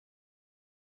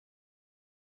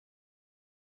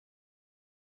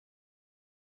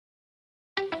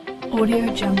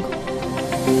Audio Jungle.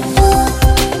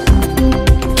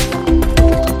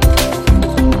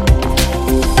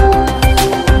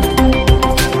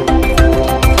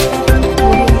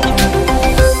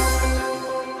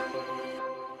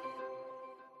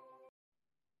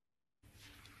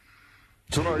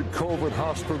 Tonight, COVID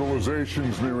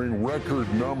hospitalizations nearing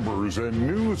record numbers and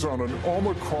news on an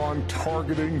Omicron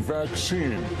targeting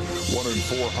vaccine. 1 in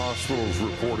 4 hospitals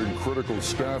reporting critical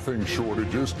staffing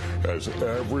shortages as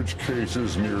average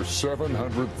cases near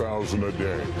 700,000 a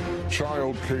day.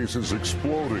 Child cases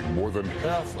exploding, more than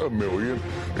 500,000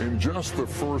 in just the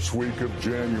first week of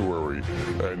January.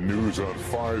 And news on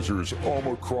Pfizer's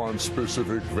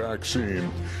Omicron-specific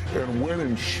vaccine and when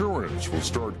insurance will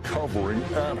start covering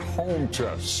at-home tests.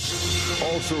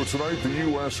 Also tonight, the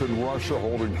U.S. and Russia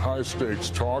holding high-stakes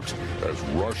talks as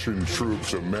Russian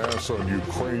troops amass on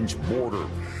Ukraine's border.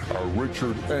 Our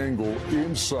Richard Engel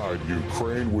inside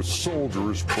Ukraine with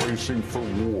soldiers bracing for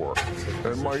war.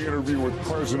 And my interview with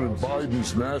President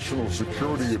Biden's national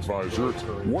security advisor,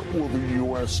 what will the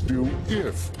U.S. do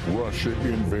if Russia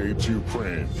invades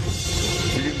Ukraine?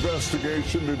 The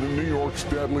investigation into New York's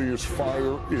deadliest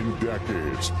fire in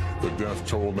decades. The death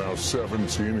toll now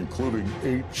 17, including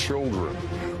 8 children.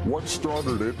 What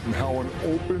started it and how an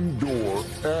open door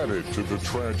added to the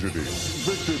tragedy.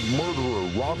 Convicted murderer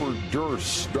Robert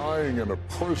Durst dying in a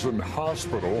prison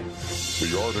hospital.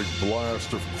 The Arctic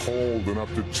blast of cold and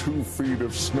up to 2 feet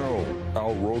of snow.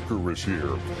 Al Roker is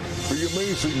here. The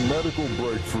amazing medical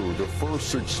breakthrough, the first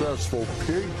successful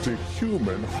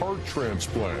pig-to-human heart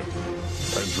transplant.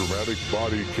 And dramatic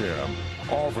body cam.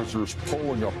 Officers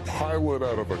pulling a pilot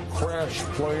out of a crashed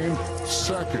plane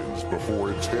seconds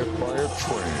before it's hit by a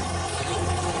train.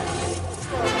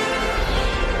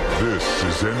 This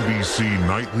is NBC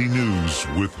Nightly News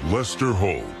with Lester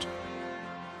Holt.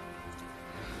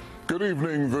 Good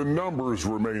evening. The numbers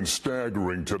remain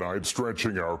staggering tonight,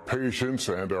 stretching our patience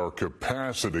and our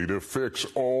capacity to fix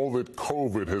all that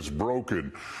COVID has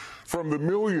broken. From the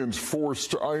millions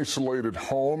forced to isolate at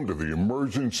home to the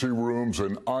emergency rooms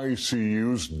and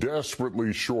ICUs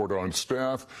desperately short on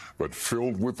staff, but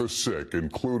filled with the sick,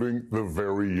 including the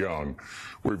very young.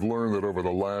 We've learned that over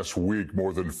the last week,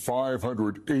 more than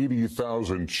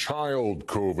 580,000 child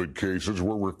COVID cases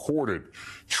were recorded,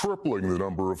 tripling the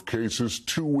number of cases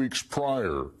 2 weeks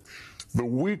prior. The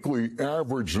weekly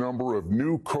average number of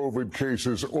new COVID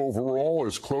cases overall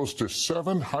is close to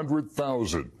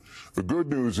 700,000. The good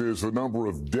news is the number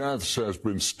of deaths has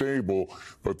been stable,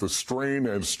 but the strain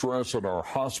and stress on our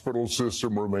hospital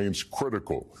system remains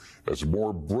critical as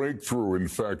more breakthrough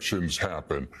infections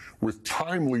happen, with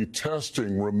timely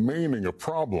testing remaining a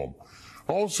problem.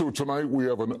 Also tonight, we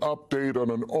have an update on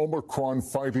an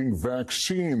Omicron-fighting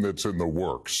vaccine that's in the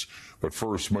works. But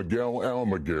first, Miguel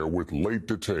Almaguer with late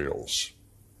details.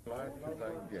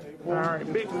 All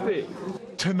right, big stick.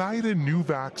 Tonight, a new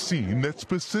vaccine that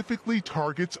specifically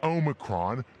targets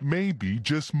Omicron may be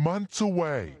just months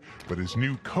away. But as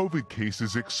new COVID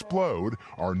cases explode,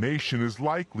 our nation is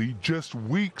likely just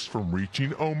weeks from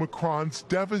reaching Omicron's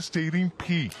devastating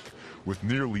peak. With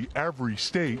nearly every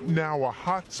state now a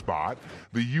hotspot,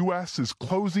 the U.S. is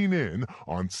closing in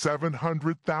on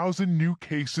 700,000 new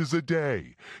cases a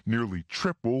day, nearly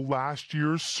triple last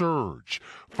year's surge.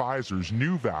 Pfizer's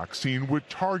new vaccine would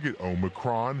target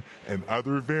Omicron and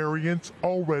other variants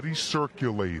already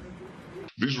circulating.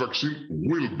 This vaccine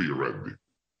will be ready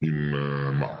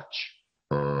in March.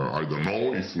 I don't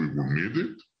know if we will need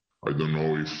it. I don't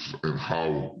know if and how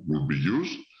it will be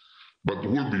used, but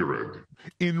we'll be ready.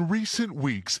 In recent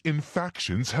weeks,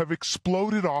 infections have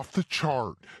exploded off the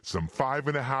chart. Some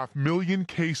 5.5 million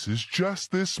cases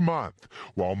just this month.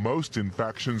 While most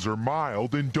infections are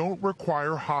mild and don't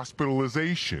require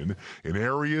hospitalization, in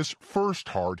areas first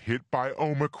hard hit by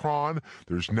Omicron,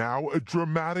 there's now a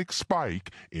dramatic spike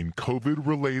in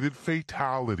COVID-related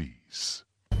fatalities.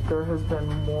 There has been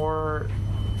more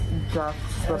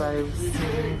deaths that I've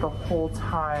seen the whole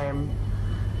time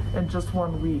in just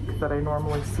 1 week that I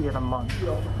normally see in a month,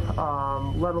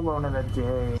 let alone in a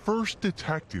day. First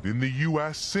detected in the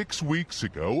U.S. 6 weeks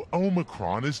ago,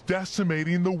 Omicron is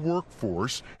decimating the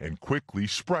workforce and quickly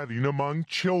spreading among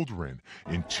children.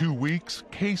 In 2 weeks,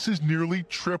 cases nearly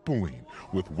tripling,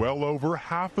 with well over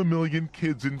 500,000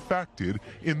 kids infected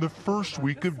in the first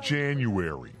week of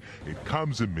January. It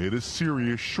comes amid a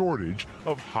serious shortage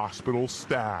of hospital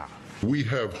staff. We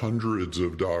have hundreds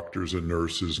of doctors and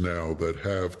nurses now that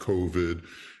have COVID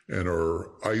and are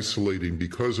isolating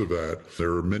because of that.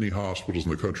 There are many hospitals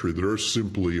in the country that are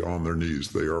simply on their knees.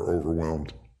 They are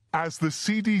overwhelmed. As the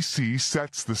CDC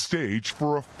sets the stage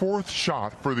for a fourth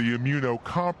shot for the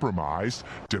immunocompromised,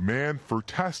 demand for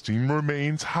testing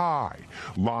remains high,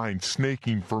 lines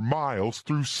snaking for miles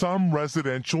through some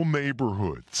residential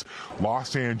neighborhoods.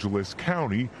 Los Angeles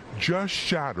County just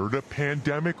shattered a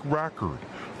pandemic record,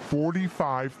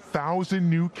 45,000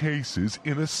 new cases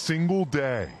in a single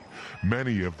day.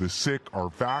 Many of the sick are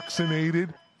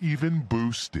vaccinated, even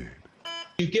boosted.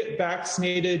 You get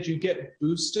vaccinated, you get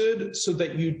boosted so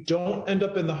that you don't end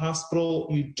up in the hospital,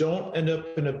 you don't end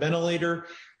up in a ventilator,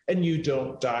 and you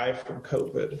don't die from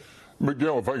COVID.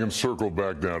 Miguel, if I can circle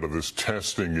back down to this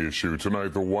testing issue.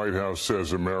 Tonight, the White House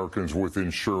says Americans with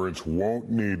insurance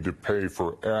won't need to pay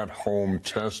for at-home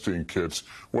testing kits.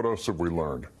 What else have we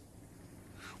learned?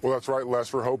 Well, that's right,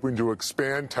 Les. We're hoping to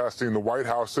expand testing. The White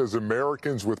House says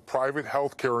Americans with private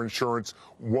health care insurance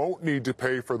won't need to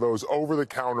pay for those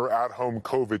over-the-counter at-home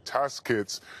COVID test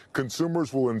kits.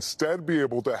 Consumers will instead be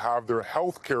able to have their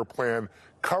health care plan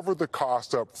cover the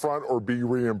cost up front or be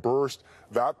reimbursed.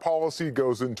 That policy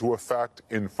goes into effect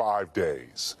in 5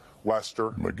 days.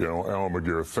 Lester. Miguel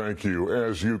Almaguer, thank you.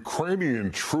 As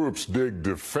Ukrainian troops dig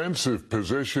defensive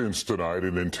positions tonight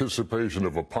in anticipation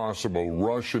of a possible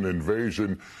Russian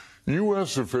invasion,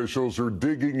 U.S. officials are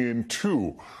digging in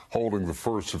too, holding the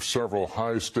first of several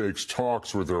high-stakes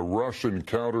talks with their Russian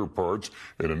counterparts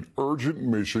in an urgent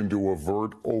mission to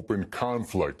avert open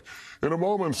conflict. In a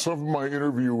moment, some of my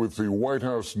interview with the White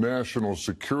House National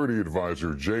Security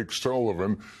Advisor, Jake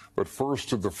Sullivan, but first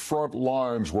to the front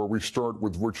lines where we start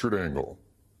with Richard Engel.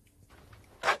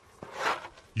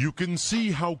 You can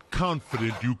see how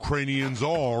confident Ukrainians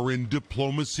are in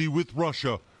diplomacy with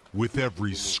Russia with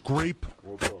every scrape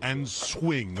and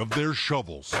swing of their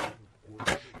shovels.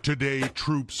 Today,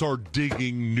 troops are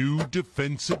digging new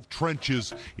defensive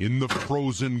trenches in the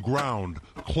frozen ground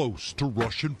close to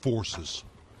Russian forces.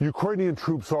 Ukrainian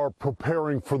troops are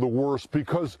preparing for the worst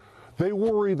because they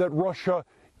worry that Russia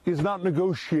is not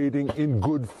negotiating in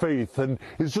good faith and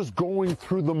is just going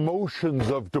through the motions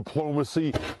of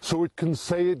diplomacy so it can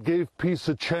say it gave peace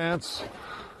a chance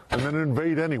and then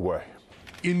invade anyway.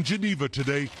 In Geneva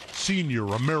today, senior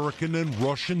American and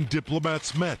Russian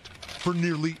diplomats met for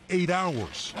nearly 8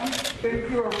 hours. Thank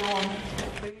you, everyone.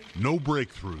 No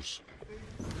breakthroughs.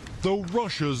 Though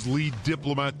Russia's lead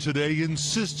diplomat today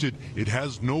insisted it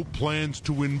has no plans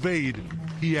to invade,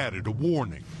 he added a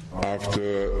warning.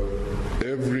 After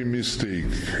every mistake,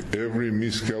 every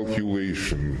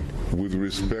miscalculation with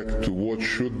respect to what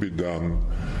should be done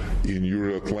in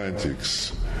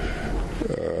Euro-Atlantics,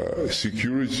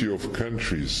 security of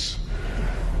countries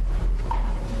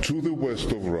to the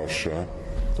west of Russia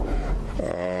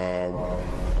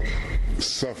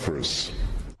suffers.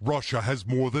 Russia has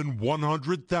more than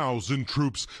 100,000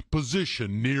 troops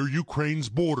positioned near Ukraine's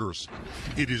borders.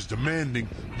 It is demanding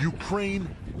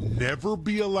Ukraine never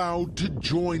be allowed to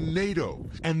join NATO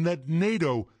and that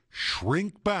NATO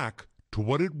shrink back to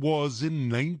what it was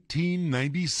in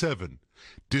 1997,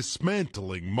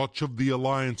 dismantling much of the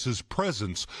alliance's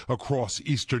presence across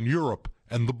Eastern Europe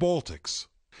and the Baltics.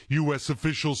 U.S.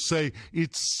 officials say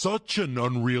it's such an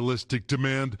unrealistic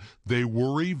demand, they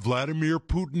worry Vladimir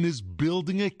Putin is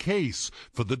building a case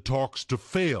for the talks to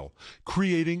fail,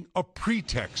 creating a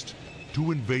pretext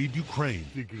to invade Ukraine.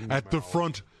 At the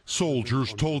front,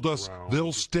 soldiers told us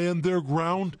they'll stand their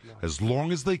ground as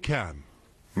long as they can.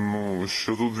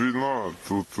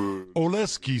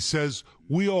 Oleski says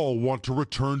we all want to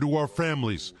return to our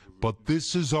families, but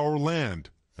this is our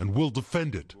land, and we'll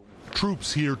defend it.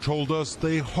 Troops here told us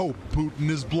they hope Putin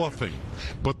is bluffing,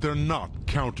 but they're not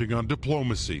counting on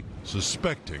diplomacy,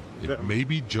 suspecting it may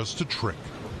be just a trick.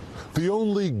 The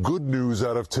only good news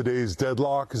out of today's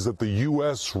deadlock is that the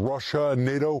U.S., Russia, and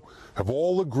NATO have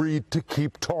all agreed to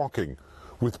keep talking,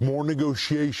 with more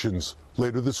negotiations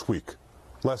later this week.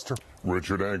 Lester?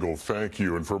 Richard Engel, thank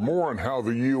you. And for more on how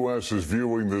the U.S. is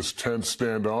viewing this tense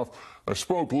standoff, I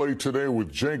spoke late today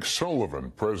with Jake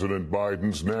Sullivan, President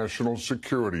Biden's National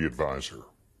Security Advisor.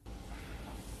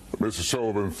 Mr.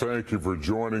 Sullivan, thank you for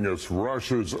joining us.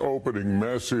 Russia's opening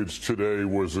message today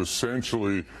was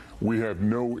essentially, we have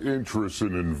no interest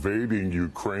in invading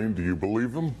Ukraine. Do you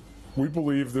believe them? We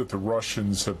believe that the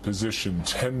Russians have positioned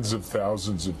tens of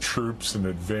thousands of troops and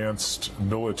advanced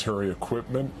military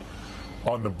equipment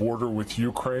on the border with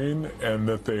Ukraine, and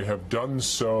that they have done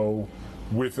so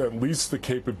with at least the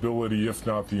capability, if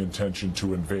not the intention,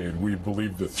 to invade. We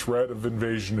believe the threat of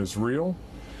invasion is real,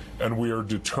 and we are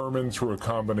determined through a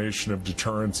combination of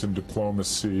deterrence and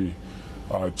diplomacy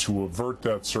to avert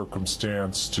that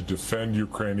circumstance, to defend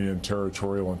Ukrainian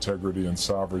territorial integrity and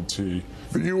sovereignty.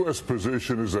 The U.S.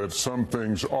 position is that some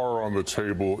things are on the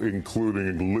table,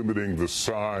 including limiting the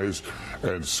size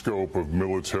and scope of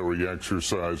military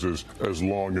exercises as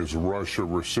long as Russia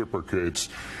reciprocates.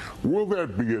 Will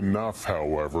that be enough,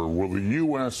 however? Will the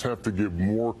U.S. have to give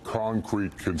more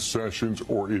concrete concessions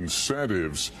or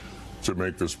incentives to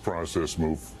make this process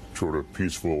move toward a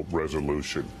peaceful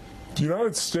resolution? The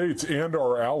United States and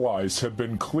our allies have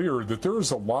been clear that there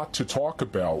is a lot to talk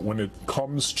about when it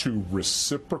comes to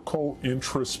reciprocal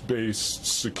interest-based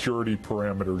security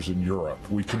parameters in Europe.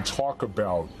 We can talk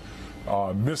about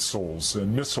missiles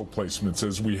and missile placements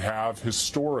as we have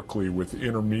historically with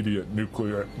intermediate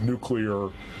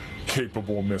nuclear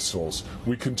capable missiles.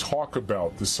 We can talk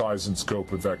about the size and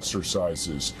scope of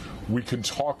exercises. We can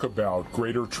talk about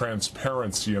greater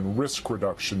transparency and risk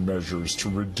reduction measures to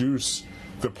reduce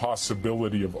the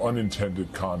possibility of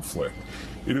unintended conflict.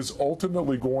 It is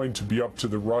ultimately going to be up to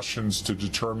the Russians to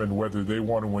determine whether they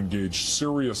want to engage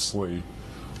seriously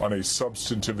on a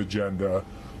substantive agenda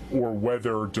or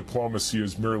whether diplomacy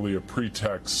is merely a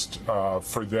pretext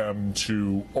for them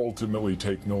to ultimately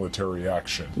take military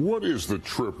action. What is the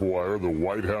tripwire, the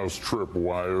White House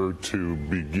tripwire, to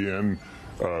begin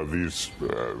these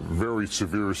very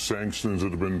severe sanctions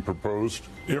that have been proposed?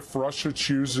 If Russia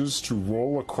chooses to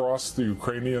roll across the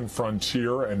Ukrainian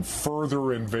frontier and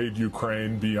further invade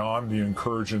Ukraine beyond the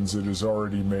incursions it has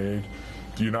already made,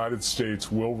 the United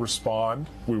States will respond.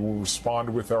 We will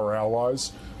respond with our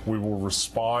allies. We will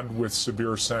respond with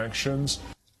severe sanctions.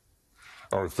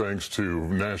 Our thanks to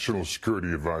National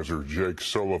Security Advisor Jake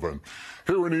Sullivan.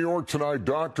 Here in New York tonight,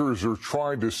 doctors are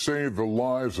trying to save the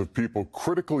lives of people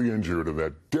critically injured in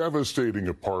that devastating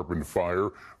apartment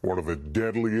fire, one of the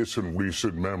deadliest in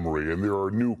recent memory. And there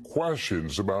are new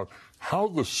questions about how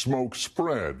the smoke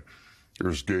spread.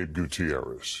 Here's Gabe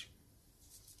Gutierrez.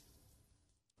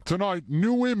 Tonight,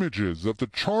 new images of the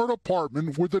charred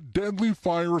apartment where the deadly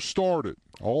fire started.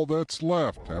 All that's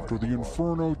left after the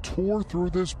inferno tore through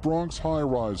this Bronx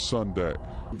high-rise Sunday.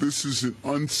 This is an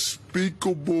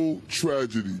unspeakable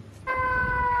tragedy.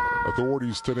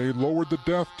 Authorities today lowered the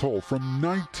death toll from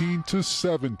 19 to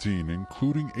 17,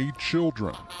 including 8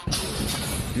 children.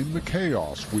 In the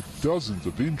chaos, with dozens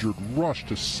of injured rushed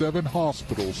to 7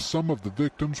 hospitals, some of the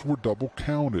victims were double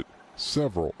counted.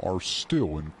 Several are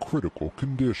still in critical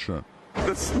condition.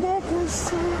 The smoke was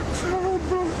so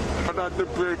terrible. I had to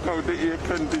break out the air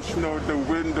conditioner, the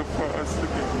window for us to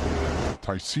get.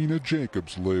 Tysina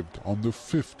Jacobs lived on the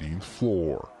 15th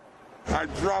floor. I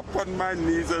dropped on my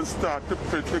knees and started to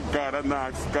pray to God and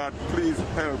ask God, please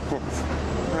help us.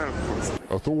 Help us.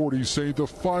 Authorities say the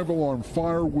 5-alarm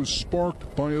fire was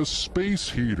sparked by a space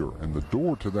heater, and the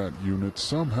door to that unit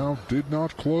somehow did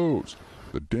not close.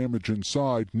 The damage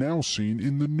inside now seen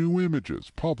in the new images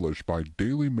published by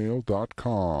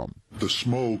DailyMail.com. The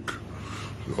smoke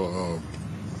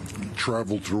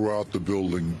traveled throughout the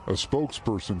building. A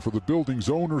spokesperson for the building's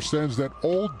owner says that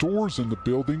all doors in the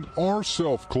building are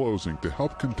self-closing to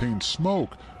help contain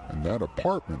smoke, and that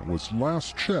apartment was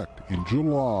last checked in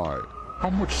July. How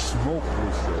much smoke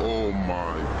was there? Oh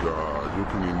my God, you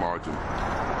can imagine.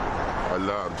 A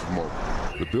lot of smoke.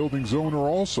 The building's owner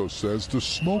also says the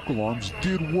smoke alarms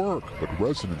did work, but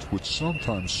residents would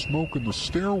sometimes smoke in the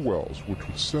stairwells, which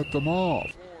would set them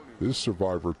off. This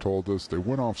survivor told us they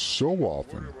went off so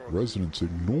often, residents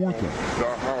ignored them.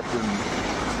 That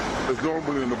happened. It's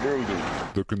normally in the building.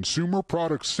 The Consumer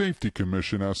Product Safety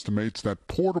Commission estimates that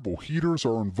portable heaters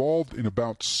are involved in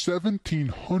about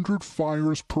 1,700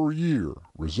 fires per year,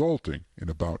 resulting in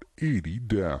about 80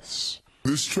 deaths.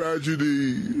 This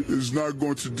tragedy is not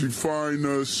going to define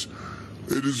us.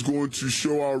 It is going to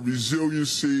show our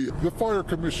resiliency. The fire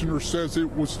commissioner says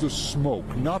it was the smoke,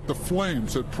 not the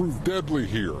flames, that proved deadly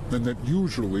here, and that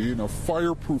usually in a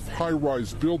fireproof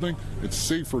high-rise building, it's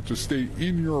safer to stay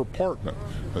in your apartment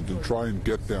than to try and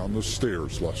get down the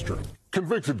stairs, Lester.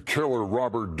 Convicted killer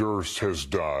Robert Durst has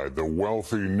died. The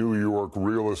wealthy New York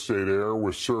real estate heir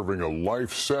was serving a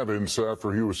life sentence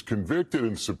after he was convicted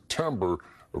in September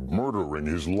of murdering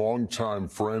his longtime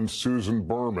friend Susan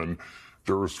Berman.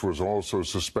 Durst was also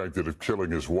suspected of killing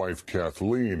his wife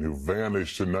Kathleen, who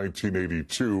vanished in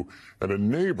 1982, and a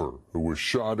neighbor who was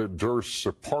shot at Durst's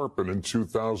apartment in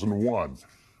 2001.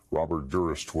 Robert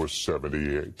Durst was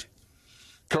 78.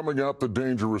 Coming up, the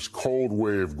dangerous cold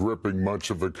wave gripping much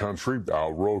of the country.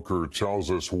 Al Roker tells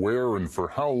us where and for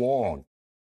how long.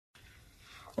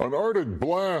 An Arctic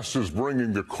blast is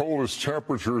bringing the coldest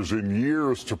temperatures in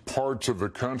years to parts of the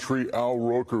country. Al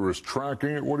Roker is tracking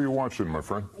it. What are you watching, my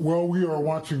friend? Well, we are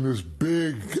watching this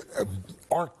big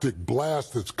Arctic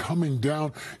blast that's coming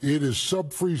down. It is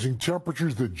sub-freezing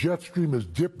temperatures. The jet stream has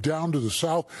dipped down to the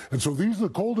south. And so these are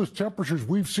the coldest temperatures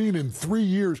we've seen in 3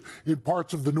 years in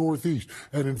parts of the Northeast.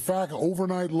 And in fact,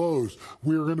 overnight lows,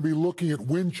 we're going to be looking at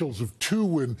wind chills of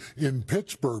 2 in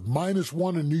Pittsburgh,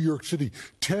 -1 in New York City,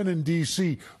 10 in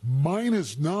D.C.,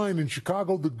 -9 in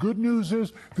Chicago. The good news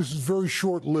is this is very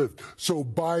short-lived. So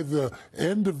by the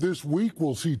end of this week,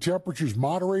 we'll see temperatures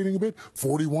moderating a bit.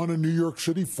 41 in New York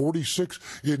City, 46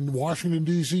 in Washington,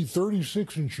 D.C.,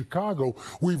 36 in Chicago.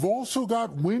 We've also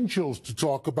got wind chills to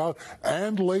talk about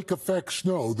and lake effect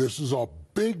snow. This is a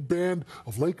big band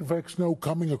of lake effect snow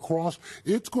coming across.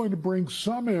 It's going to bring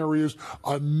some areas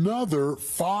another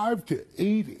 5 to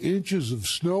 8 inches of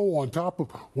snow on top of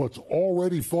what's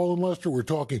already fallen, Lester. We're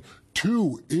talking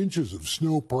 2 inches of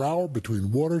snow per hour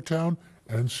between Watertown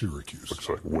and Syracuse. Looks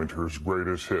like winter's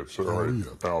greatest hits. All right,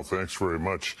 yeah. Al, thanks very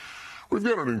much. We've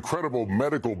got an incredible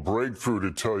medical breakthrough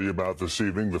to tell you about this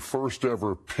evening, the first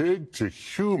ever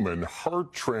pig-to-human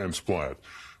heart transplant.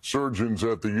 Surgeons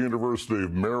at the University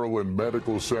of Maryland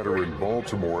Medical Center in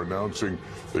Baltimore announcing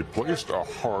they placed a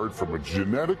heart from a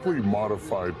genetically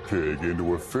modified pig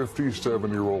into a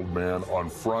 57-year-old man on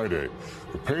Friday.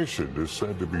 The patient is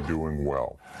said to be doing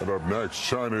well. And up next,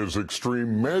 China's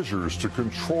extreme measures to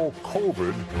control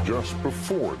COVID just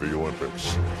before the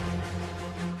Olympics.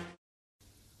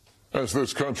 As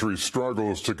this country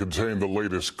struggles to contain the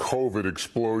latest COVID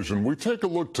explosion, we take a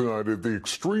look tonight at the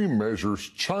extreme measures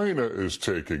China is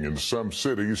taking in some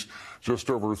cities just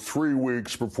over 3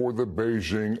 weeks before the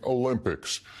Beijing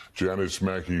Olympics. Janice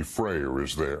Mackey-Frayer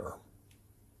is there.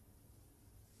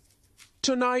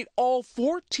 Tonight, all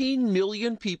 14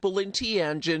 million people in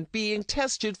Tianjin being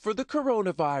tested for the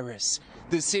coronavirus.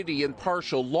 The city in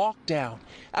partial lockdown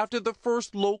after the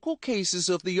first local cases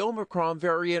of the Omicron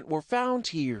variant were found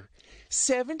here.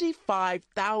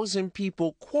 75,000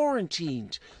 people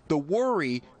quarantined. The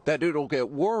worry that it'll get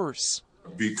worse.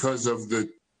 Because of the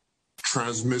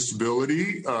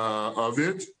transmissibility of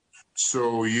it.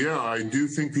 So, yeah, I do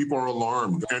think people are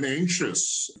alarmed and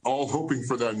anxious, all hoping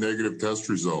for that negative test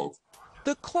result.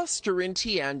 The cluster in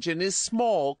Tianjin is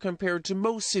small compared to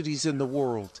most cities in the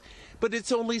world, but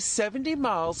it's only 70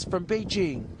 miles from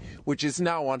Beijing, which is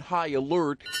now on high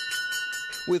alert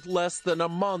with less than a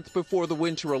month before the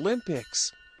Winter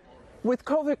Olympics. With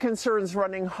COVID concerns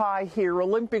running high here,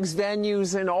 Olympics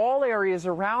venues in all areas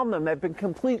around them have been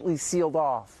completely sealed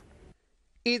off.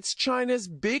 It's China's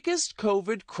biggest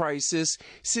COVID crisis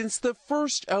since the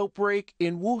first outbreak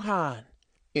in Wuhan.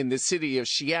 In the city of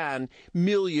Xi'an,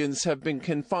 millions have been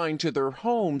confined to their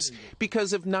homes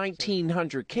because of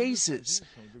 1,900 cases.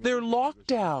 They're locked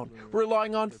down,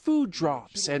 relying on food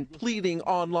drops and pleading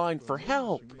online for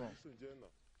help.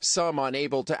 Some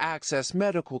unable to access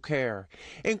medical care,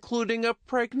 including a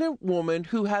pregnant woman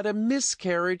who had a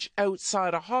miscarriage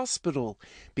outside a hospital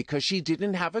because she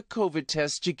didn't have a COVID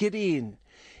test to get in,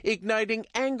 igniting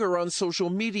anger on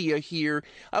social media here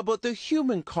about the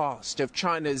human cost of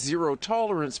China's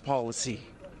zero-tolerance policy.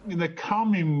 In the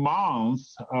coming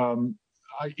months,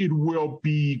 it will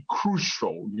be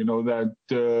crucial, that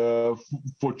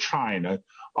for China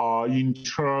in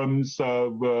terms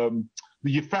of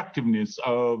the effectiveness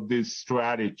of this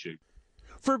strategy.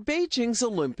 For Beijing's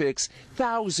Olympics,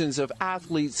 thousands of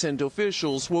athletes and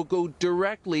officials will go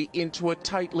directly into a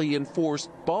tightly enforced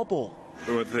bubble.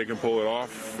 If they can pull it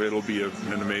off, it'll be an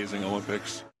amazing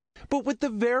Olympics. But with the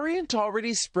variant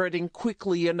already spreading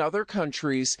quickly in other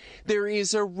countries, there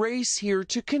is a race here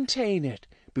to contain it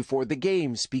before the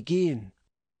games begin.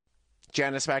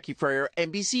 Janice Mackey-Frayer,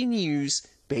 NBC News,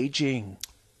 Beijing.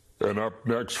 And up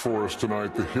next for us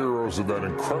tonight, the heroes of that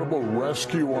incredible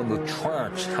rescue on the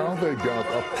tracks, how they got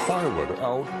a pilot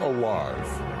out alive.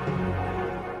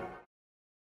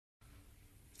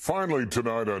 Finally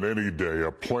tonight on any day,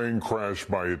 a plane crash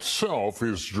by itself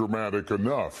is dramatic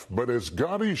enough. But as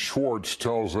Gotti Schwartz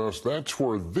tells us, that's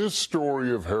where this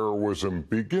story of heroism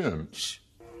begins.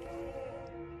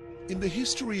 In the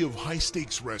history of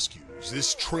high-stakes rescues,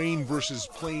 this train versus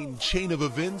plane chain of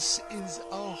events is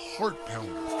a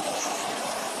heart-pounder.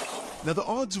 Now, the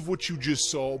odds of what you just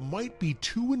saw might be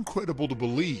too incredible to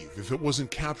believe if it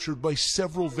wasn't captured by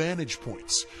several vantage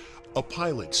points. A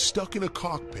pilot stuck in a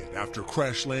cockpit after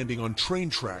crash landing on train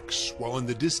tracks, while in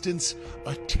the distance,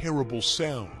 a terrible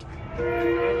sound.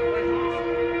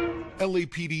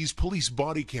 LAPD's police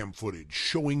body cam footage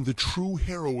showing the true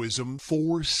heroism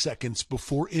 4 seconds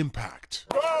before impact.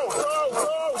 Go, go,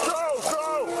 go, go,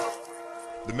 go!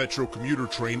 The Metro commuter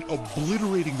train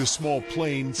obliterating the small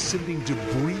plane, sending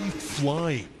debris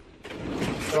flying.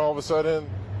 And all of a sudden,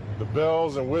 the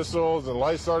bells and whistles and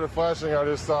lights started flashing. I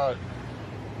just thought,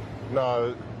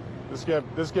 no, this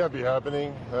can't be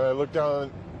happening. And I look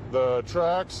down the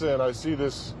tracks and I see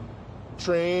this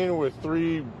train with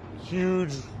 3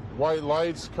 huge white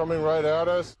lights coming right at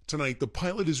us. Tonight, the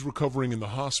pilot is recovering in the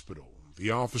hospital.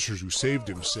 The officers who saved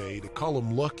him say to call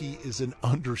him lucky is an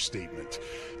understatement,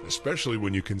 especially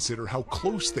when you consider how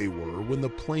close they were when the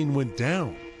plane went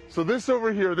down. So this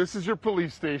over here, this is your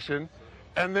police station.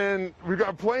 And then we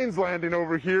got planes landing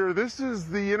over here. This is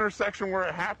the intersection where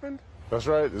it happened? That's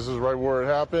right. This is right where it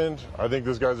happened. I think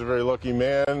this guy's a very lucky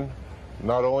man.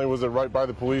 Not only was it right by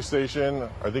the police station,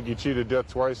 I think he cheated death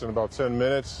twice in about 10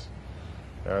 minutes.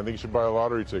 And I think he should buy a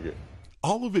lottery ticket.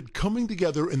 All of it coming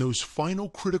together in those final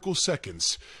critical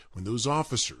seconds when those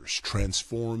officers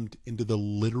transformed into the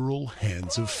literal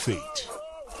hands of fate.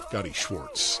 Gotti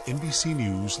Schwartz, NBC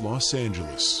News, Los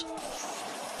Angeles.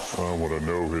 I want to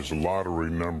know his lottery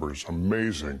numbers.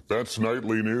 Amazing. That's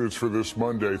Nightly News for this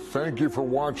Monday. Thank you for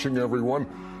watching, everyone.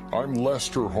 I'm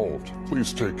Lester Holt.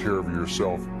 Please take care of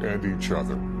yourself and each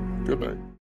other. Good night.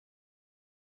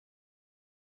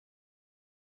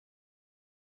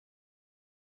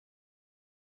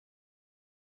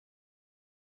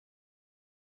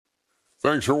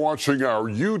 Thanks for watching our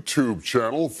YouTube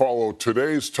channel. Follow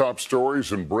today's top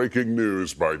stories and breaking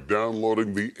news by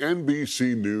downloading the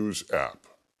NBC News app.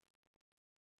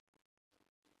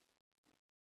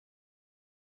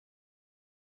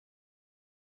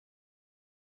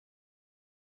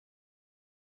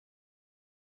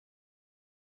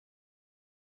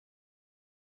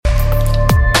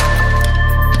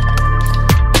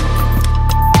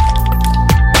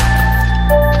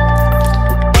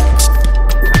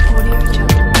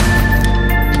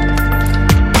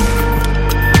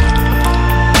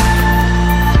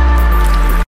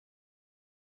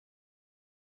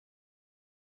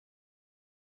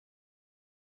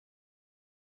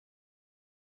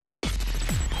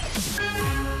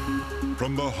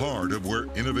 From the heart of where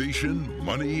innovation,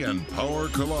 money, and power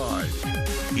collide,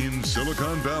 in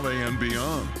Silicon Valley and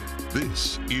beyond,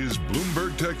 this is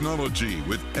Bloomberg Technology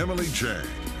with Emily Chang.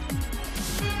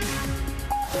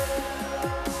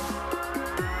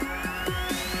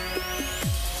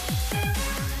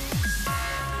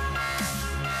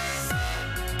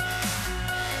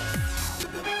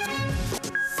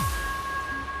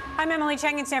 I'm Emily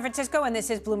Chang in San Francisco, and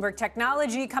this is Bloomberg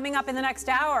Technology. Coming up in the next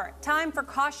hour, time for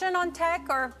caution on tech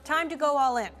or time to go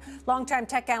all in? Longtime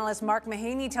tech analyst Mark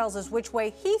Mahaney tells us which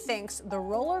way he thinks the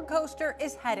roller coaster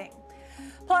is heading.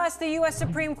 Plus, the U.S.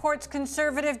 Supreme Court's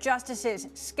conservative justices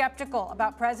skeptical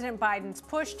about President Biden's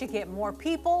push to get more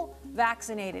people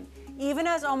vaccinated, even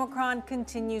as Omicron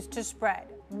continues to spread.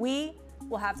 We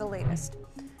will have the latest.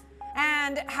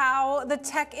 And how the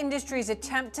tech industry's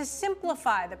attempt to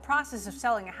simplify the process of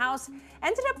selling a house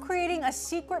ended up creating a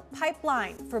secret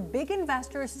pipeline for big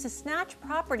investors to snatch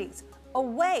properties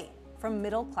away from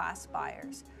middle-class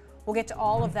buyers. We'll get to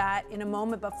all of that in a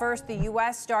moment, but first, the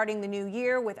U.S. starting the new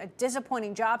year with a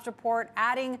disappointing jobs report,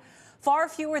 adding far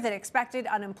fewer than expected.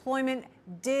 Unemployment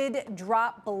did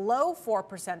drop below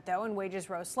 4%, though, and wages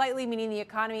rose slightly, meaning the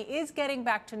economy is getting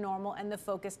back to normal, and the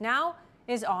focus now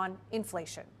is on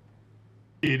inflation.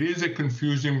 It is a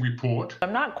confusing report.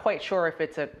 I'm not quite sure if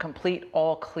it's a complete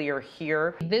all clear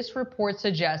here. This report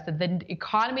suggests that the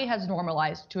economy has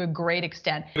normalized to a great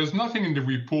extent. There's nothing in the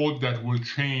report that will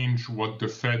change what the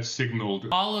Fed signaled.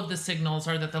 All of the signals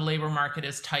are that the labor market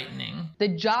is tightening. The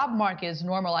job market is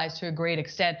normalized to a great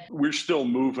extent. We're still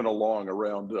moving along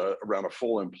around a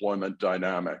full employment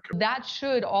dynamic. That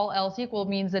should, all else equal,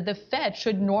 means that the Fed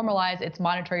should normalize its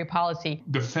monetary policy.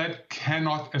 The Fed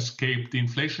cannot escape the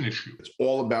inflation issue. It's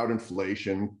all about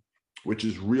inflation, which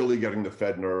is really getting the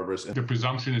Fed nervous. The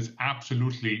presumption is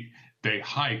absolutely they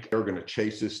hike. They're going to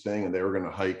chase this thing, and they're going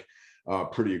to hike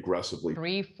pretty aggressively.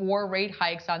 3-4 rate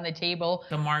hikes on the table.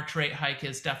 The March rate hike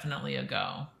is definitely a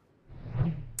go.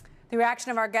 The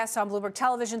reaction of our guests on Bloomberg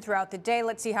Television throughout the day.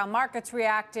 Let's see how markets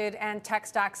reacted and tech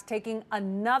stocks taking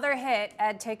another hit.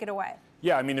 Ed, take it away.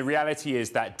 Yeah, I mean, the reality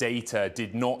is that data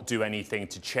did not do anything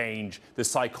to change the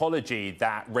psychology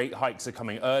that rate hikes are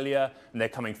coming earlier and they're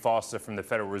coming faster from the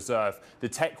Federal Reserve. The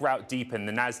tech rout deepened,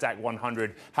 the NASDAQ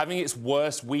 100 having its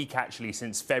worst week actually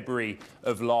since February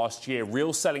of last year.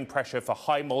 Real selling pressure for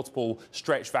high multiple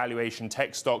stretch valuation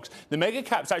tech stocks. The mega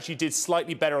caps actually did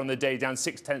slightly better on the day, down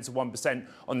 0.6%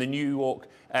 on the New York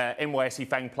NYSE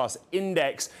FANG Plus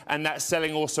index, and that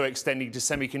selling also extending to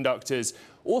semiconductors.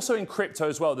 Also in crypto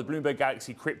as well, the Bloomberg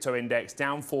Galaxy Crypto Index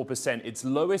down 4%, its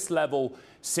lowest level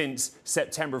since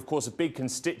September. Of course, a big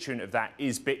constituent of that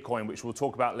is Bitcoin, which we'll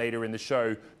talk about later in the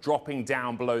show, dropping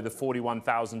down below the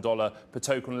 $41,000 per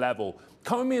token level.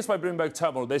 Coming to me is my Bloomberg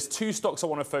Terminal. There's two stocks I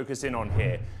want to focus in on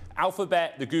here.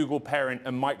 Alphabet, the Google parent,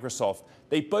 and Microsoft,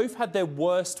 they both had their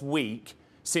worst week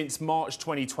since March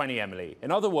 2020, Emily.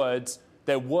 In other words,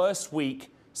 their worst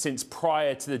week since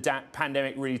prior to the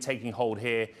pandemic really taking hold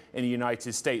here in the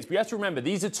United States. But you have to remember,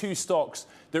 these are two stocks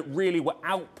that really were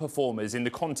outperformers in the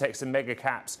context of mega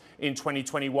caps in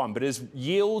 2021. But as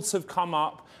yields have come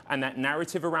up and that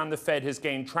narrative around the Fed has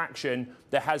gained traction,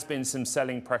 there has been some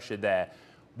selling pressure there.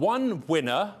 One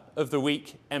winner of the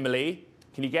week, Emily,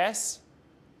 can you guess?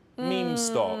 Meme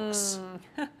stocks.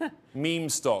 Meme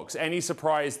stocks. Any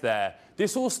surprise there?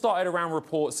 This all started around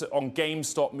reports on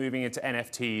GameStop moving into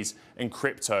NFTs and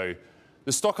crypto.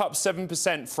 The stock up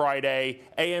 7% Friday.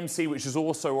 AMC, which has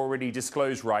also already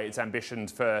disclosed, its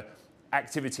ambitions for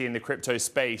activity in the crypto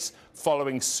space,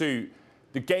 following suit.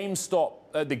 The GameStop,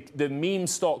 the meme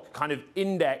stock kind of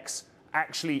index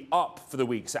actually up for the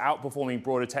week, so outperforming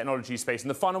broader technology space. And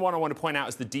the final one I want to point out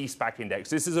is the DSPAC index.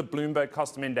 This is a Bloomberg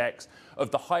custom index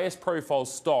of the highest profile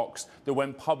stocks that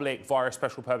went public via a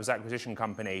special purpose acquisition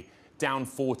company, down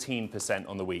 14%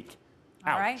 on the week.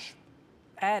 Ouch. All right.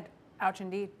 Ed, ouch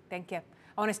indeed. Thank you.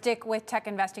 I want to stick with tech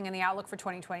investing and the outlook for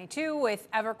 2022 with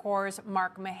Evercore's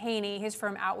Mark Mahaney. His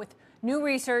firm out with new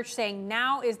research saying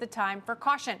now is the time for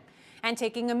caution and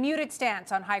taking a muted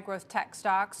stance on high-growth tech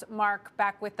stocks. Mark,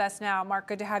 back with us now. Mark,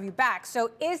 good to have you back. So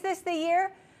is this the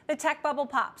year the tech bubble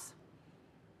pops?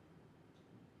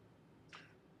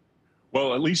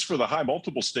 Well, at least for the high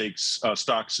multiple stakes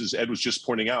stocks, as Ed was just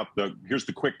pointing out, here's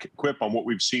the quick quip on what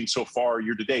we've seen so far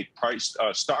year to date.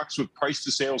 Stocks with price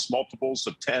to sales multiples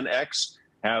of 10x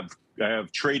have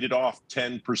traded off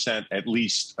 10% at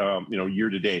least, year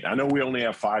to date. I know we only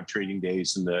have 5 trading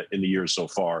days in the year so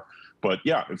far. But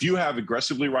yeah, if you have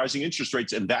aggressively rising interest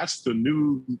rates, and that's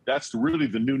really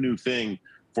the new thing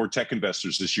for tech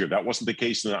investors this year. That wasn't the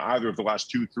case in either of the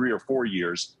last 2, 3, or 4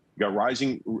 years. You got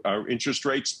rising interest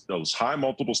rates. Those high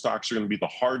multiple stocks are going to be the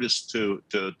hardest to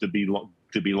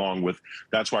be long with.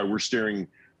 That's why we're steering.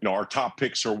 Our top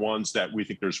picks are ones that we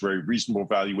think there's very reasonable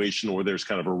valuation, or there's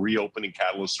kind of a reopening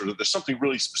catalyst, or there's something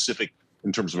really specific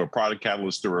in terms of a product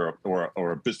catalyst or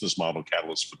a business model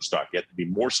catalyst for the stock. You have to be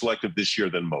more selective this year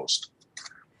than most.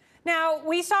 Now,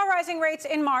 we saw rising rates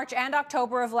in March and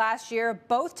October of last year.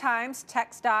 Both times,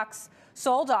 tech stocks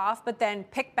sold off, but then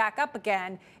picked back up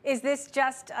again. Is this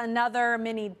just another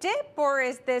mini dip, or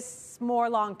is this more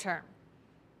long-term?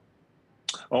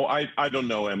 Oh, I don't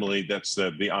know, Emily. That's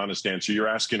the honest answer. You're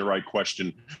asking the right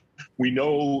question. We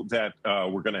know that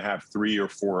we're going to have 3 or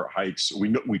 4 hikes.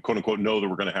 We quote unquote know that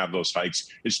we're going to have those hikes.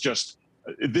 It's just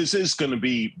this is going to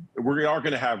be. We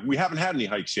haven't had any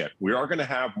hikes yet. We are going to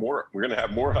have more. We're going to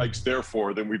have more hikes,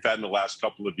 therefore, than we've had in the last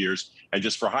couple of years. And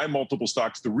just for high multiple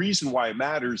stocks, the reason why it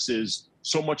matters is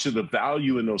so much of the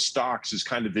value in those stocks is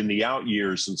kind of in the out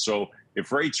years. And so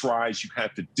if rates rise, you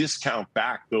have to discount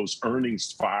back those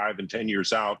earnings 5 and 10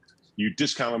 years out. You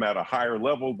discount them at a higher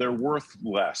level, they're worth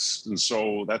less. And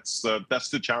so that's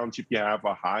the challenge if you have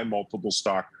a high multiple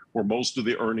stock where most of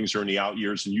the earnings are in the out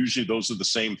years, and usually those are the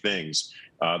same things.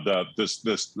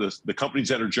 The companies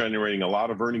that are generating a lot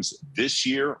of earnings this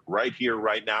year, right here,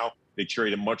 right now, they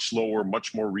trade at much lower,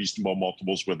 much more reasonable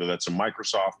multiples, whether that's a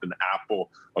Microsoft, an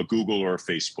Apple, a Google, or a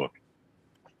Facebook.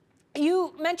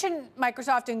 You mentioned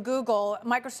Microsoft and Google,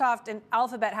 Microsoft and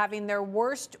Alphabet having their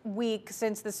worst week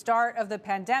since the start of the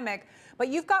pandemic, but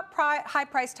you've got high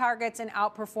price targets and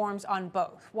outperforms on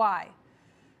both. Why?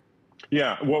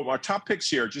 Yeah, well, our top picks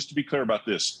here, just to be clear about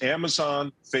this,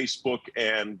 Amazon, Facebook,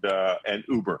 and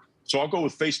Uber. So I'll go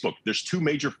with Facebook. There's 2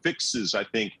 major fixes, I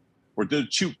think, or there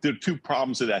are two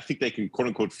problems that I think they can, quote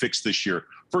unquote, fix this year.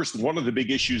 First, one of the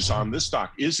big issues on this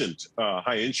stock isn't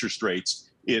high interest rates.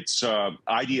 It's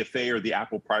IDFA, or the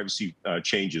Apple privacy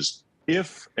changes.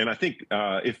 If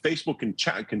Facebook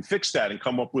can fix that and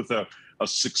come up with a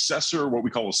successor, what we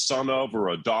call a son of or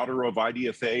a daughter of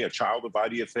IDFA, a child of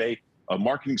IDFA, a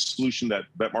marketing solution that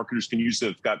marketers can use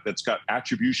that's got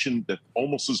attribution that's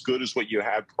almost as good as what you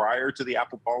had prior to the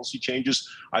Apple policy changes,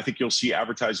 I think you'll see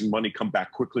advertising money come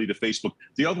back quickly to Facebook.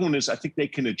 The other one is I think they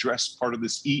can address part of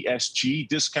this ESG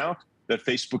discount that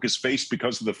Facebook has faced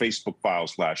because of the Facebook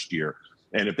files last year.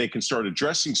 And if they can start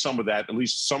addressing some of that, at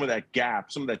least some of that gap,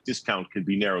 some of that discount can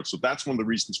be narrowed. So that's one of the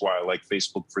reasons why I like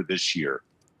Facebook for this year.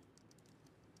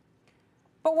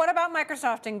 But what about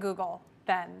Microsoft and Google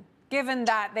then, given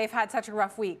that they've had such a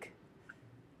rough week?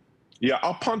 Yeah,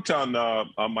 I'll punt on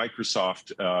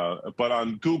Microsoft, but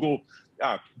on Google,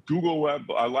 Google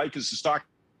I like as a stock.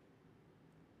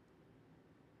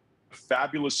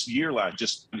 Fabulous year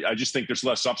last. I just think there's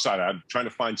less upside. I'm trying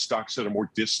to find stocks that are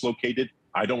more dislocated.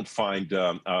 I don't find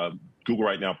Google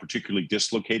right now particularly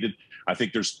dislocated. I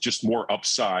think there's just more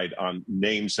upside on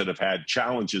names that have had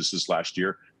challenges this last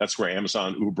year. That's where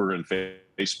Amazon, Uber, and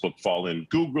Facebook fall in.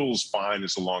 Google's fine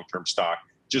as a long-term stock,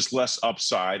 just less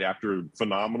upside after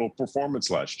phenomenal performance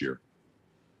last year.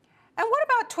 And what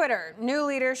about Twitter? New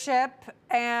leadership,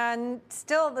 and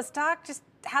still the stock just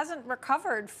hasn't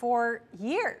recovered for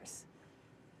years.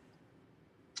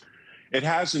 It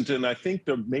hasn't, and I think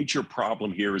the major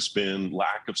problem here has been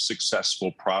lack of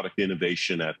successful product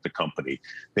innovation at the company.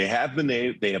 They have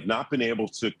not been able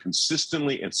to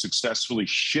consistently and successfully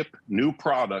ship new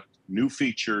product, new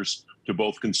features to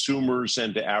both consumers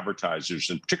and to advertisers,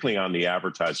 and particularly on the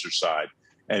advertiser side.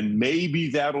 And maybe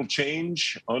that'll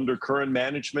change under current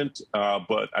management,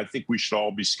 but I think we should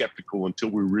all be skeptical until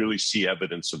we really see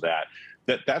evidence of that.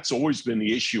 That's always been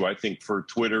the issue, I think, for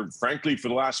Twitter, frankly, for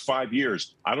the last 5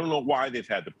 years. I don't know why they've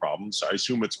had the problems. I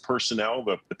assume it's personnel,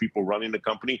 the people running the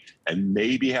company, and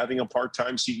maybe having a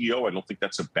part-time CEO. I don't think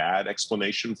that's a bad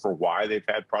explanation for why they've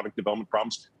had product development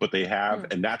problems, but they have,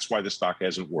 and that's why the stock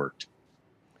hasn't worked.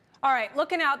 All right,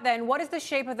 looking out then, what does the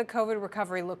shape of the COVID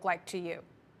recovery look like to you?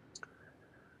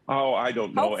 Oh, I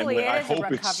don't know. Hopefully it is a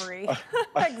recovery.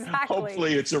 Exactly.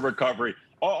 Hopefully it's a recovery.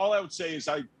 All I would say is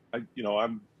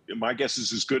my guess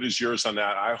is as good as yours on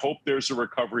that. I hope there's a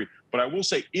recovery, but I will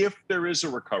say if there is a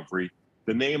recovery,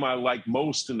 the name I like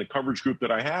most in the coverage group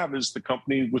that I have is the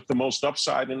company with the most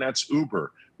upside, and that's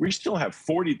Uber. We still have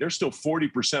they're still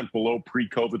 40% below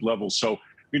pre-COVID levels. So,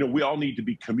 we all need to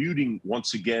be commuting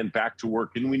once again back to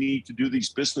work, and we need to do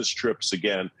these business trips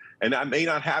again. And that may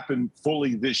not happen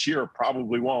fully this year,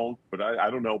 probably won't, but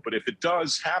I don't know. But if it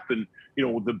does happen,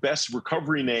 the best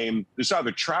recovery name is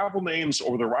either travel names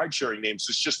or the ride-sharing names.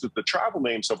 It's just that the travel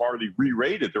names have already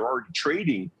re-rated. They're already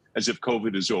trading as if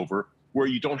COVID is over, where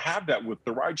you don't have that with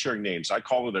the ride-sharing names. I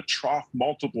call it a trough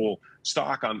multiple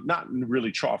stock on not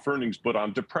really trough earnings, but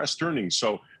on depressed earnings.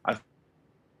 So I think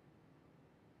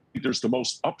there's the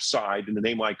most upside in a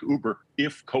name like Uber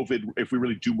if we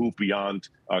really do move beyond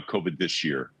COVID this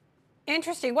year.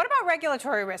 Interesting. What about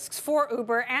regulatory risks for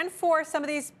Uber and for some of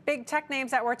these big tech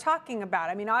names that we're talking about?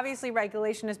 I mean, obviously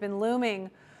regulation has been looming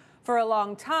for a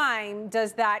long time.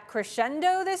 Does that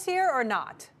crescendo this year or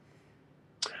not?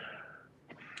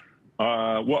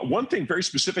 Well, one thing very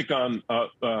specific on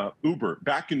Uber.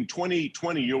 Back in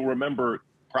 2020, you'll remember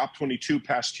Prop 22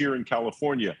 passed here in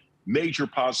California. Major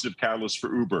positive catalyst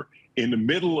for Uber. In the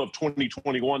middle of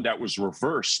 2021, that was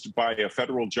reversed by a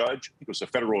federal judge. I think it was a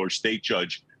federal or state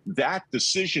judge. That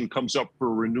decision comes up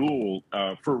for renewal,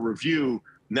 for review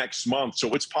next month.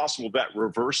 So it's possible that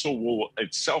reversal will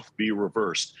itself be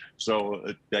reversed.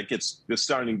 So it's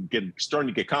starting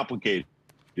to get complicated.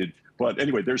 But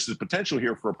anyway, there's the potential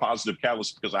here for a positive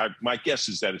catalyst because my guess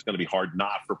is that it's going to be hard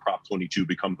not for Prop 22 to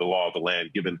become the law of the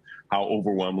land, given how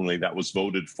overwhelmingly that was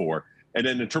voted for. And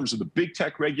then in terms of the big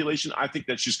tech regulation, I think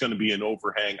that's just going to be an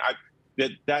overhang.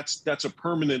 That's a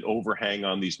permanent overhang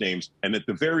on these names. And at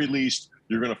the very least,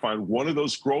 you're going to find one of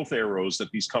those growth arrows that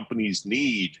these companies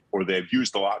need, or they've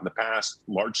used a lot in the past,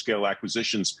 large-scale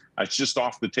acquisitions. It's just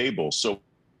off the table. So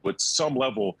at some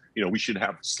level, we should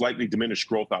have slightly diminished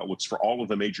growth outlooks for all of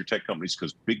the major tech companies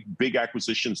because big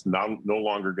acquisitions no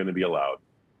longer going to be allowed.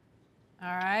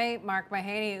 All right, Mark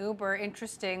Mahaney, Uber,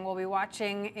 interesting. We'll be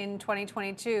watching in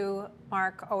 2022.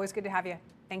 Mark, always good to have you.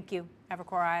 Thank you,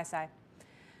 Evercore ISI.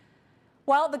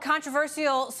 Well, the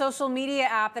controversial social media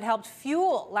app that helped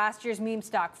fuel last year's meme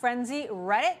stock frenzy,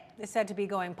 Reddit, is said to be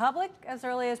going public as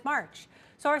early as March.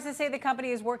 Sources say the company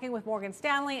is working with Morgan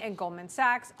Stanley and Goldman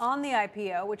Sachs on the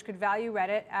IPO, which could value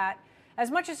Reddit at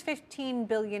as much as $15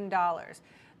 billion.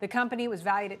 The company was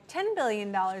valued at $10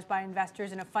 billion by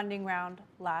investors in a funding round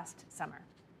last summer.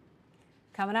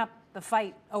 Coming up, the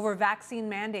fight over vaccine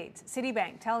mandates.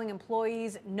 Citibank telling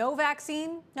employees no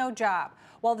vaccine, no job,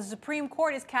 while the Supreme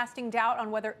Court is casting doubt on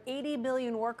whether 80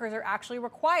 million workers are actually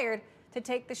required to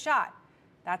take the shot.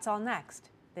 That's all next.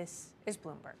 This is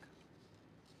Bloomberg.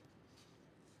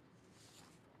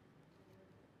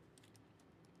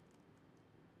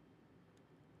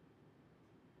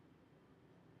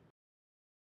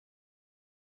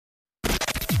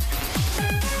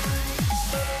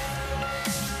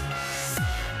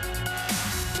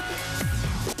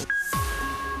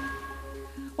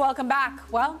 Welcome back.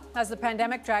 Well, as the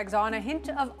pandemic drags on, a hint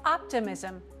of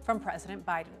optimism from President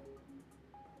Biden.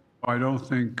 I don't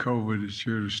think COVID is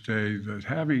here to stay. That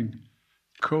having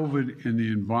COVID in the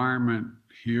environment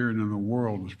here and in the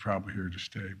world is probably here to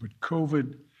stay. But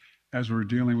COVID, as we're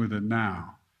dealing with it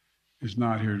now, is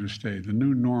not here to stay. The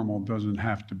new normal doesn't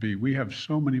have to be. We have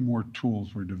so many more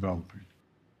tools we're developing.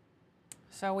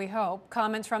 So we hope.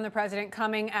 Comments from the president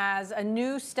coming as a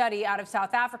new study out of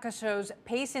South Africa shows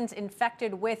patients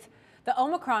infected with the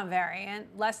Omicron variant,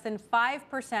 less than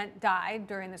 5% died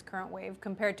during this current wave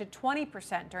compared to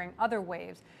 20% during other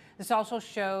waves. This also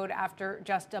showed after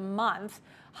just a month,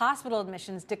 hospital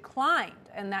admissions declined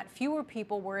and that fewer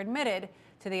people were admitted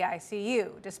to the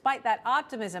ICU. Despite that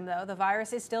optimism, though, the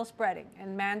virus is still spreading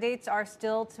and mandates are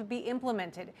still to be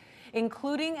implemented,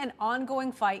 including an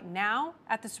ongoing fight now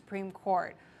at the Supreme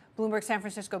Court. Bloomberg San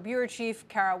Francisco Bureau Chief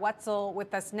Kara Wetzel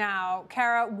with us now.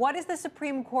 Kara, what is the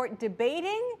Supreme Court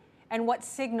debating and what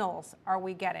signals are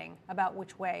we getting about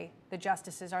which way the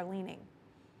justices are leaning?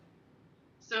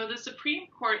 So the Supreme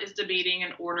Court is debating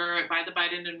an order by the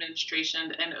Biden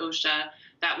administration and OSHA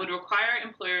that would require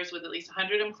employers with at least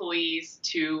 100 employees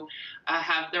to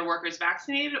have their workers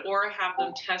vaccinated or have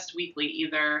them test weekly,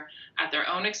 either at their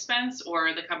own expense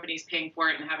or the company's paying for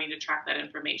it and having to track that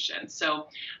information. So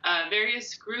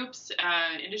various groups,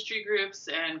 industry groups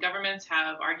and governments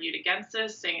have argued against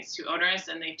this, saying it's too onerous,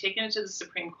 and they've taken it to the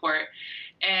Supreme Court,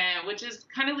 and which is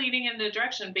kind of leading in the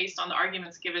direction, based on the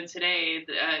arguments given today,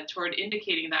 toward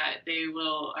indicating that they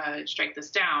will strike this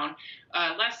down.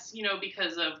 Less,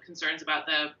 because of concerns about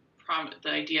the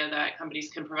idea that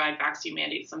companies can provide vaccine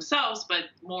mandates themselves, but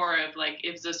more of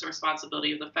is this a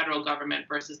responsibility of the federal government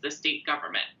versus the state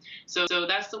government? So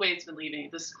that's the way it's been leaving.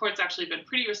 This court's actually been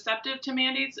pretty receptive to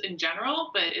mandates in general,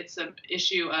 but it's an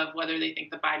issue of whether they think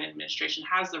the Biden administration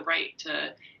has the right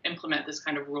to implement this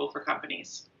kind of rule for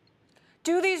companies.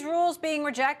 Do these rules being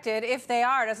rejected, if they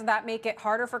are, doesn't that make it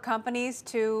harder for companies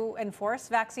to enforce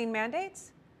vaccine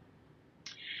mandates?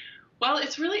 Well,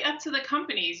 it's really up to the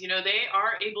companies. They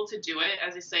are able to do it.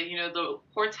 As I said, the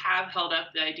courts have held up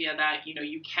the idea that,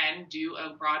 you can do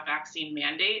a broad vaccine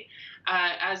mandate.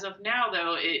 As of now,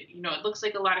 though, it looks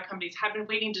like a lot of companies have been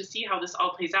waiting to see how this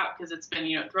all plays out, because it's been,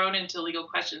 thrown into legal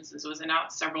questions since it was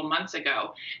announced several months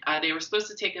ago. They were supposed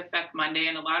to take effect Monday,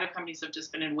 and a lot of companies have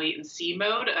just been in wait and see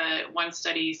mode. One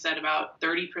study said about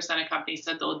 30% of companies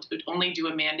said they'll only do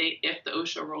a mandate if the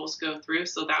OSHA rules go through.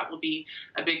 So that will be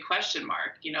a big question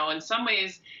mark. In some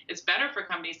ways, it's better for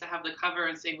companies to have the cover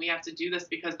and saying we have to do this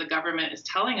because the government is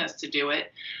telling us to do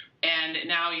it. And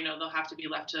now, they'll have to be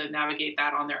left to navigate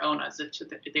that on their own as if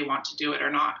they want to do it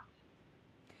or not.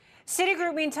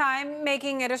 Citigroup, meantime,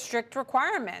 making it a strict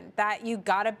requirement that you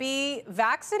got to be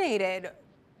vaccinated.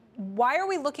 Why are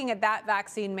we looking at that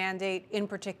vaccine mandate in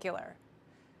particular?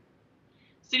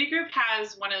 Citigroup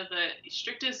has one of the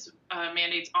strictest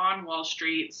mandates on Wall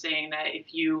Street, saying that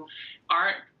if you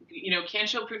aren't, can't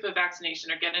show proof of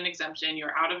vaccination or get an exemption,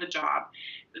 you're out of a job.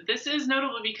 This is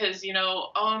notable because,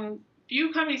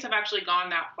 few companies have actually gone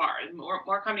that far.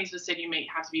 More companies have said you may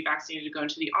have to be vaccinated to go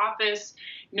into the office.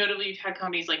 Notably, you've had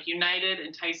companies like United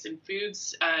and Tyson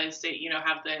Foods say,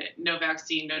 have the no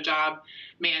vaccine, no job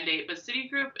mandate. But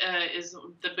Citigroup is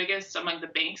the biggest among the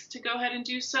banks to go ahead and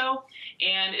do so.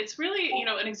 And it's really,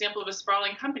 an example of a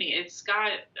sprawling company. It's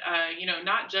got,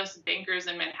 not just bankers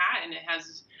in Manhattan. It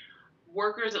has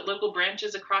workers at local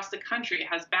branches across the country. It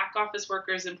has back office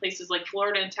workers in places like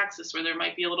Florida and Texas, where there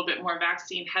might be a little bit more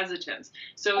vaccine hesitance.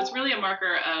 So it's really a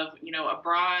marker of, a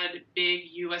broad, big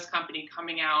U.S. company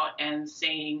coming out and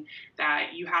saying that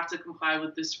you have to comply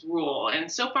with this rule.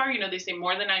 And so far, they say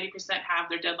more than 90% have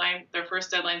their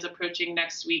first deadline's approaching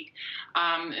next week.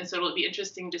 And so it'll be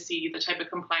interesting to see the type of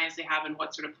compliance they have and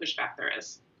what sort of pushback there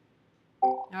is.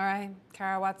 All right,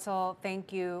 Kara Wetzel,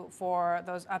 thank you for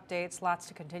those updates. Lots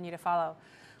to continue to follow.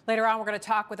 Later on, we're going to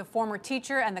talk with a former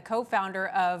teacher and the co-founder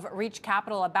of Reach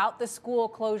Capital about the school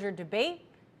closure debate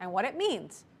and what it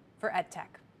means for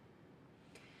EdTech.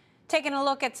 Taking a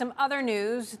look at some other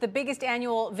news, the biggest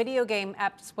annual video game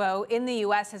expo in the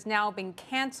U.S. has now been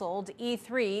canceled.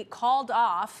 E3 called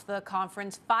off the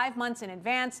conference 5 months in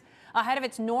advance, ahead of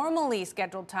its normally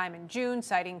scheduled time in June,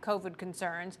 citing COVID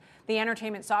concerns. The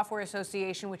Entertainment Software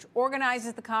Association, which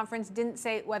organizes the conference, didn't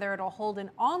say whether it'll hold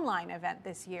an online event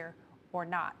this year or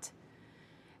not.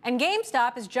 And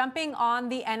GameStop is jumping on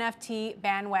the NFT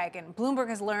bandwagon. Bloomberg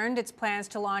has learned its plans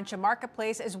to launch a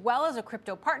marketplace as well as a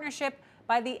crypto partnership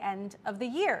by the end of the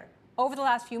year. Over the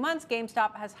last few months,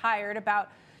 GameStop has hired about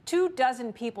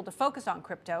 24 people to focus on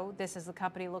crypto. This as the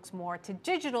company looks more to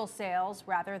digital sales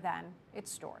rather than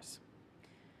its stores.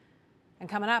 And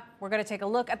coming up, we're going to take a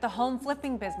look at the home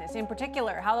flipping business, in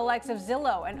particular, how the likes of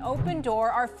Zillow and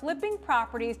Opendoor are flipping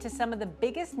properties to some of the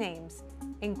biggest names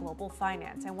in global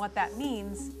finance and what that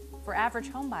means for average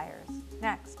home buyers.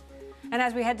 Next. And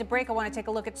as we head to break, I want to take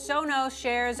a look at Sonos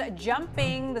shares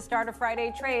jumping the start of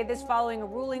Friday trade. This following a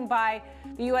ruling by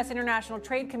the U.S. International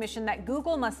Trade Commission that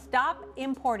Google must stop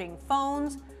importing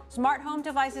phones, smart home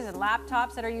devices, and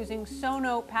laptops that are using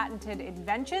Sonos patented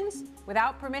inventions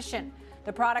without permission.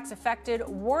 The products affected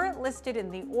weren't listed in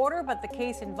the order, but the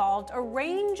case involved a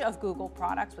range of Google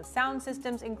products with sound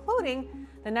systems, including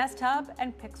the Nest Hub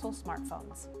and Pixel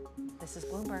smartphones. This is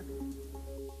Bloomberg.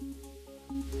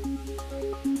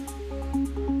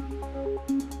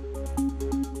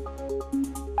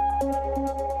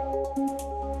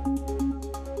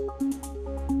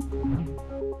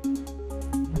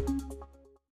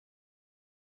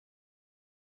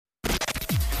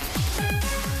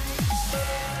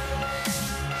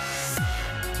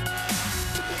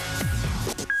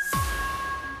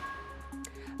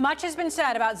 Much has been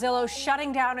said about Zillow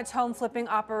shutting down its home flipping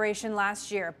operation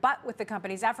last year, but with the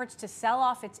company's efforts to sell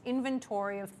off its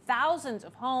inventory of thousands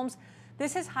of homes,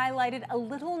 this has highlighted a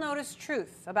little noticed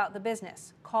truth about the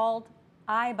business called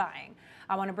iBuying.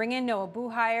 I want to bring in Noah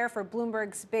Buhire for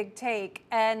Bloomberg's Big Take.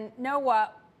 And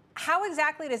Noah, how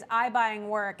exactly does iBuying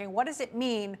work, and what does it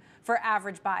mean for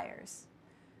average buyers?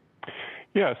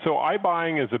 Yeah, so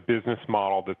iBuying is a business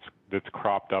model that's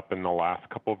cropped up in the last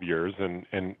couple of years,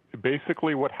 and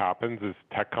basically what happens is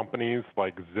tech companies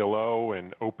like Zillow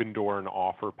and Opendoor and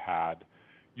OfferPad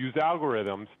use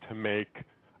algorithms to make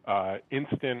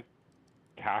instant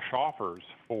cash offers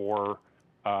for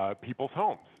people's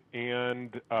homes.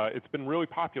 And it's been really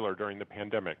popular during the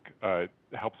pandemic. It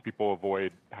helps people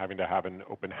avoid having to have an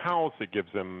open house. It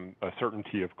gives them a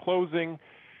certainty of closing.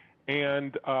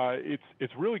 And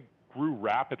it's really grew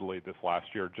rapidly this last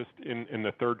year. Just in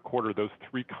the third quarter, those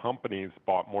three companies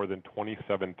bought more than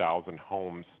 27,000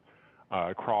 homes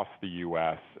across the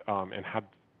U.S. And had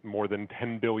more than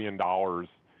 $10 billion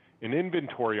in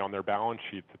inventory on their balance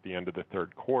sheets at the end of the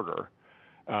third quarter.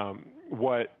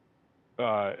 What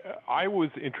I was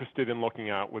interested in looking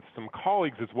at with some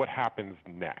colleagues is what happens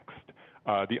next.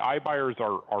 The iBuyers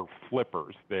are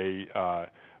flippers. They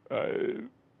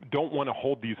don't want to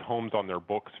hold these homes on their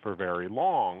books for very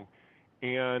long.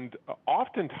 And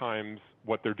oftentimes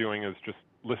what they're doing is just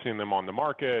listing them on the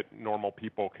market. Normal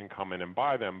people can come in and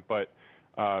buy them. But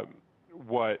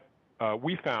what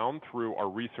we found through our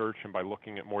research and by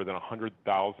looking at more than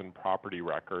 100,000 property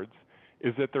records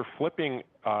is that they're flipping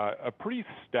a pretty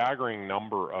staggering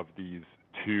number of these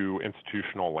to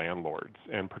institutional landlords,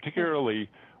 and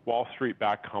particularly Wall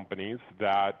Street-backed companies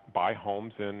that buy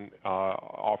homes and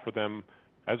offer them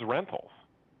as rentals.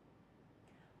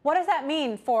 What does that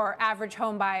mean for average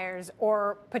home buyers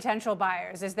or potential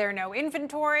buyers? Is there no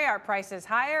inventory? Are prices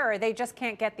higher, or they just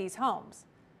can't get these homes?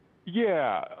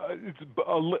 Yeah, it's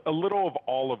a little of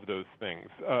all of those things.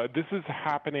 This is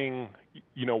happening,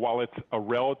 while it's a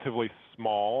relatively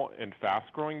small and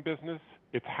fast-growing business,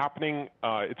 it's happening,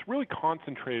 it's really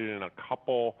concentrated in a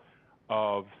couple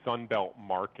of Sunbelt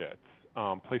markets,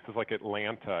 places like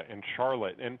Atlanta and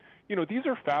Charlotte. And, these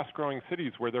are fast-growing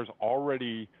cities where there's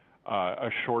already a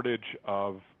shortage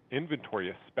of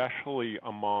inventory, especially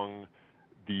among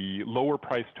the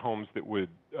lower-priced homes that would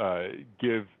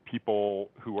give people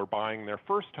who are buying their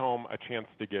first home a chance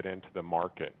to get into the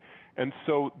market. And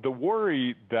so the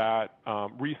worry that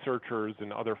researchers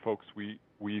and other folks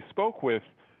we spoke with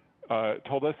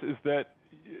told us is that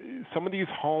some of these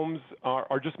homes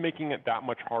are just making it that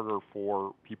much harder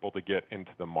for people to get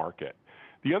into the market.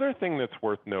 The other thing that's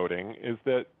worth noting is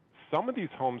that some of these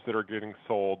homes that are getting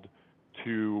sold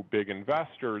to big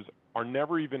investors are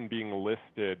never even being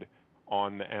listed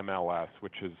on the MLS,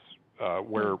 which is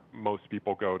where most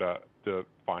people go to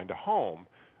find a home.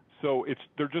 So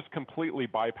they're just completely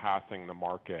bypassing the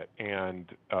market and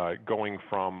going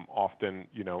from often,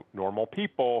 normal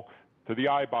people to the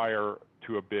iBuyer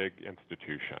to a big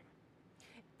institution.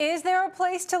 Is there a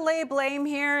place to lay blame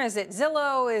here? Is it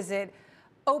Zillow? Is it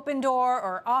Opendoor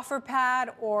or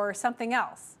OfferPad or something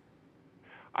else?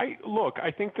 I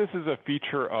think this is a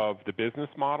feature of the business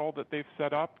model that they've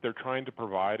set up. They're trying to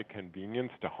provide a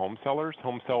convenience to home sellers.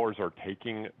 Home sellers are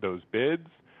taking those bids.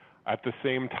 At the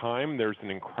same time, there's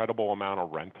an incredible amount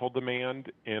of rental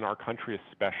demand in our country,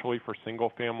 especially for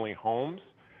single-family homes.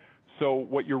 So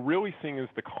what you're really seeing is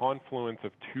the confluence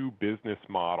of two business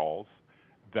models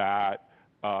that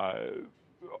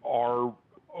are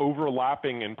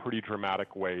overlapping in pretty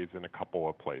dramatic ways in a couple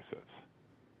of places.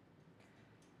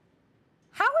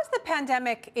 How is the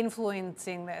pandemic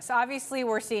influencing this? Obviously,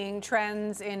 we're seeing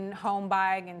trends in home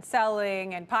buying and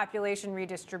selling and population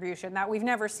redistribution that we've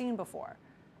never seen before.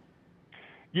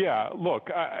 Yeah, look,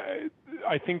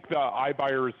 I think the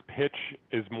iBuyer's pitch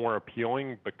is more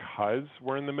appealing because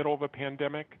we're in the middle of a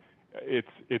pandemic.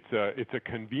 it's a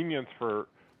convenience for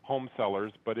home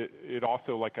sellers, but it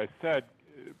also, like I said,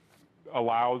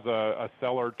 allows a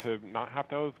seller to not have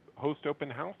to host open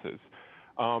houses.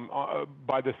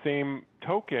 By the same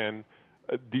token,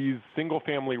 these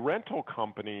single-family rental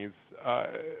companies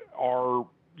are,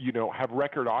 have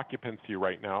record occupancy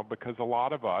right now because a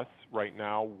lot of us right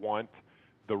now want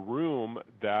the room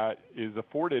that is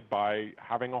afforded by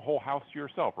having a whole house to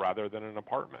yourself rather than an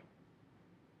apartment.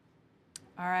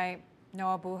 All right,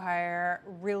 Noah Buhayer,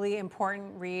 really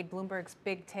important read, Bloomberg's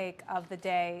big take of the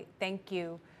day. Thank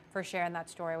you for sharing that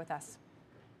story with us.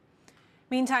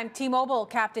 Meantime, T-Mobile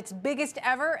capped its biggest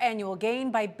ever annual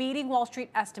gain by beating Wall Street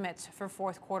estimates for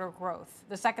fourth quarter growth.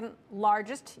 The second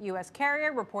largest U.S.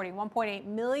 carrier reporting 1.8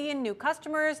 million new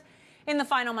customers in the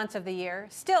final months of the year.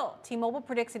 Still, T-Mobile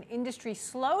predicts an industry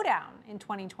slowdown in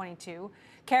 2022.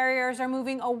 Carriers are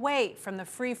moving away from the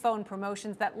free phone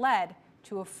promotions that led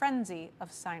to a frenzy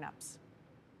of signups.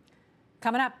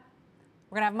 Coming up,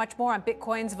 we're going to have much more on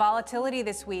Bitcoin's volatility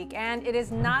this week, and it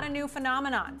is not a new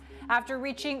phenomenon. After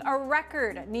reaching a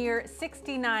record near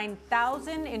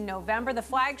 69,000 in November, the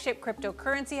flagship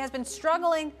cryptocurrency has been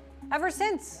struggling ever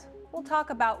since. We'll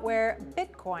talk about where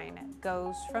Bitcoin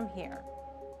goes from here.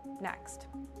 Next,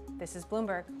 this is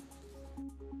Bloomberg.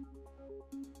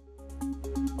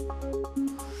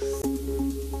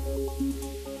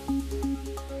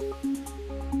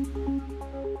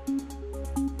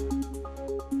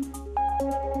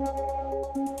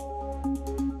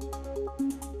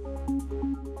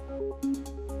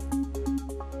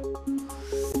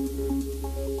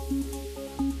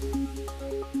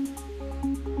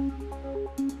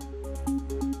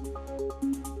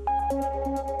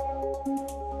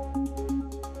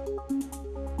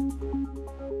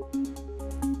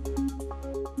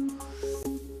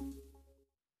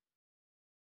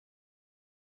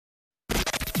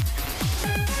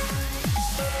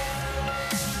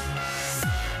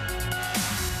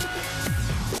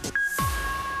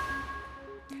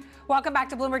 Welcome back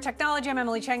to Bloomberg Technology. I'm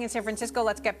Emily Chang in San Francisco.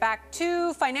 Let's get back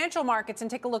to financial markets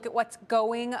and take a look at what's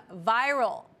going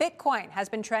viral. Bitcoin has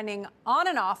been trending on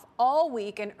and off all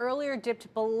week and earlier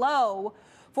dipped below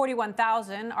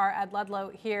 41,000. Our Ed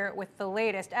Ludlow here with the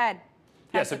latest. Ed,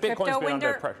 yeah, so Bitcoin's been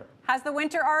under pressure. Has the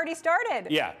winter already started?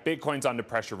 Yeah, Bitcoin's under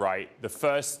pressure, right? The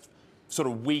first sort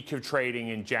of week of trading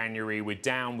in January, we're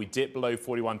down, we dipped below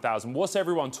 41,000. What's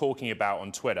everyone talking about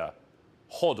on Twitter?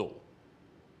 HODL.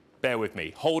 Bear with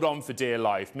me. Hold on for dear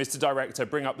life. Mr. Director,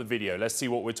 bring up the video. Let's see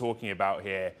what we're talking about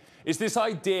here. It's this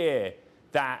idea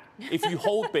that if you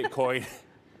hold Bitcoin,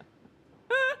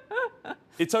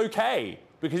 it's okay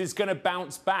because it's going to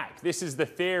bounce back. This is the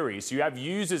theory. So you have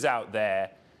users out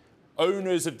there,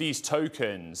 owners of these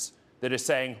tokens, that are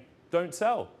saying, don't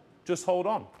sell, just hold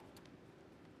on.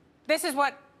 This is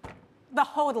what the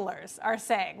hodlers are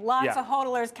saying. Lots of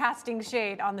hodlers casting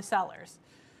shade on the sellers.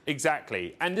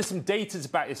 Exactly. And there's some data to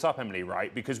back this up, Emily,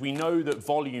 right? Because we know that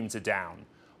volumes are down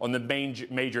on the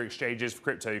major exchanges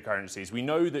for cryptocurrencies. We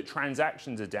know that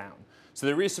transactions are down. So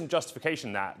there is some justification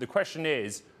in that. The question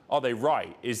is, are they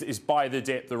right? Is buy the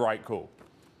dip the right call?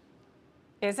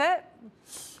 Is it?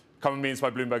 Come and meet us by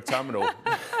Bloomberg Terminal.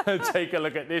 Take a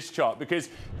look at this chart. Because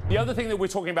the other thing that we're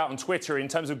talking about on Twitter in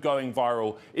terms of going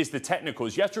viral is the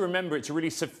technicals. You have to remember it's a really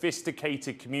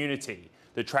sophisticated community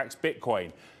that tracks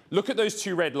Bitcoin. Look at those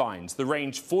two red lines, the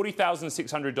range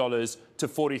 $40,600 to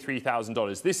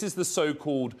 $43,000. This is the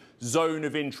so-called zone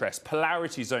of interest,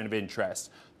 polarity zone of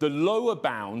interest. The lower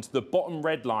bound, the bottom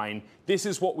red line, this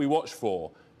is what we watch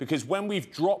for. Because when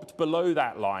we've dropped below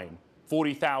that line,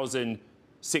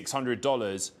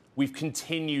 $40,600, we've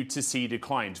continued to see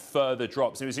declines, further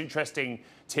drops. It was interesting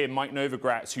to hear Mike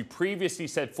Novogratz, who previously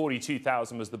said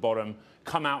 42,000 was the bottom,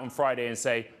 come out on Friday and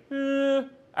say,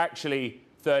 actually,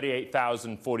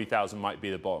 38,000, 40,000 might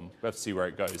be the bottom. We have to see where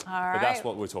it goes. All right. But that's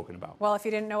what we're talking about. Well, if you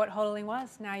didn't know what hodling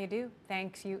was, now you do.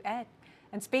 Thanks you, Ed.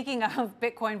 And speaking of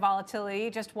Bitcoin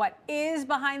volatility, just what is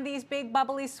behind these big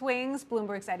bubbly swings?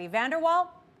 Bloomberg's Eddie Vanderwall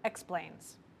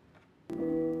explains.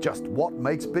 Just what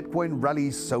makes Bitcoin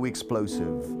rallies so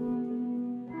explosive?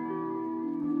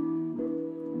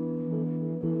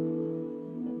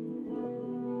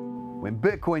 When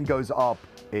Bitcoin goes up,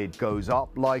 it goes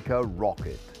up like a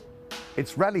rocket.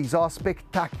 Its rallies are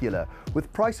spectacular,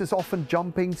 with prices often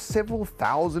jumping several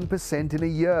thousand% in a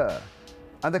year.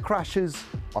 And the crashes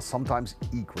are sometimes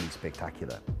equally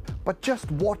spectacular. But just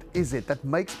what is it that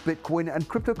makes Bitcoin and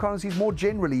cryptocurrencies more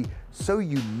generally so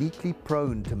uniquely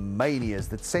prone to manias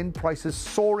that send prices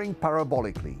soaring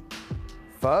parabolically?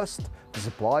 First, the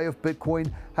supply of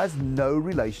Bitcoin has no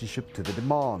relationship to the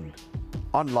demand.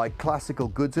 Unlike classical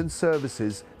goods and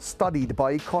services studied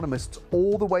by economists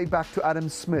all the way back to Adam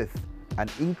Smith, an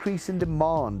increase in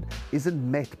demand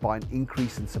isn't met by an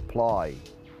increase in supply.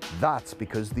 That's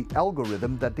because the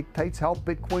algorithm that dictates how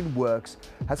Bitcoin works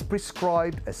has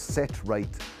prescribed a set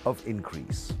rate of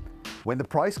increase. When the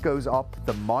price goes up,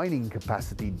 the mining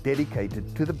capacity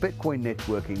dedicated to the Bitcoin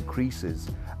network increases,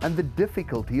 and the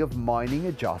difficulty of mining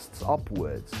adjusts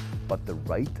upwards, but the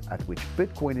rate at which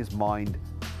Bitcoin is mined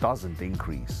doesn't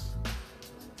increase.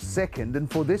 Second,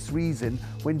 and for this reason,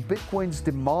 when Bitcoin's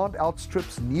demand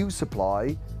outstrips new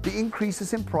supply, the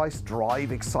increases in price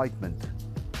drive excitement.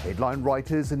 Headline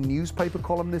writers and newspaper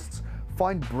columnists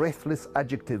find breathless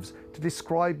adjectives to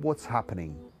describe what's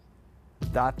happening.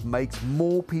 That makes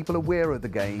more people aware of the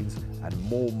gains and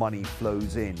more money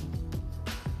flows in.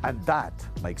 And that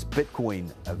makes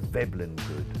Bitcoin a Veblen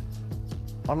good.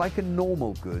 Unlike a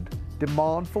normal good,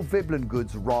 demand for Veblen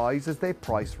goods rise as their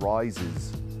price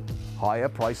rises. Higher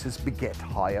prices beget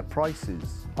higher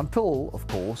prices, until, of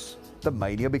course, the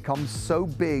mania becomes so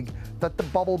big that the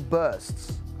bubble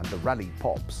bursts and the rally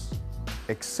pops.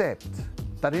 Except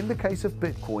that in the case of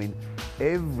Bitcoin,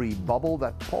 every bubble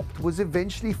that popped was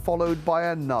eventually followed by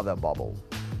another bubble.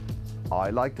 I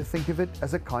like to think of it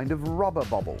as a kind of rubber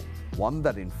bubble, one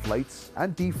that inflates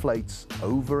and deflates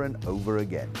over and over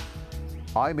again.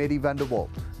 I'm Eddie van der Walt.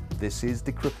 This is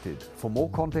Decrypted. For more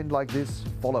content like this,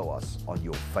 follow us on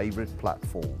your favorite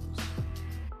platforms.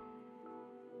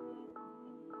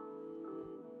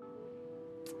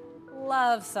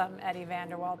 Love some Eddie van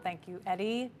der Walt. Thank you,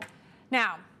 Eddie.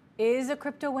 Now, is a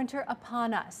crypto winter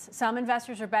upon us? Some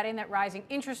investors are betting that rising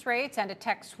interest rates and a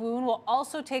tech swoon will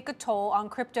also take a toll on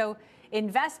crypto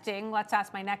investing. Let's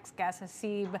ask my next guest,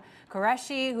 Haseeb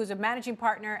Qureshi, who's a managing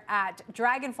partner at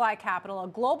Dragonfly Capital, a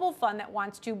global fund that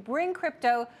wants to bring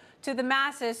crypto to the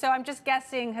masses. So I'm just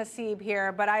guessing, Haseeb,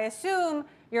 here, but I assume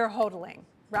you're hodling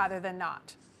rather than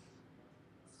not.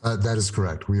 That is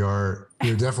correct. We're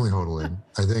definitely hodling.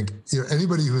 I think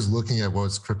anybody who's looking at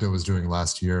what crypto was doing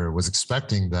last year was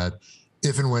expecting that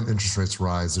if and when interest rates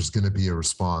rise, there's going to be a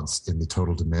response in the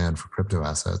total demand for crypto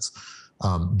assets.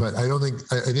 But I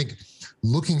think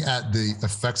looking at the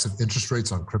effects of interest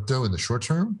rates on crypto in the short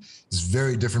term is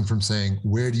very different from saying,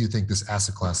 where do you think this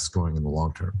asset class is going in the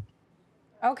long term?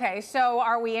 Okay, so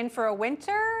are we in for a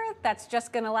winter that's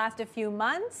just going to last a few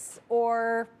months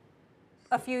or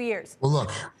a few years? Well,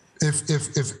 look,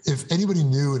 if anybody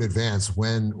knew in advance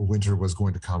when winter was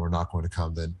going to come or not going to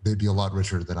come, then they'd be a lot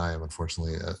richer than I am,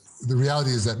 unfortunately. The reality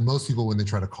is that most people, when they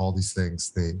try to call these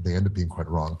things, they end up being quite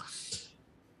wrong.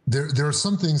 There are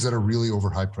some things that are really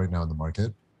overhyped right now in the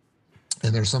market,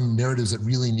 and there are some narratives that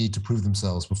really need to prove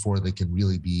themselves before they can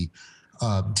really be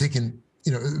taken,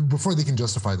 before they can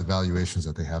justify the valuations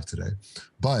that they have today.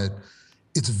 But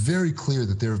it's very clear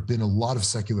that there have been a lot of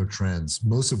secular trends,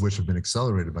 most of which have been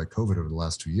accelerated by COVID over the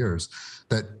last 2 years,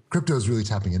 that crypto is really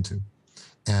tapping into.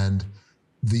 And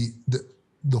the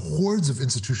hordes of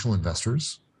institutional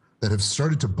investors that have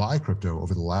started to buy crypto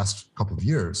over the last couple of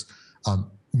years,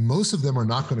 most of them are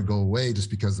not going to go away just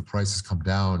because the price has come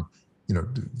down,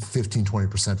 15,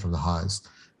 20% from the highs.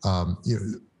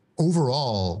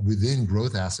 Overall, within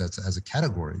growth assets as a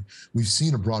category, we've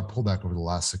seen a broad pullback over the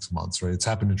last 6 months, right? It's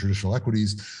happened in traditional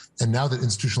equities. And now that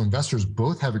institutional investors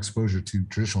both have exposure to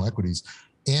traditional equities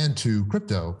and to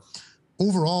crypto,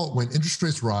 overall, when interest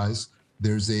rates rise,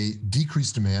 there's a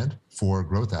decreased demand for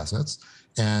growth assets.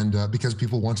 And because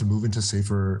people want to move into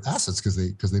safer assets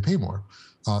because they pay more.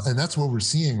 And that's what we're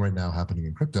seeing right now happening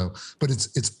in crypto. But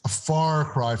it's a far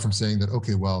cry from saying that,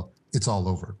 okay, well, it's all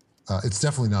over. It's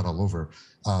definitely not all over.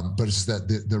 But it's just that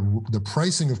the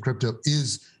pricing of crypto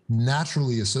is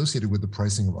naturally associated with the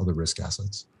pricing of other risk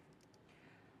assets.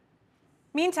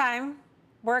 Meantime,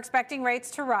 we're expecting rates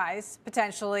to rise,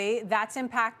 potentially. That's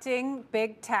impacting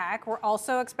big tech. We're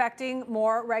also expecting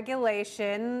more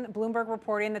regulation. Bloomberg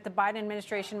reporting that the Biden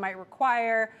administration might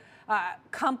require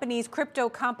crypto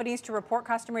companies to report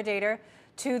customer data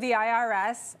to the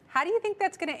IRS. How do you think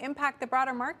that's going to impact the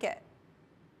broader market?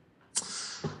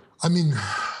 I mean,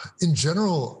 in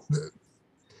general,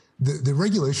 the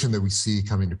regulation that we see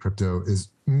coming to crypto is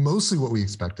mostly what we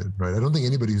expected, right? I don't think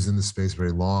anybody who's in this space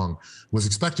very long was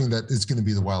expecting that it's going to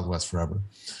be the Wild West forever.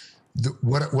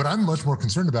 What I'm much more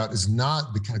concerned about is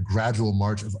not the kind of gradual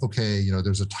march of, okay,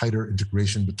 there's a tighter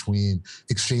integration between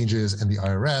exchanges and the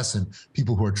IRS, and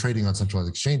people who are trading on centralized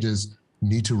exchanges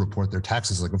need to report their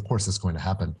taxes. Like, of course, that's going to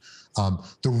happen.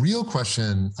 The real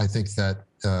question I think that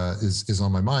is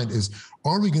on my mind is,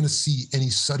 are we going to see any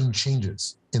sudden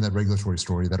changes in that regulatory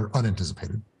story that are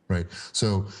unanticipated? right?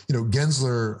 So,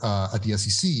 Gensler at the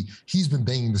SEC, he's been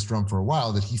banging this drum for a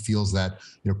while that he feels that,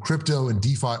 crypto and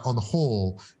DeFi on the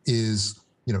whole is,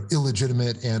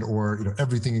 illegitimate and or,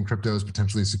 everything in crypto is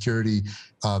potentially a security.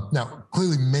 Now,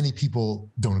 clearly many people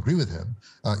don't agree with him.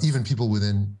 Even people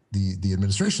within the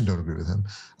administration don't agree with him.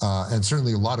 And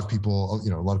certainly a lot of people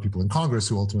in Congress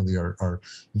who ultimately are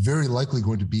very likely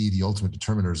going to be the ultimate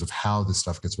determiners of how this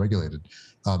stuff gets regulated.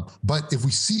 But if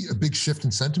we see a big shift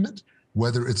in sentiment,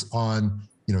 whether it's on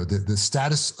the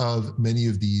status of many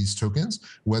of these tokens,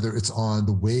 whether it's on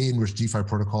the way in which DeFi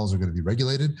protocols are going to be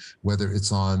regulated, whether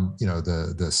it's on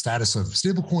the status of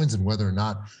stablecoins and whether or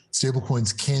not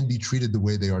stablecoins can be treated the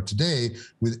way they are today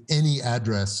with any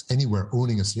address anywhere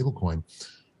owning a stablecoin.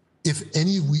 If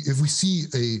we see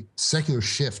a secular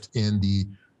shift in the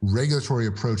regulatory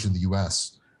approach in the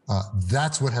U.S.,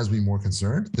 that's what has me more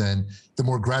concerned than the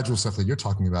more gradual stuff that you're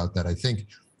talking about that I think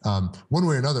one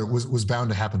way or another was bound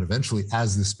to happen eventually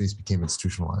as this space became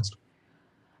institutionalized.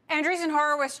 Andreessen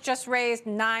Horowitz just raised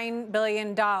 $9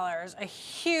 billion, a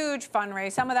huge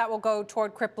fundraise. Some of that will go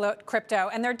toward crypto.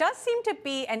 And there does seem to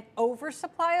be an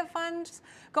oversupply of funds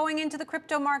going into the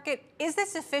crypto market. Is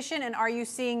this sufficient, and are you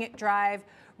seeing it drive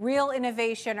real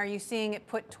innovation? Are you seeing it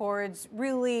put towards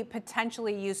really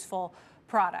potentially useful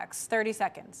products? 30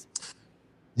 seconds.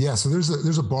 Yeah, so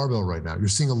there's a barbell right now. You're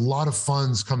seeing a lot of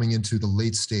funds coming into the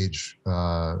late stage,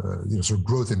 sort of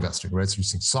growth investing, right? So you're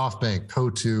seeing SoftBank,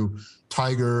 Coatue,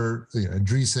 Tiger,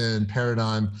 Andreessen,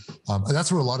 Paradigm. And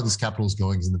that's where a lot of this capital is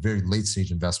going, is in the very late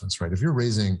stage investments, right? If you're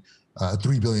raising a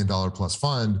 $3 billion plus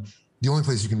fund, the only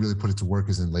place you can really put it to work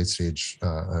is in late stage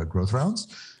growth rounds.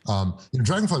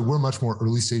 Dragonfly, we're much more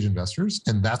early stage investors,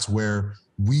 and that's where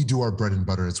we do our bread and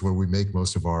butter. It's where we make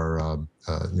most of our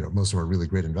really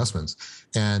great investments.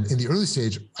 And in the early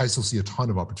stage, I still see a ton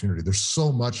of opportunity. There's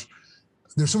so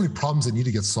many problems that need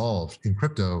to get solved in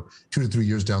crypto 2 to 3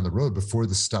 years down the road before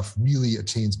this stuff really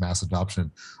attains mass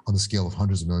adoption on the scale of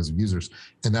hundreds of millions of users.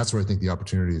 And that's where I think the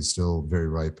opportunity is still very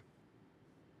ripe.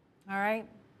 All right.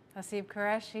 Haseeb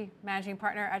Qureshi, managing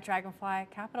partner at Dragonfly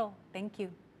Capital. Thank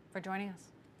you for joining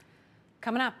us.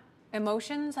 Coming up,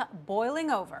 emotions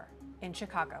boiling over in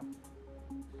Chicago.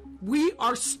 We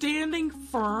are standing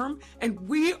firm, and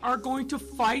we are going to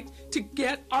fight to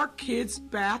get our kids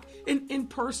back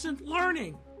in-person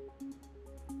learning.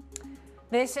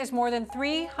 This is more than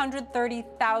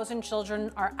 330,000 children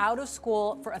are out of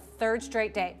school for a third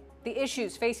straight day. The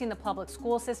issues facing the public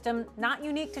school system, not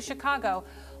unique to Chicago.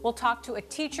 We'll talk to a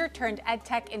teacher turned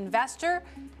EdTech investor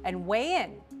and weigh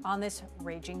in on this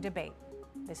raging debate.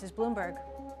 This is Bloomberg.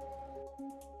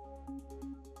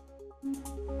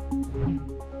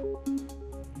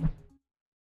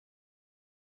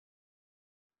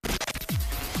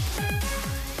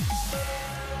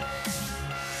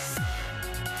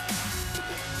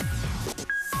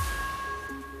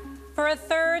 For a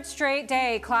third straight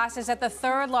day, classes at the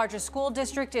third largest school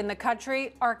district in the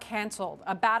country are canceled.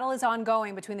 A battle is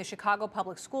ongoing between the Chicago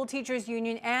Public School Teachers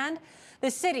Union and the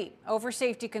city over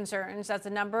safety concerns as the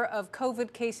number of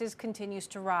COVID cases continues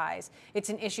to rise. It's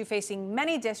an issue facing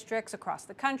many districts across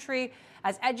the country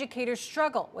as educators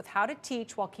struggle with how to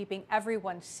teach while keeping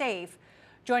everyone safe.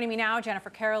 Joining me now, Jennifer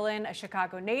Carolyn, a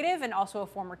Chicago native and also a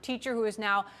former teacher who is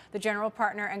now the general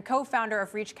partner and co-founder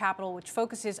of Reach Capital, which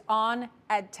focuses on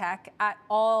EdTech at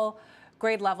all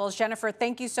grade levels. Jennifer,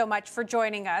 thank you so much for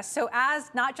joining us. So as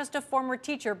not just a former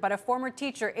teacher, but a former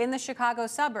teacher in the Chicago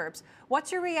suburbs,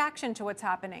 what's your reaction to what's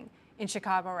happening in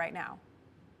Chicago right now?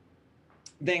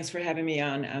 Thanks for having me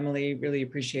on, Emily. Really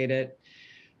appreciate it.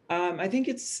 I think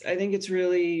it's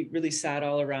really sad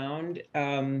all around.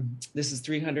 This is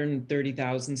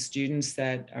 330,000 students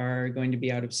that are going to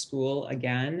be out of school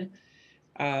again.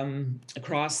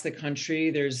 Across the country,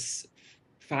 there's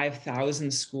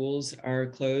 5,000 schools are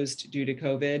closed due to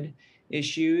COVID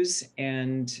issues.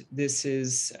 And this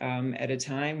is at a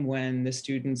time when the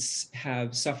students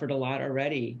have suffered a lot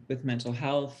already with mental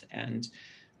health and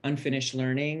unfinished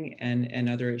learning and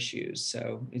other issues.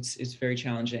 So it's very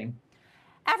challenging.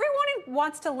 Everyone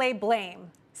wants to lay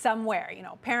blame somewhere.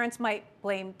 Parents might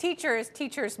blame teachers,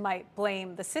 teachers might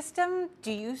blame the system.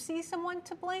 Do you see someone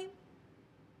to blame?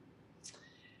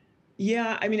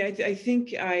 Yeah, I mean, I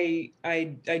think I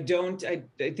don't. I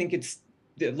think it's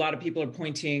a lot of people are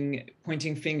pointing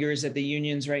fingers at the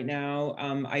unions right now.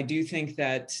 I do think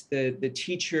that the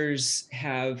teachers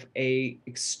have a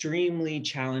extremely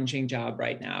challenging job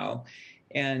right now,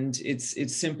 and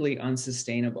it's simply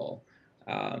unsustainable.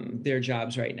 Their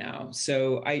jobs right now.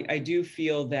 So I do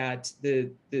feel that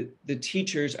the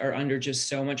teachers are under just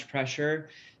so much pressure.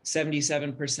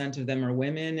 77% of them are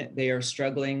women. They are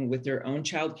struggling with their own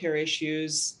childcare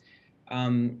issues.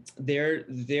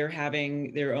 They're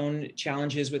having their own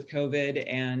challenges with COVID,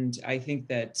 and I think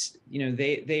that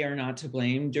they are not to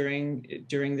blame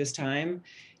during this time.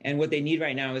 And what they need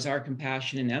right now is our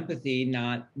compassion and empathy,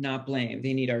 not blame.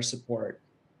 They need our support.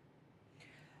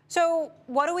 So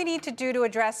what do we need to do to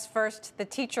address first the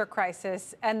teacher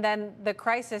crisis and then the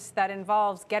crisis that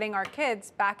involves getting our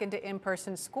kids back into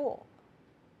in-person school?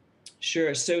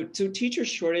 Sure. So teacher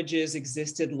shortages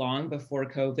existed long before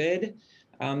COVID.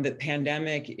 The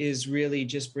pandemic is really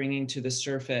just bringing to the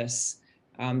surface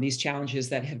these challenges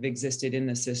that have existed in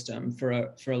the system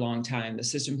for a long time. The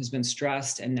system has been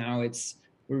stressed, and now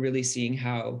we're really seeing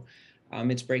how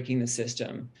it's breaking the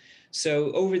system.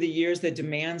 So over the years, the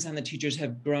demands on the teachers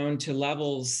have grown to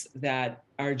levels that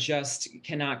are just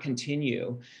cannot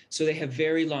continue. So they have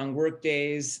very long work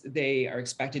days. They are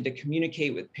expected to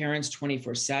communicate with parents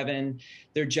 24/7.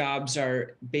 Their jobs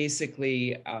are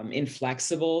basically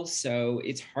inflexible. So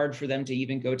it's hard for them to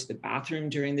even go to the bathroom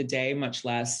during the day, much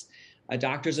less a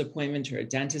doctor's appointment or a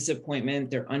dentist appointment.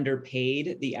 They're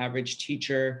underpaid. The average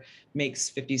teacher makes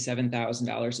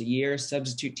 $57,000 a year.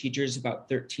 Substitute teachers about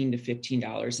 $13 to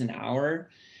 $15 an hour.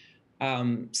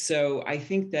 So I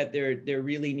think that there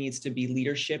really needs to be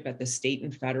leadership at the state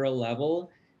and federal level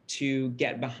to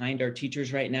get behind our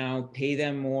teachers right now, pay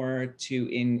them more, to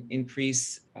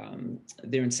increase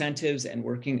their incentives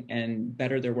and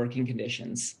better their working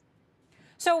conditions.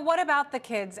 So what about the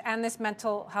kids and this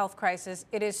mental health crisis?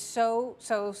 It is so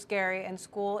scary, and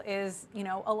school is,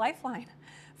 a lifeline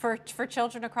for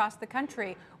children across the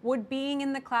country. Would being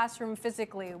in the classroom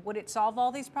physically, would it solve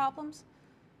all these problems?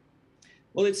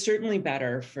 Well, it's certainly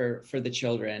better for the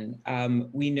children.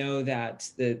 We know that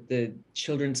the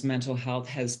children's mental health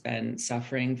has been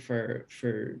suffering for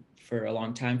a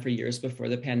long time, for years before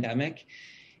the pandemic.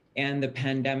 And the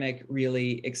pandemic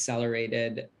really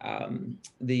accelerated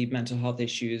the mental health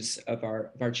issues of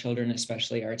our children,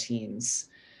 especially our teens.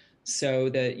 So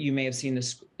you may have seen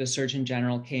the Surgeon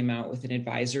General came out with an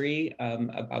advisory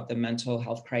about the mental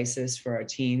health crisis for our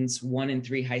teens. 1 in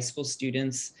 3 high school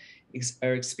students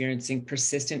are experiencing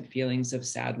persistent feelings of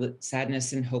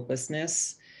sadness and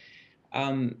hopelessness.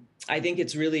 I think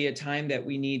it's really a time that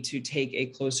we need to take a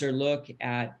closer look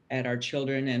at our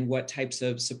children and what types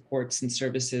of supports and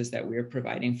services that we're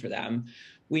providing for them.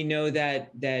 We know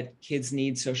that kids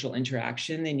need social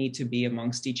interaction. They need to be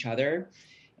amongst each other.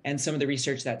 And some of the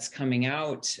research that's coming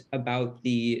out about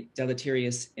the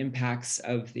deleterious impacts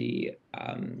of the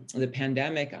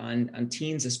pandemic on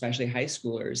teens, especially high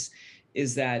schoolers,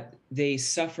 is that they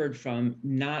suffered from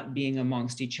not being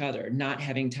amongst each other, not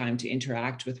having time to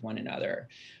interact with one another.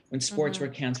 When sports were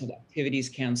canceled, activities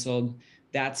canceled,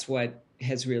 that's what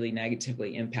has really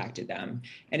negatively impacted them.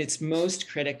 And it's most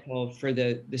critical for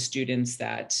the students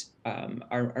that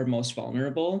are most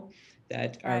vulnerable,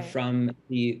 that are from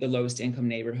the lowest income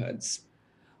neighborhoods.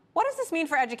 What does this mean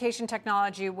for education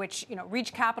technology, which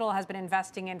Reach Capital has been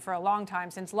investing in for a long time,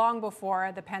 since long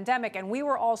before the pandemic? And we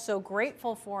were all so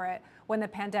grateful for it when the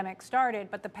pandemic started.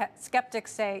 But the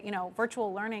skeptics say,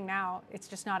 virtual learning now, it's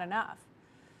just not enough.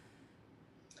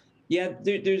 Yeah,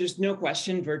 there's no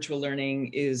question virtual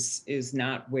learning is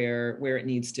not where it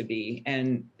needs to be.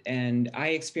 And I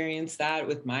experienced that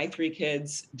with my 3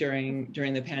 kids during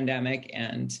the pandemic,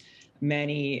 and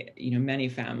many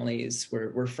families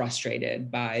were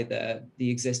frustrated by the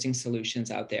existing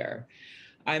solutions out there.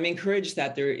 I'm encouraged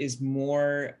that there is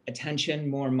more attention,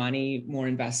 more money, more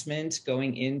investment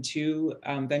going into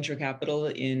venture capital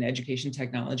in education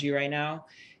technology right now.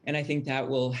 And I think that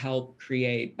will help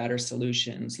create better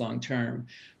solutions long term.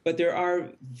 But there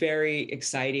are very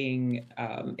exciting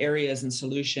areas and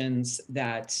solutions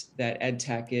that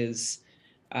EdTech is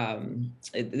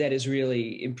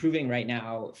really improving right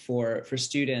now for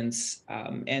students.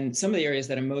 And some of the areas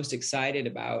that I'm most excited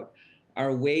about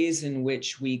are ways in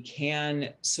which we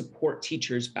can support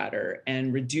teachers better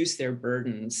and reduce their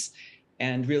burdens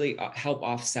and really help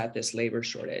offset this labor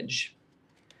shortage.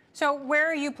 So where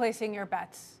are you placing your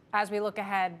bets as we look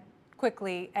ahead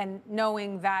quickly, and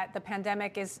knowing that the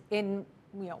pandemic is in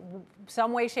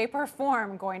some way, shape, or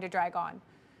form going to drag on?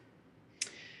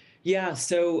 Yeah,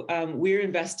 so we're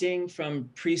investing from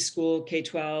preschool,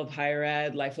 K-12, higher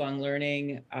ed, lifelong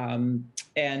learning.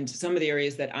 And some of the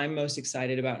areas that I'm most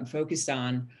excited about and focused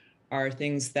on are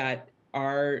things that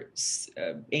are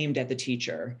aimed at the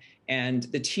teacher. And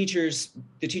the teacher's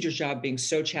job being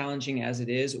so challenging as it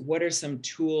is, what are some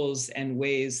tools and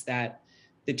ways that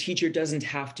the teacher doesn't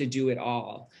have to do it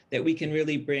all, that we can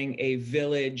really bring a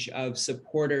village of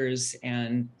supporters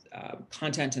and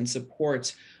content and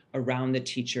support around the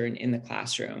teacher and in the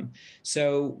classroom.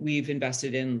 So we've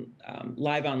invested in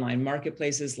live online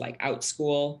marketplaces like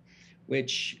OutSchool,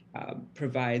 which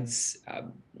provides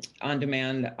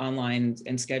on-demand, online,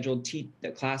 and scheduled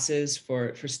classes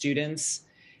for students.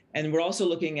 And we're also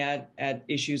looking at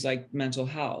issues like mental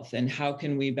health and how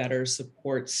can we better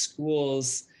support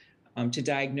schools to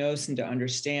diagnose and to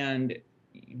understand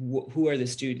who are the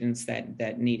students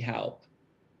that need help.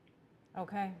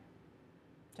 Okay.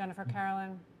 Jennifer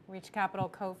Carolyn, Reach Capital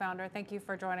co-founder, thank you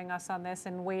for joining us on this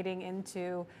and wading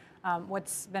into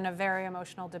what's been a very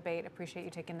emotional debate. Appreciate you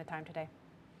taking the time today.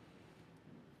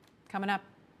 Coming up,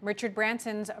 Richard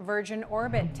Branson's Virgin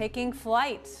Orbit taking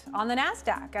flight on the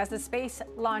NASDAQ as the space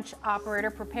launch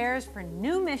operator prepares for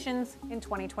new missions in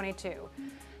 2022.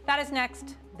 That is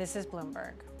next. This is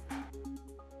Bloomberg.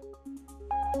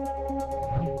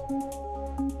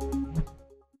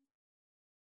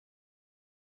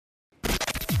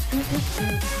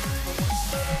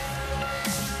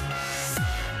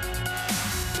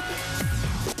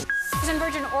 In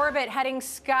Virgin Orbit heading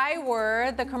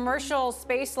skyward, the commercial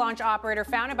space launch operator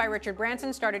founded by Richard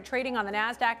Branson started trading on the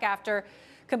NASDAQ after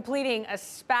completing a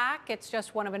SPAC. It's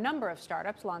just one of a number of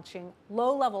startups launching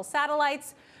low-level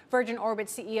satellites. Virgin Orbit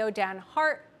CEO Dan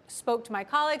Hart spoke to my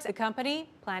colleagues. The company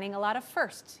planning a lot of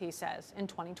firsts, he says, in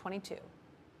 2022.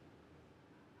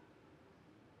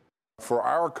 For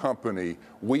our company,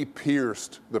 we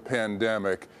pierced the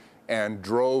pandemic and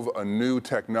drove a new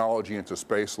technology into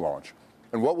space launch.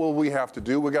 And what will we have to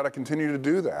do? We got to continue to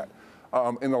do that.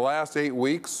 In the last 8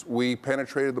 weeks, we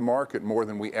penetrated the market more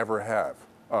than we ever have.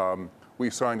 We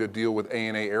signed a deal with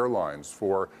ANA Airlines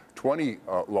for 20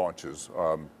 launches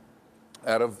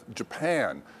out of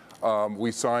Japan.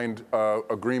 We signed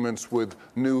agreements with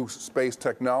new space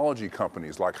technology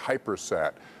companies like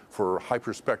Hypersat for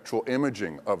hyperspectral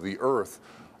imaging of the Earth,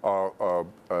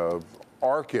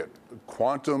 ARCIT,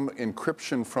 quantum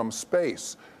encryption from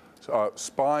space,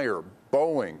 Spire,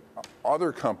 Boeing,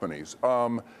 other companies.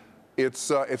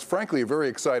 It's frankly a very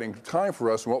exciting time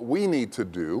for us. And what we need to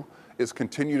do is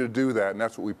continue to do that, and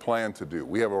that's what we plan to do.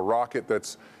 We have a rocket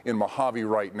that's in Mojave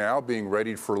right now being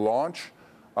ready for launch.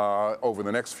 Over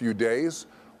the next few days,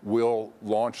 we'll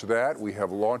launch that. We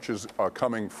have launches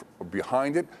coming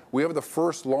behind it. We have the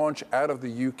first launch out of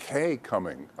the UK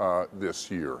coming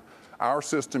this year. Our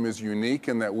system is unique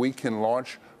in that we can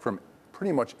launch from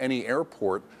pretty much any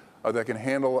airport that can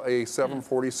handle a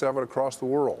 747 across the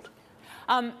world.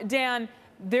 Dan,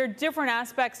 there are different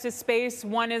aspects to space.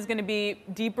 One is going to be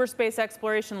deeper space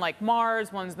exploration like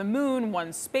Mars, one's the moon,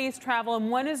 one's space travel,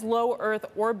 and one is low Earth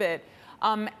orbit.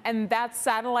 And that's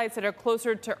satellites that are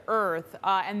closer to Earth.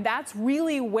 And that's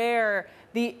really where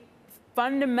the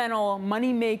fundamental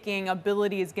money-making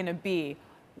ability is going to be.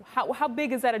 How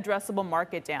big is that addressable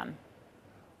market, Dan?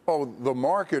 Oh, the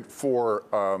market for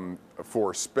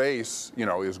space,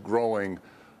 is growing.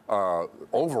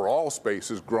 Overall,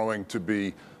 space is growing to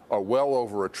be well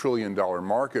over $1 trillion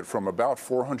market from about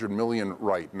 400 million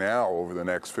right now over the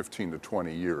next 15 to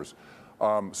 20 years.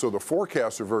 So the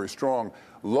forecasts are very strong.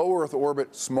 Low Earth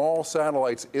orbit, small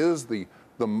satellites is the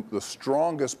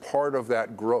strongest part of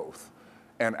that growth.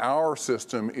 And our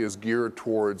system is geared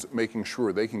towards making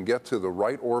sure they can get to the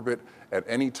right orbit at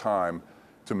any time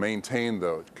to maintain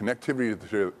the connectivity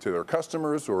to their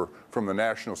customers, or from the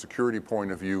national security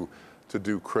point of view, to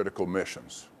do critical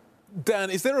missions.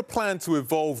 Dan, is there a plan to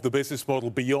evolve the business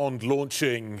model beyond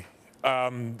launching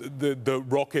the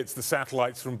rockets, the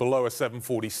satellites from below a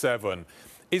 747?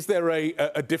 Is there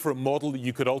a different model that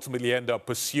you could ultimately end up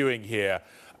pursuing here?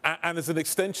 And as an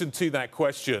extension to that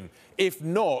question, if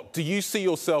not, do you see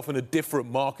yourself in a different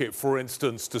market, for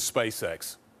instance, to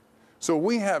SpaceX? So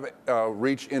we have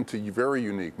reached into very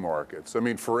unique markets. I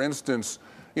mean, for instance,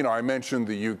 I mentioned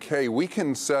the UK. We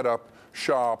can set up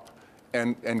shop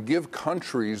and give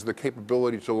countries the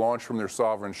capability to launch from their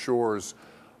sovereign shores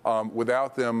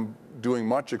without them doing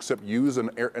much except use an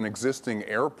existing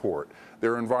airport.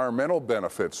 There are environmental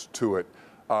benefits to it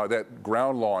that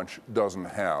ground launch doesn't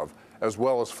have, as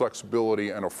well as flexibility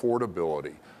and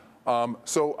affordability.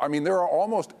 So, I mean, there are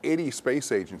almost 80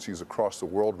 space agencies across the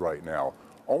world right now.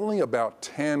 Only about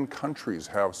 10 countries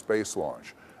have space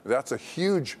launch. That's a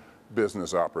huge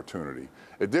business opportunity.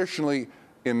 Additionally,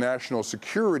 in national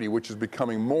security, which is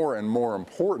becoming more and more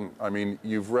important, I mean,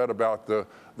 you've read about the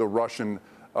Russian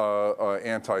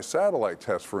anti-satellite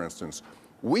test, for instance.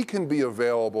 We can be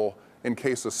available in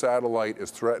case a satellite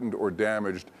is threatened or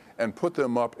damaged and put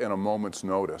them up in a moment's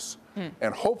notice.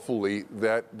 And hopefully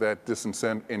that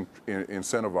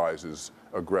disincentivizes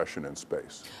aggression in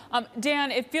space.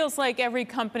 Dan, it feels like every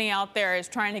company out there is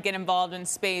trying to get involved in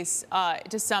space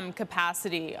to some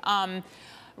capacity.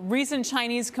 Recent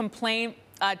Chinese complaint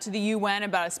to the UN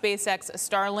about a SpaceX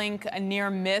Starlink, a near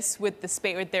miss with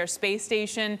their space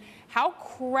station. How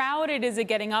crowded is it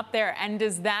getting up there, and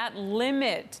does that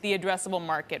limit the addressable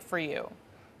market for you?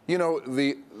 You know,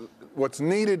 what's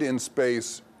needed in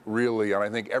space really, and I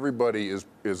think everybody is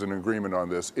in agreement on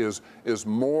this, is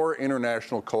more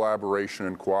international collaboration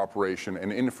and cooperation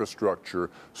and infrastructure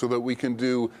so that we can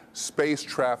do space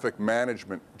traffic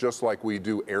management just like we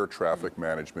do air traffic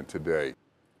management today.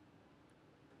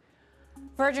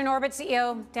 Virgin Orbit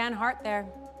CEO Dan Hart there.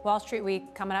 Wall Street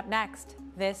Week coming up next.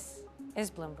 This is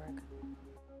Bloomberg.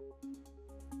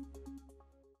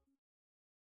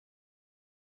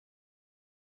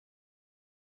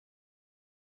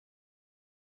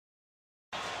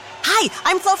 Hi,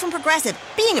 I'm Flo from Progressive.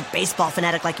 Being a baseball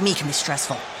fanatic like me can be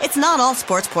stressful. It's not all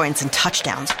sports points and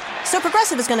touchdowns. So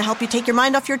Progressive is going to help you take your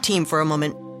mind off your team for a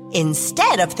moment.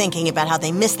 Instead of thinking about how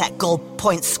they missed that goal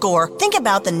point score, think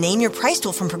about the Name Your Price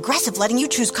tool from Progressive, letting you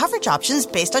choose coverage options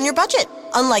based on your budget,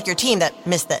 unlike your team that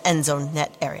missed the end zone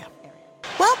net area.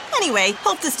 Well, anyway,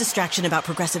 hope this distraction about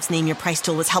Progressive's Name Your Price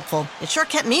tool was helpful. It sure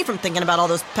kept me from thinking about all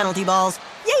those penalty balls.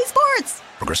 Yay, sports!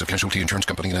 Progressive Casualty Insurance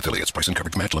Company and Affiliates. Price and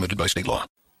coverage match limited by state law.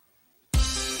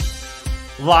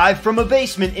 Live from a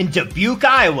basement in Dubuque,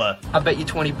 Iowa. I'll bet you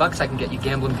 $20 I can get you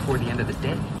gambling before the end of the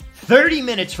day. 30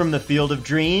 minutes from the Field of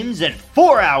Dreams and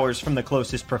 4 hours from the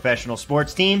closest professional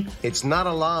sports team. It's not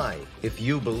a lie if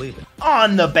you believe it.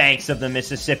 On the banks of the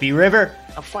Mississippi River.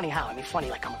 I'm funny how? I mean, funny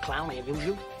like I'm a clown, I amuse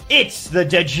you? It's the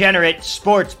Degenerate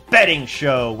Sports Betting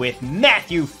Show with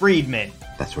Matthew Friedman.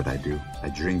 That's what I do. I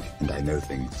drink and I know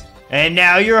things. And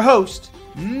now your host,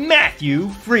 Matthew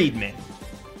Friedman.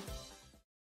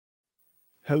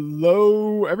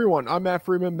 Hello, everyone. I'm Matt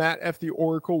Freeman, Matt F. the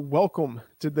Oracle. Welcome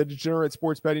to the Degenerate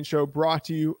Sports Betting Show, brought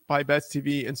to you by Bets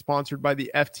TV and sponsored by the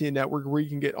FTN Network, where you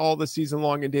can get all the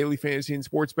season-long and daily fantasy and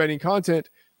sports betting content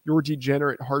your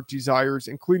degenerate heart desires,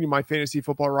 including my fantasy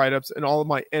football write-ups and all of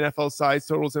my NFL sides,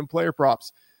 totals, and player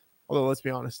props. Although, let's be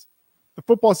honest, the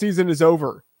football season is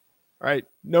over. All right,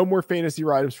 no more fantasy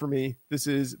write-ups for me. This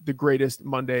is the greatest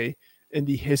Monday in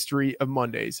the history of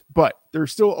Mondays. But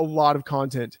there's still a lot of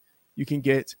content you can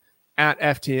get at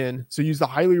FTN. So use the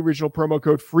highly original promo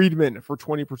code Friedman for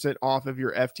 20% off of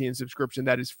your FTN subscription.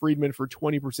 That is Friedman for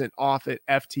 20% off at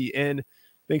FTN.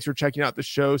 Thanks for checking out the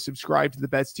show. Subscribe to the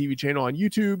Bets TV channel on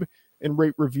YouTube and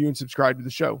rate, review, and subscribe to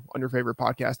the show on your favorite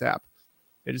podcast app.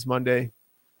 It is Monday.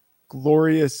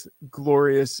 Glorious,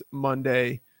 glorious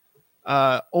Monday.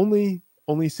 Only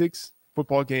 6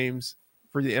 football games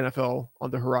for the NFL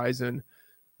on the horizon.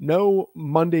 No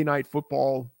Monday Night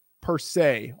Football per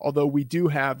se, although we do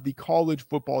have the college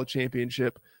football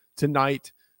championship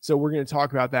tonight. So we're going to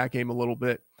talk about that game a little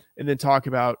bit and then talk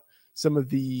about some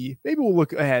of maybe we'll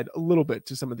look ahead a little bit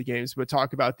to some of the games, but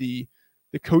talk about the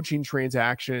coaching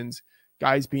transactions,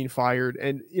 guys being fired.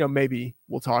 And, maybe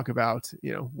we'll talk about,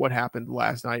 what happened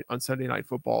last night on Sunday Night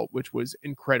Football, which was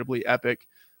incredibly epic.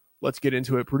 Let's get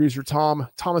into it. Producer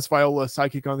Thomas Viola,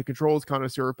 psychic on the controls,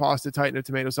 connoisseur pasta, titan of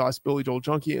tomato sauce, Billy Joel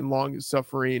junkie, and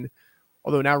long-suffering,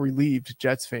 although now relieved,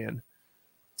 Jets fan.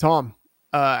 Tom,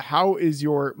 how is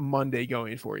your Monday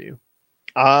going for you?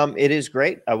 It is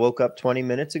great. I woke up 20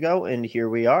 minutes ago, and here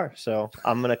we are. So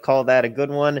I'm going to call that a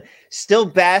good one. Still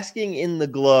basking in the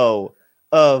glow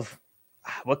of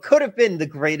what could have been the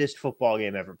greatest football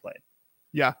game ever played.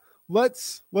 Yeah,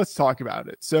 let's talk about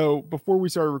it. So before we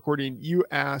started recording, you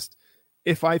asked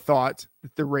if I thought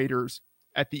that the Raiders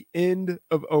at the end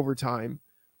of overtime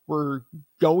were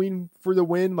going for the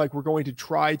win, like we're going to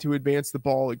try to advance the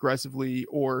ball aggressively,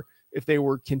 or if they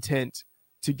were content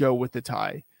to go with the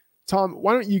tie. Tom,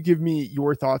 why don't you give me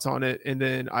your thoughts on it, and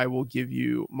then I will give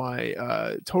you my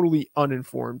totally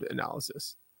uninformed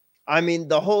analysis. I mean,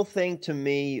 the whole thing to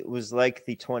me was like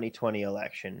the 2020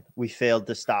 election. We failed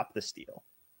to stop the steal,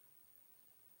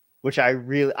 which I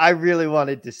really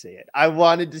wanted to see it. I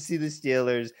wanted to see the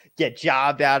Steelers get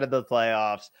jobbed out of the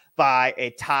playoffs by a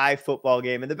tie football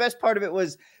game. And the best part of it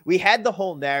was we had the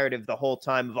whole narrative the whole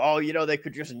time of, they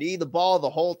could just knee the ball the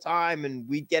whole time and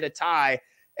we'd get a tie.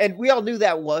 And we all knew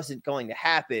that wasn't going to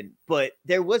happen, but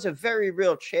there was a very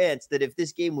real chance that if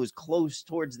this game was close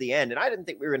towards the end, and I didn't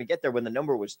think we were going to get there when the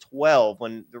number was 12,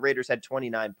 when the Raiders had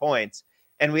 29 points,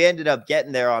 and we ended up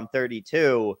getting there on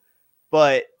 32.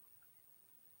 But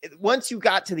once you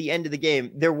got to the end of the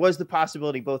game, there was the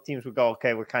possibility both teams would go,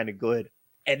 okay, we're kind of good.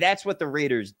 And that's what the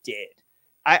Raiders did.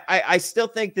 I still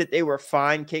think that they were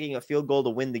fine kicking a field goal to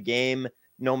win the game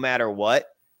no matter what.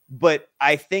 But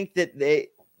I think that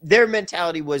their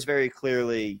mentality was very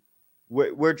clearly,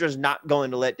 we're just not going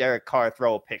to let Derek Carr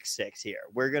throw a pick six here.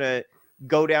 We're going to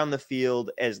go down the field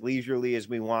as leisurely as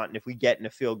we want. And if we get in a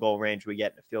field goal range, we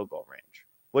get in a field goal range.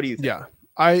 What do you think? Yeah,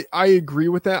 I agree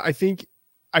with that. I think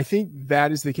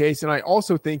that is the case. And I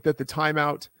also think that the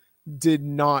timeout did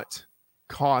not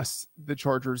cost the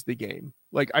Chargers the game.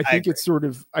 Like, I think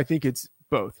it's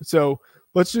both. So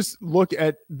let's just look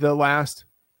at the last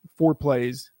 4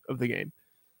 plays of the game.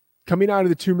 Coming out of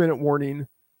the 2-minute warning,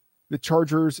 the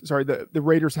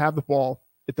Raiders have the ball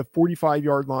at the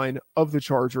 45-yard line of the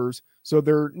Chargers. So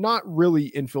they're not really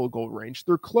in field goal range.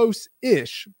 They're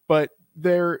close-ish, but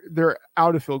they're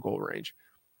out of field goal range.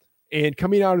 And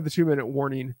coming out of the 2-minute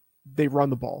warning, they run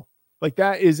the ball. Like,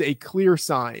 that is a clear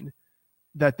sign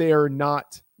that they are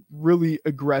not really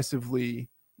aggressively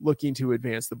looking to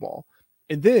advance the ball.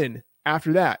 And then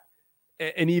after that,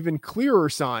 an even clearer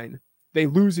sign, they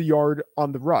lose a yard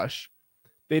on the rush.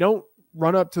 They don't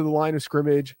run up to the line of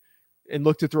scrimmage and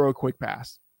look to throw a quick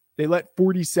pass. They let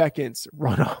 40 seconds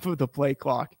run off of the play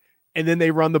clock, and then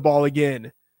they run the ball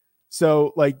again.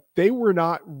 So, like, they were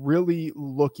not really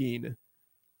looking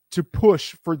to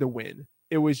push for the win.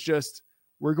 It was just,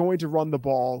 we're going to run the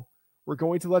ball. We're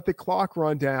going to let the clock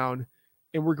run down,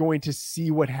 and we're going to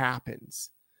see what happens.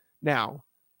 Now,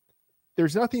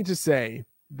 there's nothing to say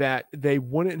that they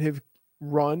wouldn't have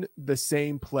run the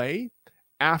same play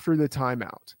after the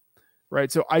timeout,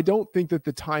 right? So I don't think that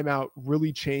the timeout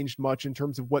really changed much in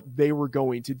terms of what they were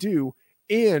going to do.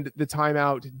 And the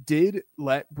timeout did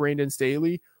let Brandon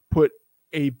Staley put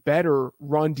a better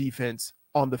run defense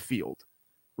on the field,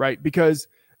 right? Because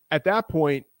at that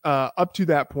point, up to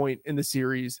that point in the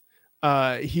series,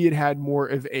 he had more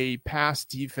of a pass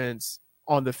defense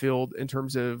on the field in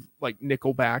terms of like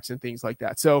nickel backs and things like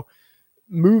that. So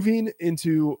moving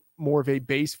into more of a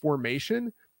base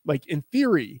formation, like in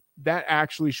theory, that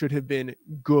actually should have been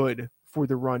good for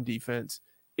the run defense.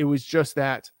 It was just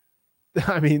that,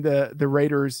 I mean, the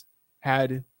Raiders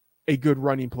had a good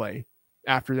running play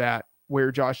after that,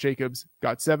 where Josh Jacobs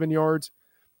got 7 yards,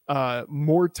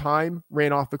 more time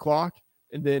ran off the clock,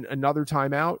 and then another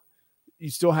timeout. You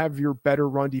still have your better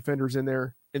run defenders in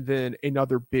there, and then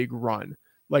another big run.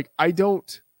 Like, I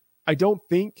don't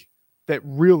think that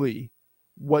really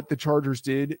what the Chargers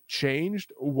did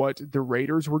changed what the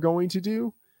Raiders were going to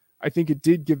do. I think it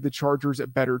did give the Chargers a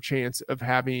better chance of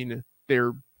having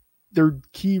their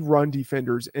key run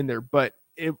defenders in there, but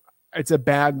it's a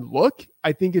bad look.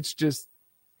 I think it's just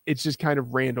kind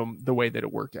of random the way that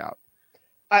it worked out.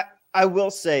 I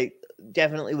will say,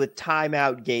 definitely with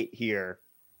timeout gate here,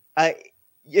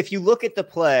 if you look at the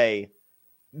play,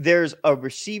 there's a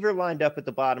receiver lined up at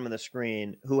the bottom of the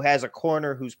screen who has a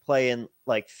corner who's playing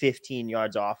like 15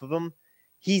 yards off of him.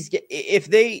 If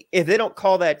they don't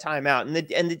call that timeout,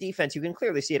 and the defense, you can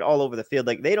clearly see it all over the field.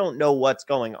 Like, they don't know what's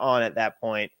going on at that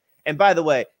point. And by the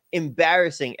way,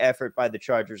 embarrassing effort by the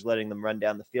Chargers letting them run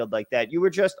down the field like that. You were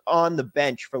just on the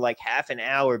bench for like half an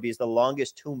hour because the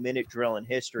longest 2-minute drill in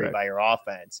history by your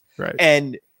offense. Right.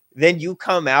 And then you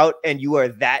come out and you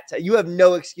are you have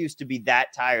no excuse to be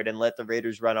that tired and let the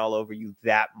Raiders run all over you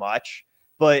that much.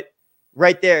 But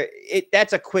right there,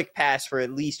 that's a quick pass for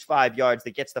at least 5 yards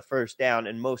that gets the first down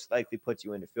and most likely puts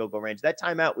you into field goal range. That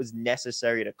timeout was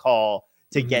necessary to call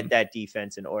to get that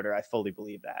defense in order. I fully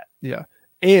believe that. Yeah.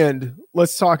 And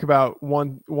let's talk about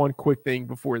one quick thing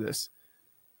before this.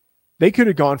 They could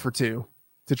have gone for 2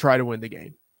 to try to win the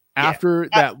game. After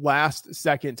that last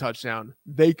second touchdown,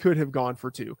 they could have gone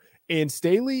for 2. And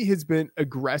Staley has been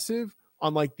aggressive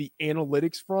on like the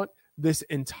analytics front this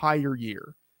entire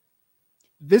year.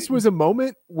 This was a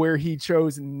moment where he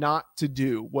chose not to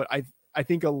do what I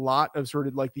think a lot of sort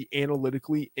of like the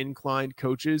analytically inclined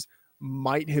coaches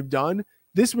might have done.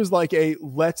 This was like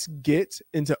let's get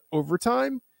into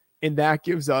overtime, and that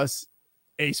gives us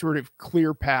a sort of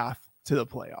clear path to the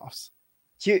playoffs.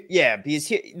 Yeah, because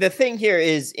the thing here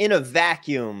is, in a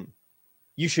vacuum,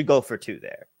 you should go for 2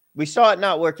 there. We saw it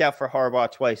not work out for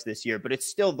Harbaugh twice this year, but it's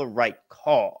still the right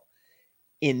call.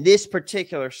 In this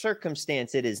particular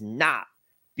circumstance, it is not,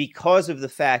 because of the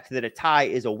fact that a tie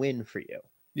is a win for you.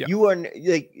 Yeah. You are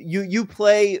like you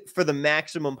play for the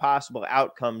maximum possible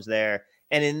outcomes there.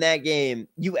 And in that game,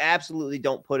 you absolutely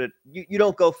don't you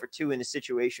don't go for 2 in a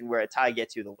situation where a tie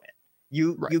gets you the win.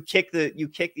 You kick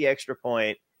the extra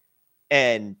point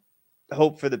and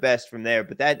hope for the best from there.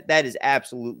 But that is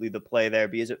absolutely the play there,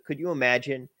 because could you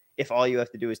imagine if all you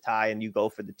have to do is tie and you go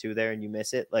for the 2 there and you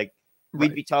miss it? Like,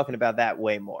 we'd be talking about that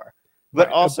way more. But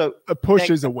also a push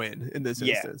is a win in this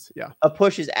instance. Yeah. A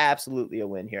push is absolutely a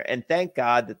win here. And thank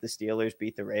God that the Steelers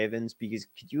beat the Ravens, because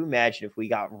could you imagine if we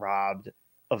got robbed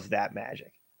of that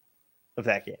magic, of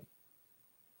that game?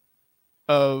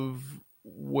 Of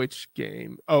which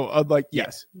game?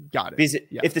 Yes, got it. Because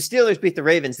if the Steelers beat the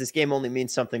Ravens, this game only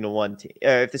means something to one team.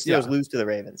 If the Steelers lose to the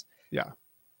Ravens,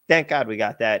 Thank God we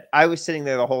got that. I was sitting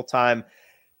there the whole time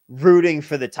rooting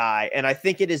for the tie. And I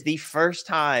think it is the first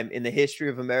time in the history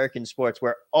of American sports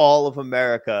where all of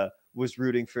America was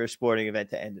rooting for a sporting event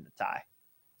to end in a tie.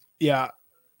 Yeah.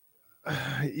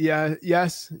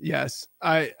 Yes.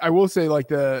 I will say, like,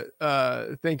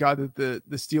 thank God that the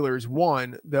Steelers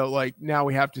won, though. Like, now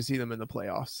we have to see them in the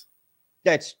playoffs.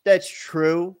 That's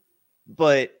true,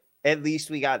 but at least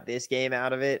we got this game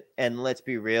out of it. And let's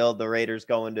be real, the Raiders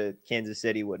going to Kansas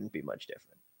City wouldn't be much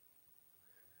different.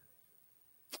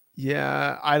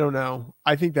 Yeah, I don't know.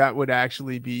 I think that would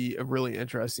actually be a really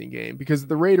interesting game because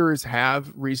the Raiders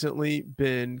have recently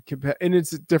been and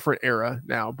it's a different era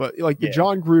now, but like the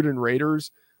John Gruden Raiders,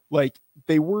 like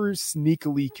they were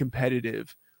sneakily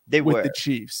competitive with the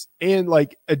Chiefs, and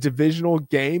like a divisional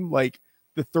game, like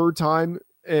the third time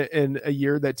in a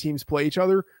year that teams play each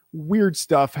other, weird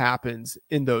stuff happens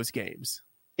in those games.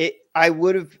 I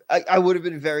would have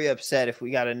been very upset if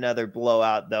we got another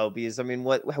blowout though, because I mean,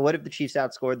 what if the Chiefs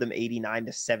outscored them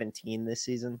 89-17 this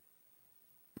season?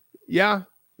 Yeah,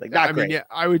 like not great. Mean, yeah,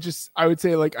 I would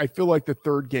say like I feel like the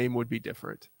third game would be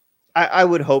different. I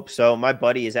would hope so. My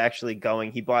buddy is actually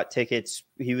going. He bought tickets.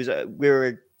 We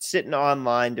were sitting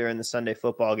online during the Sunday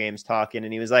football games talking,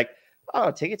 and he was like,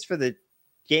 "Oh, tickets for the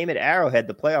game at Arrowhead,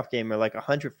 the playoff game, are like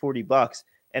 $140."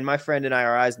 And my friend and I,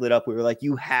 our eyes lit up. We were like,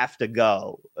 you have to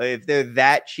go. If they're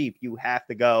that cheap, you have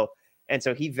to go. And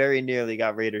so he very nearly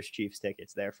got Raiders Chiefs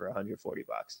tickets there for $140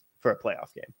 for a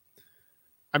playoff game.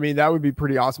 I mean, that would be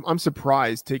pretty awesome. I'm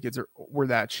surprised tickets were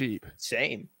that cheap.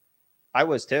 Same. I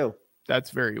was too. That's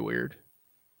very weird.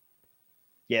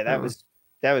 Yeah, that was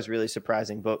really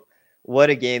surprising. But what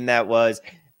a game that was.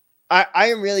 I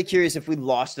am really curious if we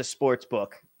lost a sports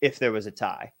book if there was a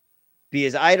tie.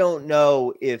 Because I don't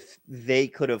know if they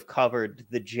could have covered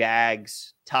the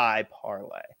Jags tie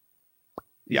parlay.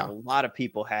 Yeah. A lot of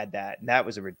people had that, and that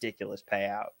was a ridiculous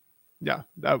payout. Yeah,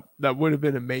 that would have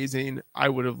been amazing. I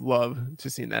would have loved to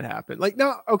seen that happen. Like,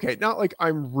 not like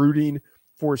I'm rooting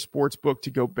for a sports book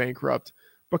to go bankrupt,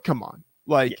 but come on.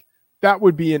 Like, that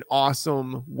would be an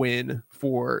awesome win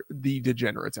for the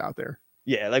degenerates out there.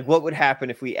 Yeah, like what would happen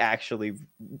if we actually,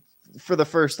 for the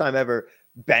first time ever,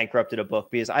 bankrupted a book?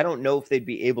 Because I don't know if they'd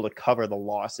be able to cover the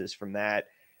losses from that.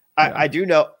 I do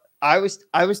know I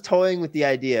was toying with the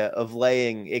idea of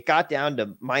laying. It got down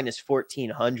to minus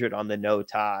 1,400 on the no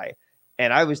tie,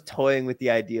 and I was toying with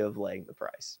the idea of laying the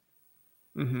price.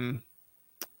 Mm-hmm.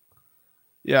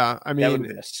 Yeah, I mean, that would have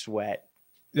been a sweat.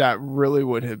 That really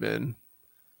would have been.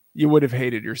 You would have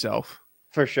hated yourself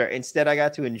for sure. Instead, I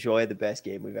got to enjoy the best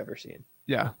game we've ever seen.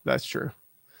 Yeah, that's true.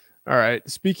 All right.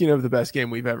 Speaking of the best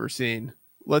game we've ever seen,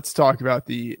 let's talk about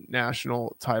the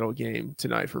national title game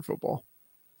tonight for football.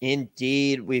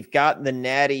 Indeed. We've got the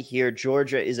Natty here.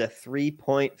 Georgia is a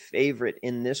 3-point favorite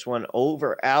in this one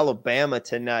over Alabama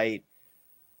tonight.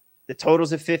 The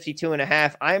total's at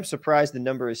 52.5. I am surprised the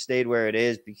number has stayed where it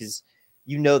is because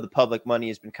you know the public money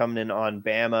has been coming in on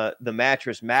Bama. The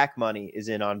Mattress Mac money is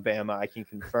in on Bama. I can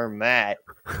confirm that.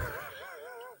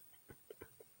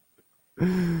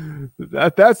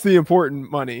 That's the important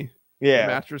money. Yeah.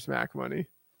 The Mattress Mac money.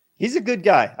 He's a good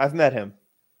guy. I've met him.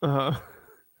 Uh-huh.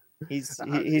 He's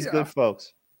good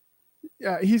folks.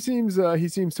 Yeah, he seems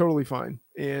totally fine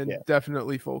and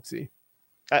definitely folksy.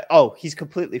 He's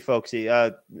completely folksy.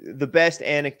 The best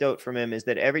anecdote from him is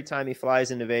that every time he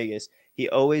flies into Vegas, he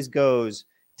always goes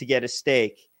to get a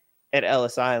steak at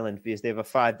Ellis Island because they have a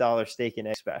 $5 steak and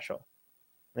egg special.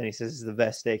 And he says it's the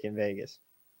best steak in Vegas.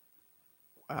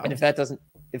 Wow. And if that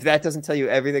doesn't tell you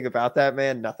everything about that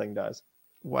man, nothing does.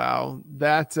 Wow.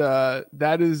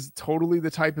 That is totally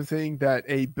the type of thing that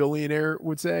a billionaire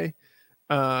would say.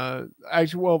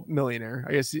 Actually, well, millionaire,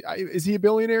 I guess. Is he a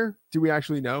billionaire? Do we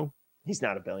actually know? He's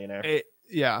not a billionaire.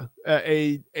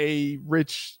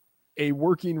 A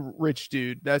working rich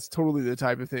dude. That's totally the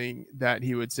type of thing that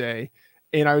he would say.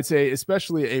 And I would say,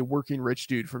 especially a working rich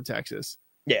dude from Texas.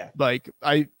 Yeah. Like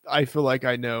I feel like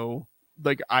I know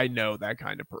that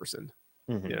kind of person,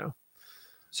 mm-hmm. You know?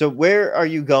 So where are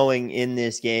you going in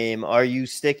this game? Are you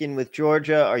sticking with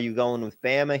Georgia? Are you going with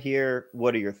Bama here?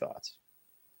 What are your thoughts?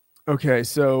 Okay.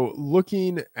 So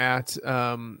looking at,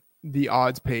 the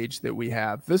odds page that we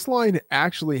have, this line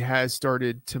actually has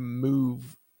started to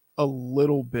move a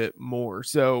little bit more.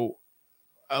 So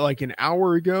like an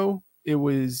hour ago, it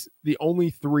was the only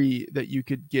 3 that you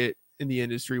could get in the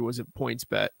industry was at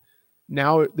PointsBet.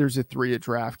 Now there's a 3 at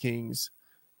DraftKings.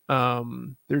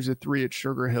 There's a 3 at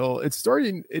Sugar Hill. It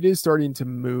is starting to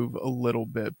move a little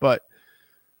bit, but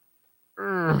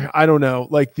I don't know.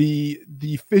 Like the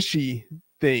fishy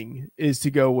thing is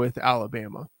to go with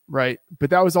Alabama, right? But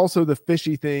that was also the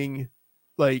fishy thing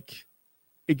like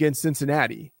against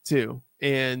Cincinnati too.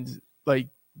 And like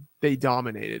they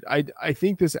dominated. I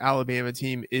think this Alabama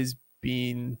team is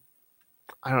being,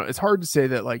 I don't know, it's hard to say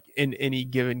that like in any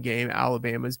given game,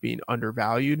 Alabama is being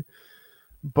undervalued,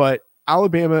 but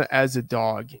Alabama as a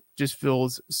dog just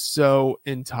feels so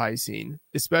enticing,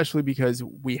 especially because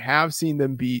we have seen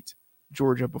them beat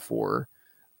Georgia before.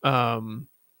 I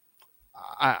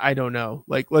don't know.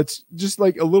 Like, let's just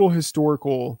like a little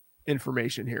historical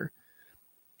information here.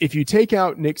 If you take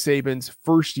out Nick Saban's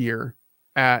first year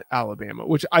at Alabama,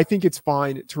 which I think it's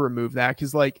fine to remove that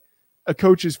because like a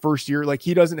coach's first year, like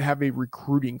he doesn't have a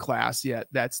recruiting class yet.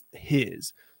 That's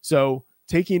his. So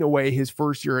taking away his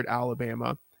first year at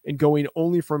Alabama and going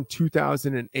only from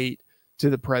 2008 to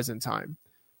the present time,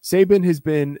 Saban has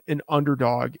been an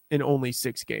underdog in only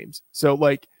 6 games. So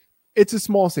like it's a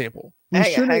small sample.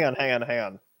 Hang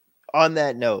on. On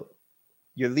that note,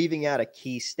 you're leaving out a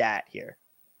key stat here.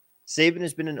 Saban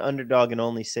has been an underdog in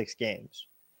only 6 games.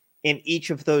 In each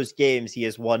of those games, he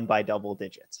has won by double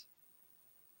digits.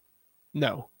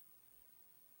 No.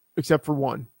 Except for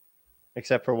one.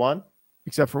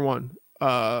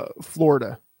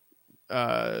 Florida.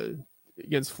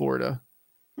 Against Florida.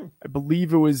 I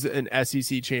believe it was an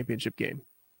SEC championship game.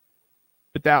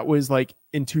 But that was like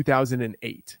in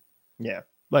 2008. Yeah.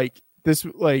 Like this,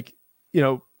 like, you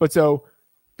know, but so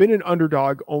been an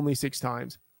underdog only 6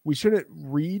 times. We shouldn't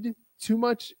read too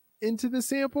much into the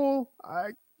sample.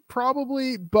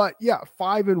 Probably, but yeah,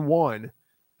 5-1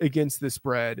 against the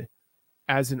spread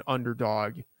as an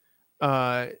underdog.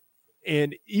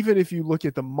 And even if you look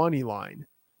at the money line,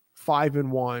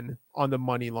 5-1 on the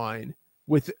money line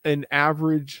with an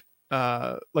average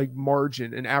like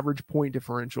margin, an average point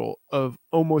differential of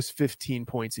almost 15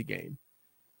 points a game.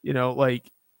 You know, like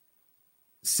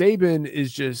Saban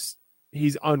is just,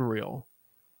 he's unreal.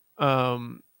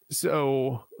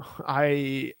 So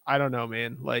I don't know,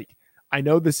 man. Like, I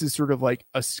know this is sort of like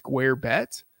a square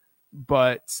bet,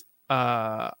 but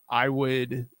I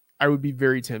would be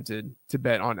very tempted to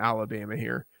bet on Alabama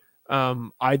here.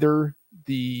 Either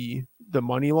the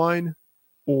money line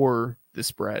or the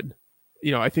spread.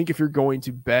 You know, I think if you're going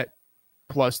to bet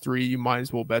 +3, you might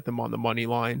as well bet them on the money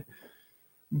line.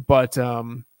 But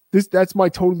that's my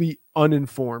totally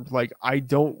uninformed. Like, I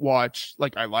don't watch,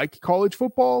 like, I like college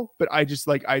football, but I just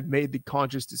like, I've made the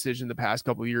conscious decision the past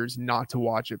couple of years not to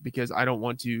watch it because I don't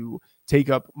want to take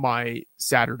up my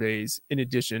Saturdays in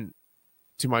addition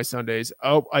to my Sundays.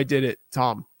 Oh, I did it.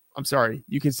 Tom, I'm sorry.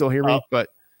 You can still hear me, but.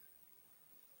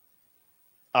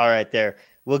 All right, there.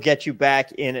 We'll get you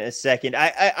back in a second.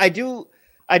 I do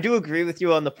agree with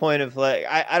you on the point of like,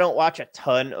 I don't watch a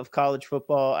ton of college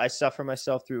football. I suffer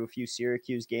myself through a few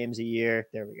Syracuse games a year.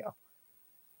 There we go.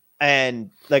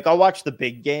 And like, I'll watch the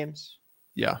big games.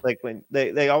 Yeah. Like when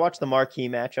I'll watch the marquee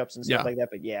matchups and stuff like that.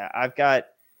 But yeah, I've got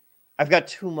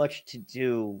too much to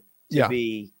do to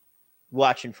be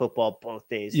watching football both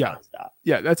days. Nonstop.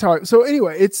 Yeah. That's how. So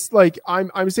anyway, it's like,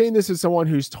 I'm saying this as someone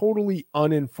who's totally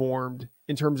uninformed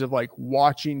in terms of like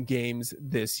watching games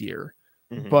this year.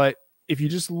 Mm-hmm. But if you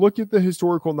just look at the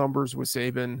historical numbers with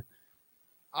Saban,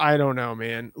 I don't know,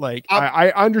 man. Like,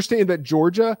 I understand that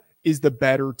Georgia is the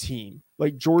better team.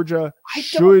 Like, Georgia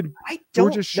should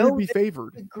be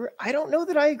favored. I don't know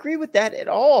that I agree with that at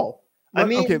all. Let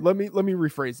me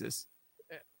rephrase this.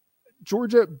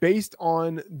 Georgia, based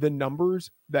on the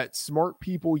numbers that smart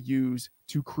people use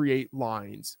to create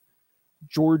lines,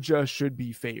 Georgia should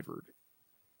be favored.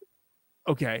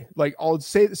 Okay, like I'll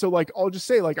just say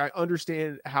like I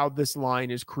understand how this line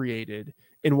is created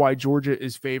and why Georgia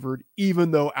is favored,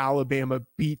 even though Alabama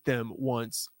beat them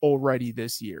once already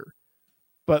this year.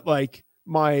 But like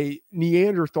my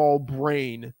Neanderthal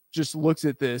brain just looks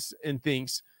at this and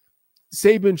thinks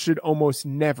Saban should almost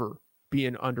never be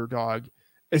an underdog,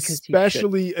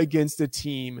 especially against a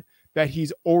team that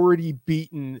he's already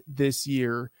beaten this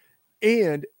year.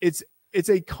 And it's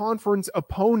a conference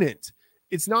opponent.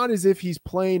 It's not as if he's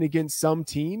playing against some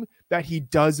team that he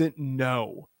doesn't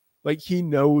know. Like, he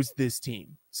knows this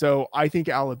team. So I think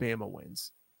Alabama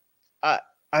wins. I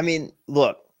mean,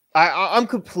 look, I'm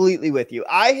completely with you.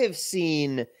 I have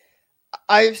seen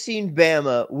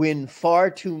Bama win far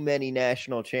too many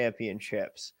national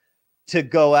championships to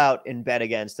go out and bet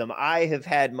against them. I have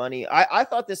had money. I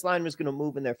thought this line was going to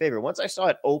move in their favor. Once I saw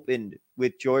it opened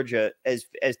with Georgia as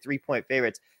 3-point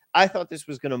favorites, I thought this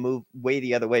was going to move way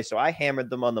the other way. So I hammered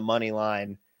them on the money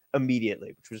line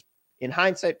immediately, which was, in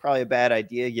hindsight, probably a bad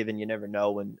idea, given you never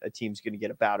know when a team's going to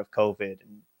get a bout of COVID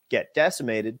and get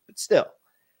decimated. But still,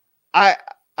 I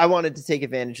wanted to take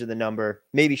advantage of the number.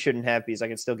 Maybe shouldn't have, because I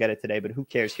can still get it today, but who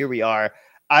cares? Here we are.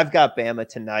 I've got Bama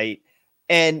tonight.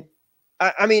 And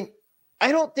I mean,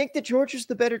 I don't think that Georgia's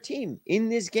the better team in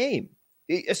this game,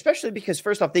 especially because,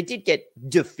 first off, they did get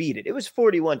defeated. It was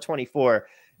 41-24.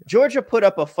 Georgia put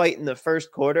up a fight in the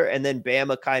first quarter, and then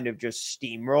Bama kind of just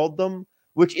steamrolled them,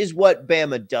 which is what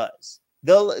Bama does.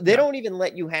 They don't even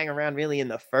let you hang around really in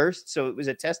the first, so it was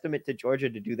a testament to Georgia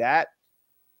to do that.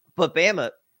 But Bama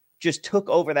just took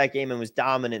over that game and was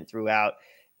dominant throughout.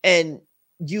 And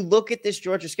you look at this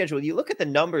Georgia schedule, you look at the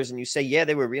numbers and you say, yeah,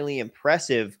 they were really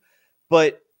impressive.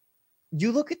 But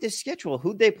you look at this schedule,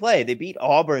 who'd they play? They beat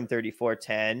Auburn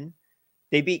 34-10.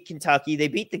 They beat Kentucky. They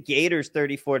beat the Gators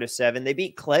 34-7. They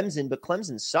beat Clemson, but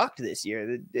Clemson sucked this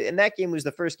year. And that game was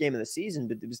the first game of the season,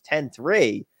 but it was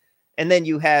 10-3. And then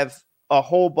you have a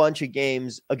whole bunch of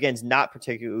games against not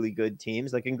particularly good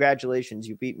teams. Like, congratulations,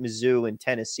 you beat Mizzou and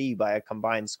Tennessee by a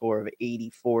combined score of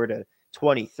 84-23.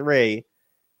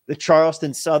 The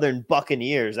Charleston Southern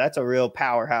Buccaneers, that's a real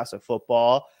powerhouse of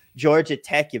football. Georgia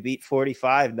Tech, you beat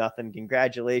 45-0.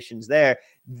 Congratulations there.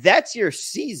 That's your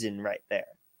season right there.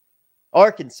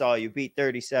 Arkansas, you beat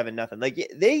 37-0. Like,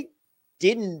 they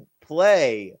didn't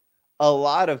play a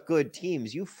lot of good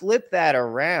teams. You flip that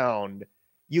around.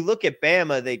 You look at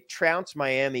Bama, they trounced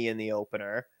Miami in the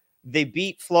opener. They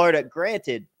beat Florida.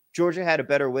 Granted, Georgia had a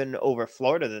better win over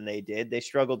Florida than they did. They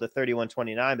struggled to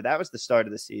 31-29, but that was the start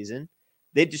of the season.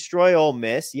 They destroy Ole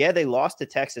Miss. Yeah, they lost to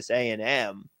Texas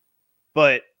A&M,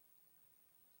 but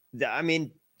I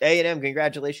mean, A&M,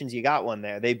 congratulations, you got one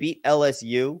there. They beat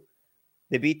LSU.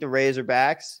 They beat the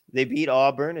Razorbacks. They beat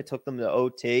Auburn. It took them to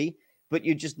OT. But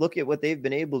you just look at what they've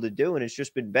been able to do, and it's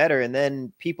just been better. And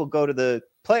then people go to the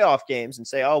playoff games and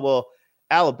say, oh, well,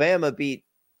 Alabama beat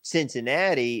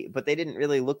Cincinnati, but they didn't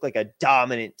really look like a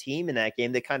dominant team in that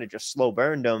game. They kind of just slow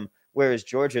burned them, whereas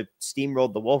Georgia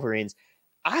steamrolled the Wolverines.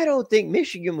 I don't think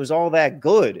Michigan was all that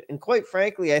good. And quite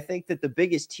frankly, I think that the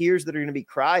biggest tears that are going to be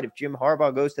cried if Jim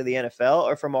Harbaugh goes to the NFL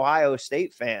are from Ohio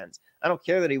State fans. I don't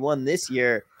care that he won this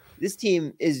year. This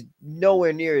team is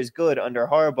nowhere near as good under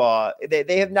Harbaugh.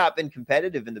 They have not been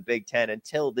competitive in the Big Ten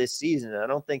until this season. And I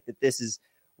don't think that this is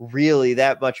really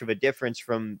that much of a difference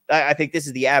from – I think this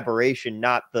is the aberration,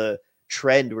 not the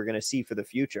trend we're going to see for the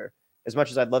future. As much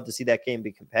as I'd love to see that game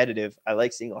be competitive, I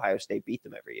like seeing Ohio State beat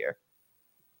them every year.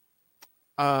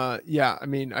 Yeah, I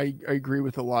mean, I agree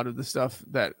with a lot of the stuff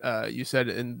that you said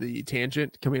in the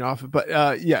tangent coming off of, but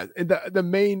yeah, the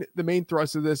main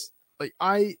thrust of this, like,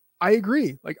 I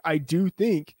agree. Like, I do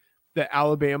think that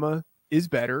Alabama is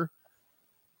better.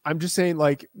 I'm just saying,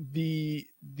 like, the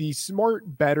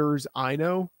smart bettors I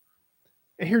know.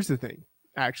 And here's the thing,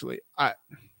 actually,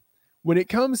 when it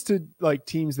comes to like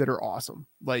teams that are awesome,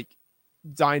 like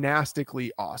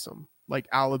dynastically awesome, like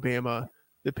Alabama,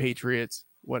 the Patriots,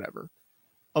 whatever.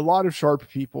 A lot of sharp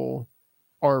people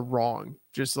are wrong,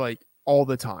 just like all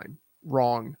the time,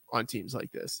 wrong on teams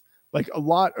like this. Like, a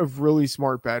lot of really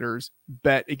smart bettors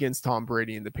bet against Tom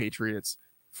Brady and the Patriots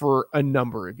for a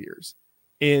number of years.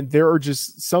 And there are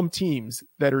just some teams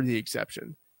that are the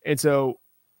exception. And so,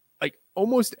 like,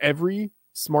 almost every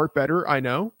smart bettor I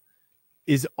know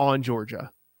is on Georgia,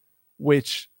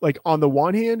 which, like, on the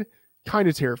one hand kind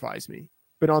of terrifies me.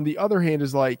 But on the other hand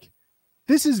is like,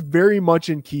 this is very much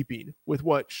in keeping with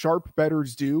what sharp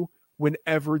bettors do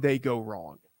whenever they go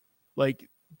wrong. Like,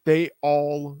 they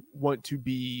all want to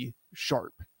be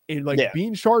sharp. And like,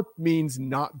 being sharp means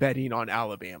not betting on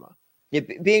Alabama. Yeah,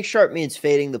 being sharp means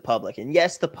fading the public. And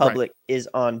yes, the public is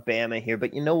on Bama here,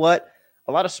 but you know what?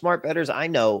 A lot of smart bettors I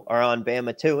know are on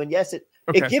Bama too. And yes, it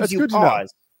gives you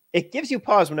pause. It gives you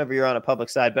pause whenever you're on a public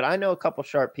side, but I know a couple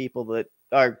sharp people that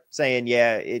are saying,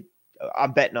 yeah,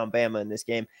 I'm betting on Bama in this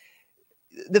game.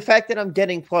 The fact that I'm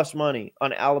getting plus money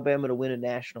on Alabama to win a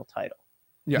national title.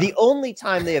 Yeah. The only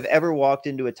time they have ever walked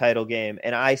into a title game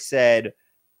and I said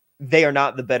they are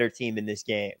not the better team in this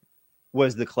game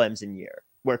was the Clemson year,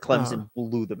 where Clemson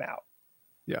blew them out.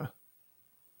 Yeah.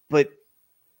 But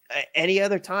any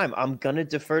other time, I'm going to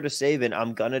defer to Saban.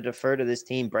 I'm going to defer to this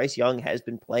team. Bryce Young has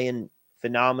been playing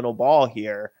phenomenal ball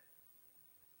here.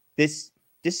 This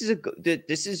isn't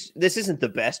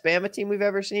the best Bama team we've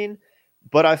ever seen,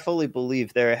 but I fully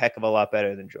believe they're a heck of a lot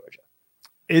better than Georgia.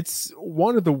 It's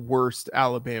one of the worst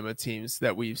Alabama teams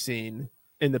that we've seen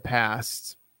in the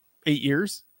past 8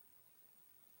 years.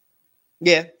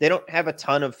 Yeah, they don't have a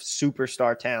ton of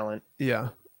superstar talent. Yeah.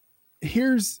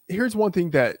 Here's one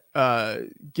thing that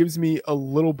gives me a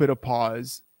little bit of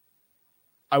pause.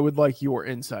 I would like your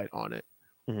insight on it.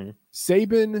 Mm-hmm.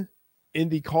 Saban in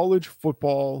the college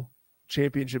football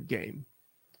championship game,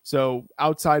 so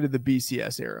outside of the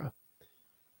BCS era,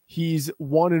 he's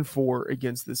 1-4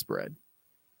 against the spread.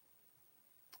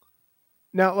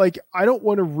 Now, like, I don't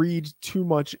want to read too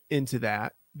much into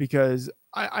that because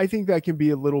I think that can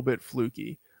be a little bit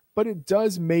fluky, but it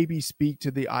does maybe speak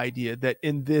to the idea that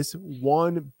in this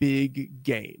one big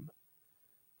game,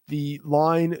 the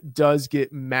line does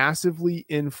get massively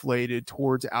inflated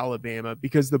towards Alabama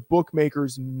because the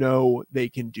bookmakers know they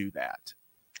can do that.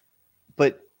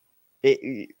 But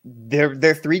they're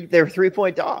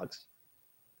 3-point dogs.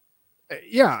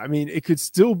 Yeah, I mean, it could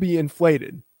still be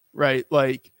inflated, right?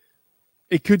 Like,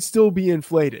 it could still be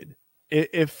inflated.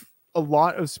 If a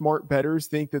lot of smart bettors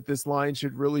think that this line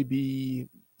should really be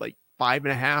like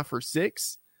 5.5 or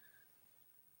 6.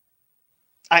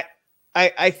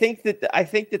 I think that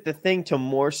the thing to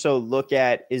more so look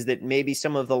at is that maybe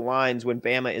some of the lines when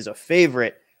Bama is a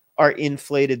favorite are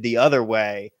inflated the other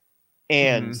way,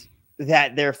 and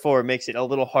that therefore makes it a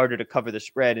little harder to cover the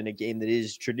spread in a game that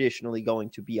is traditionally going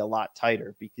to be a lot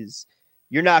tighter, because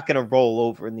you're not going to roll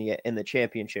over in the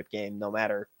championship game, no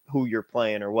matter who you're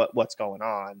playing or what's going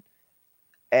on.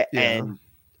 And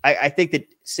I think that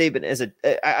Saban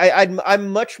I'm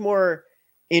much more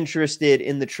interested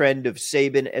in the trend of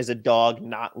Saban as a dog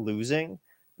not losing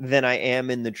than I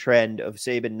am in the trend of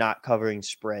Saban not covering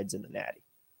spreads in the Natty.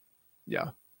 Yeah.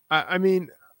 I mean,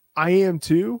 I am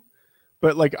too,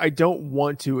 but like, I don't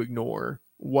want to ignore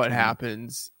what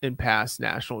happens in past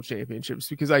national championships,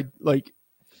 because I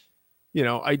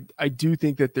do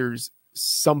think that there's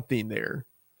something there.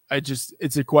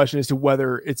 It's a question as to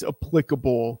whether it's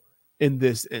applicable in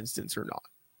this instance or not.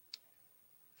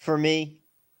 For me,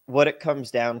 what it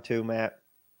comes down to, Matt,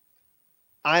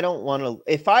 I don't want to,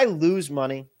 if I lose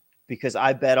money because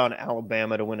I bet on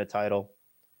Alabama to win a title,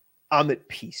 I'm at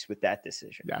peace with that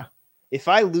decision. Yeah. If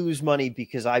I lose money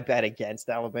because I bet against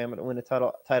Alabama to win a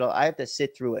title, I have to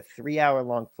sit through a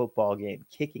 3-hour-long football game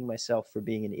kicking myself for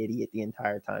being an idiot the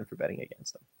entire time for betting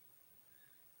against them.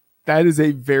 That is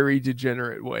a very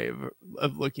degenerate way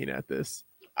of looking at this.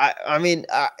 I mean,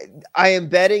 I am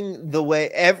betting the way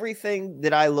everything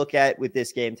that I look at with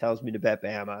this game tells me to bet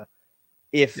Bama.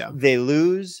 If they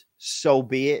lose, so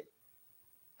be it.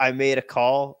 I made a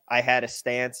call. I had a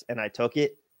stance and I took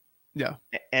it. Yeah.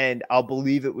 And I'll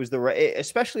believe it was the right,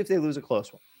 especially if they lose a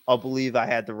close one. I'll believe I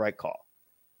had the right call.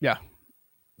 Yeah.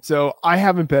 So I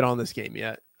haven't bet on this game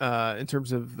yet in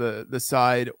terms of the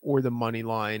side or the money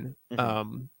line.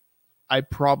 I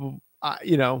probably,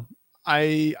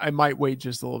 I might wait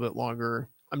just a little bit longer.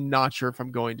 I'm not sure if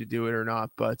I'm going to do it or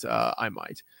not, but I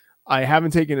might. I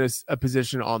haven't taken a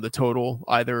position on the total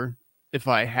either. If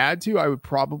I had to, I would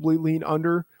probably lean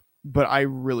under, but I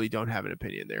really don't have an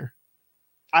opinion there.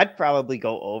 I'd probably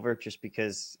go over just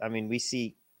because, I mean, I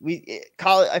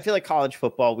feel like college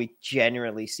football, we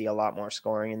generally see a lot more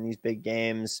scoring in these big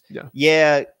games.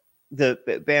 Yeah, the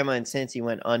Bama and Cincy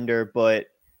went under, but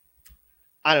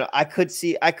I don't know. I could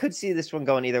see this one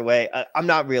going either way. I'm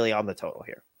not really on the total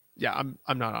here. Yeah,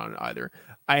 I'm not on it either.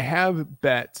 I have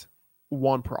bet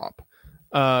one prop.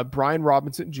 Brian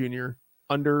Robinson Jr.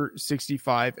 under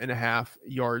 65.5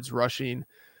 yards rushing.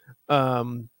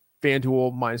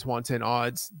 FanDuel -110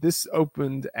 odds. This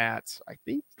opened at, I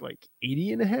think, like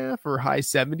 80.5 or high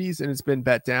 70s, and it's been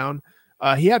bet down.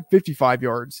 He had 55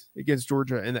 yards against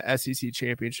Georgia in the SEC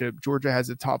championship. Georgia has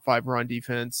a top 5 run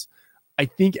defense. I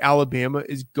think Alabama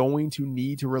is going to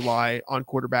need to rely on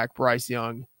quarterback Bryce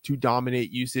Young to dominate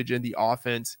usage in the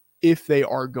offense if they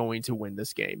are going to win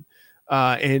this game.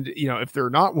 And, if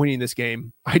they're not winning this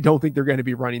game, I don't think they're going to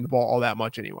be running the ball all that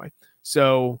much anyway.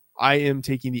 So I am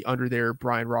taking the under there,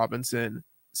 Brian Robinson,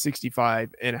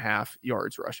 65.5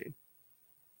 yards rushing.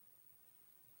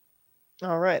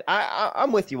 All right.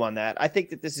 I'm with you on that. I think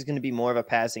that this is going to be more of a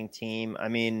passing team. I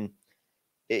mean,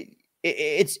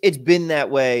 it's been that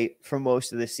way for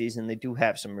most of the season. They do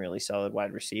have some really solid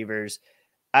wide receivers.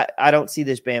 I don't see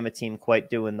this Bama team quite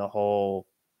doing the whole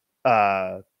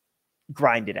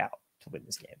grind it out to win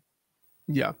this game.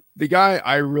 Yeah. The guy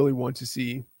I really want to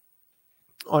see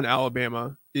on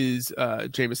Alabama is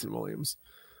Jameson Williams.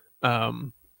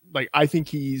 I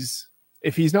think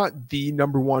if he's not the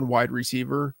number one wide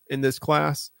receiver in this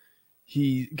class,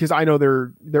 because I know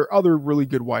there are other really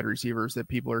good wide receivers that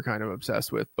people are kind of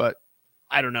obsessed with, but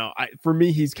I don't know. For me,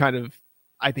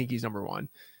 I think he's number one.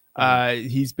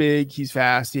 He's big, he's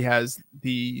fast, he has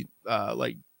the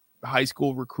high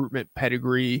school recruitment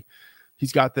pedigree.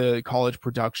 He's got the college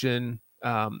production.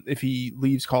 If he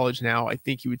leaves college now, I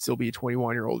think he would still be a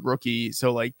 21-year-old rookie.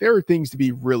 So there are things to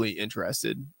be really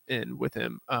interested in with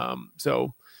him.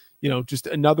 So just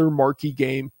another marquee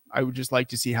game. I would just like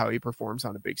to see how he performs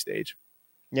on a big stage.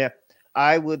 Yeah.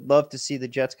 I would love to see the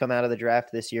Jets come out of the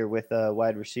draft this year with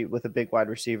a big wide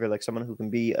receiver, like someone who can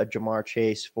be a Jamar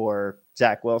Chase for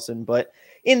Zach Wilson. But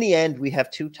in the end, we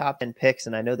have 2 top 10 picks,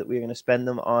 and I know that we're going to spend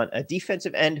them on a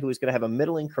defensive end who is going to have a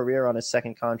middling career on his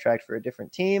second contract for a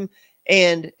different team,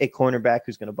 and a cornerback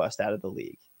who's going to bust out of the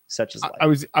league, such as I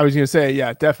was going to say,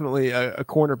 yeah, definitely a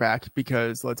cornerback,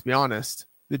 because let's be honest,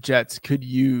 the Jets could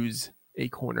use a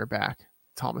cornerback,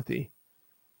 Tomothy.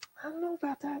 I don't know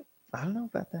about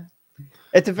that.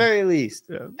 At the very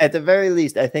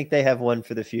least, I think they have one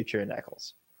for the future in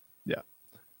Eccles. Yeah.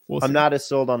 I'm not as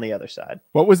sold on the other side.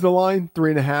 What was the line?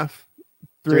 3.5?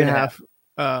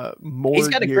 3.5 more. He's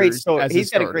got a great story.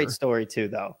 He's got a great story too,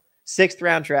 though. 6th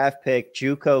round draft pick,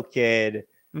 JUCO kid.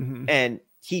 And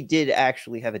he did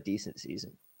actually have a decent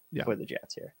season for the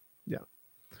Jets here. Yeah.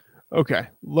 Okay.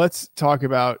 Let's talk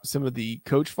about some of the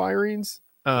coach firings.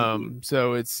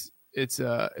 So it's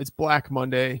Black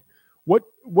Monday.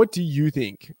 What do you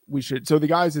think we should? So the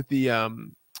guys at the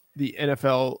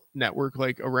NFL Network,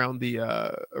 like around the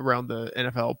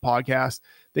NFL podcast,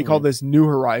 they call this New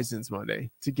Horizons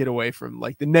Monday to get away from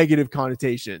like the negative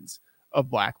connotations of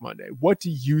Black Monday. What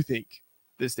do you think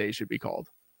this day should be called?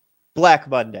 Black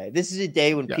Monday. This is a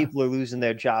day when people are losing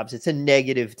their jobs. It's a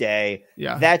negative day.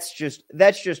 Yeah. That's just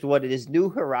what it is. New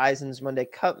Horizons Monday.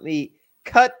 Cut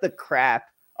the crap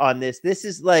on this. This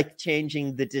is like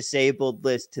changing the disabled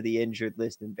list to the injured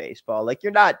list in baseball. Like,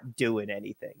 you're not doing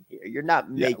anything here. You're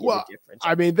not making a difference.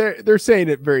 I mean, they're saying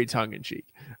it very tongue in cheek.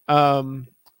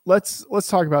 Let's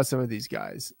talk about some of these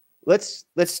guys. Let's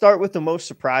start with the most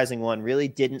surprising one. Really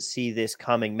didn't see this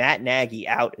coming. Matt Nagy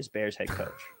out as Bears head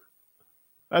coach.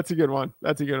 That's a good one.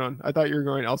 I thought you were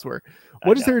going elsewhere.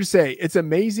 What is there to say? It's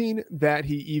amazing that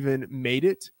he even made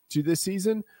it to this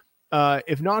season.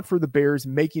 If not for the Bears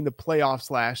making the playoffs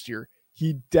last year,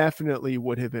 he definitely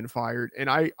would have been fired. And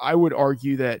I would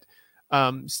argue that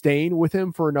staying with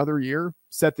him for another year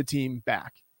set the team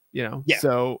back,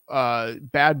 So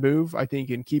bad move, I think,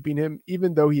 in keeping him,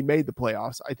 even though he made the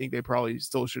playoffs. I think they probably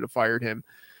still should have fired him.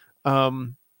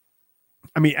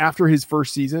 I mean, after his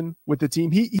first season with the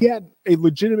team, he had a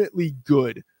legitimately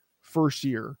good first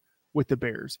year with the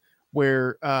Bears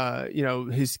where,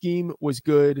 his scheme was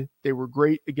good. They were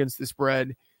great against the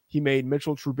spread. He made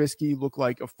Mitchell Trubisky look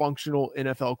like a functional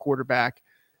NFL quarterback.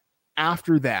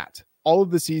 After that, all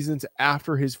of the seasons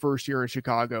after his first year in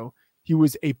Chicago, he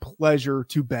was a pleasure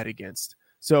to bet against.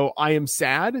 So I am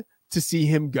sad to see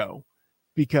him go,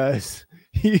 because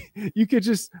you could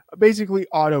just basically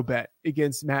auto bet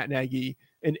against Matt Nagy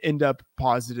and end up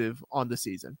positive on the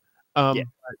season.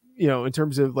 In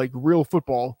terms of like real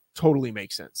football, totally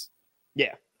makes sense.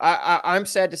 Yeah. I'm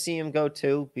sad to see him go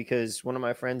too, because one of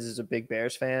my friends is a big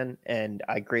Bears fan, and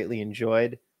I greatly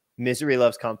enjoyed misery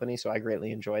loves company. So I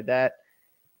greatly enjoyed that.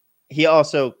 He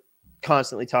also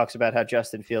constantly talks about how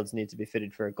Justin Fields needs to be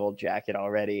fitted for a gold jacket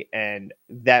already. And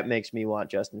that makes me want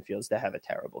Justin Fields to have a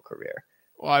terrible career.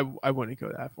 Well, I wouldn't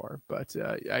go that far, but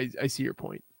I see your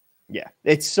point. Yeah,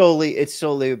 it's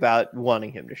solely about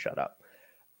wanting him to shut up.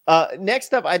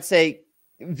 Next up, I'd say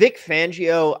Vic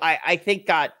Fangio. I think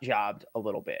got jobbed a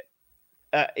little bit.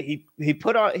 He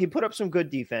put up some good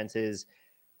defenses.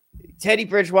 Teddy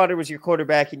Bridgewater was your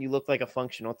quarterback, and you looked like a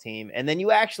functional team. And then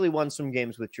you actually won some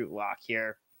games with Drew Lock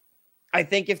here. I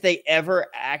think if they ever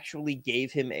actually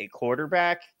gave him a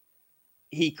quarterback,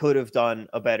 he could have done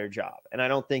a better job. And I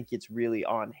don't think it's really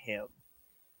on him.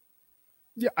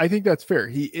 Yeah, I think that's fair.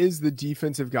 He is the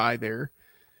defensive guy there.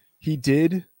 He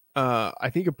did, I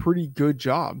think, a pretty good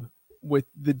job with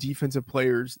the defensive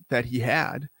players that he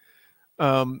had.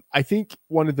 I think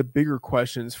one of the bigger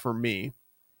questions for me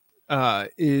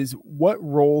is what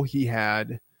role he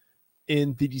had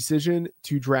in the decision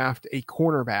to draft a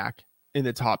cornerback in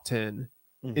the top 10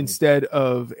 instead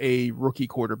of a rookie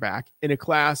quarterback in a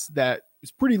class that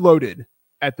is pretty loaded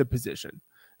at the position,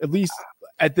 at least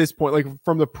at this point, like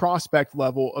from the prospect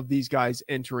level of these guys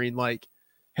entering, like,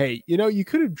 hey, you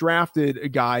could have drafted a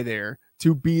guy there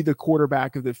to be the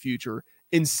quarterback of the future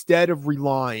instead of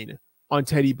relying on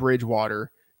Teddy Bridgewater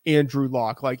and Drew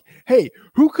Lock. Like, hey,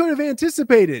 who could have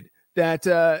anticipated that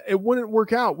it wouldn't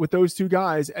work out with those two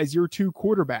guys as your two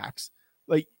quarterbacks?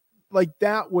 Like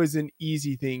that was an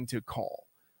easy thing to call.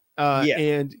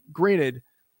 And granted,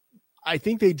 I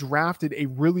think they drafted a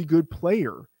really good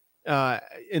player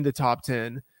in the top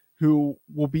 10 who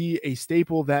will be a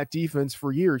staple of that defense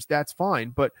for years. That's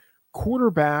fine. But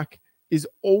quarterback is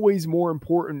always more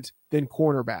important than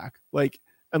cornerback. Like,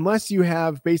 unless you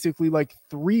have basically like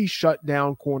 3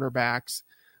 shutdown cornerbacks,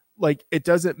 like it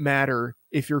doesn't matter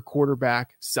if your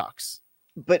quarterback sucks.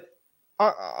 But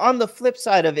on the flip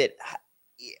side of it,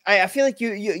 I feel like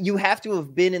you have to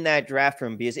have been in that draft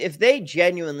room, because if they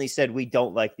genuinely said we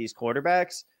don't like these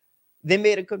quarterbacks, they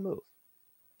made a good move.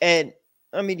 And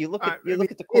I mean, you look at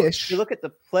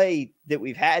the play that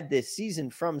we've had this season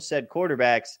from said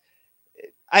quarterbacks.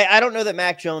 I don't know that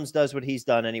Mac Jones does what he's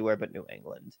done anywhere but New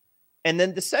England. And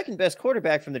then the second best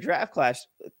quarterback from the draft class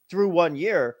through 1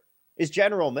 year is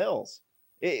General Mills.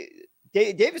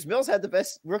 Davis Mills had the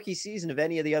best rookie season of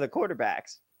any of the other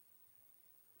quarterbacks.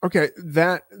 Okay,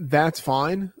 that's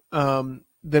fine.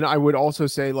 Then I would also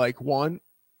say, like,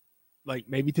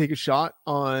 maybe take a shot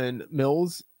on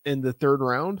Mills in the third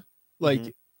round,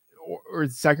 like, or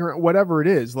second round, whatever it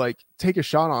is. Like, take a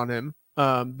shot on him.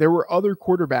 There were other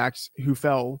quarterbacks who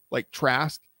fell, like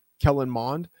Trask, Kellen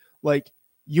Mond. Like,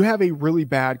 you have a really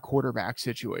bad quarterback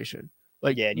situation.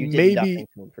 Like, you did nothing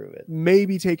to improve it.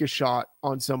 Maybe take a shot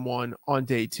on someone on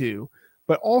day 2,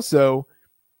 but also,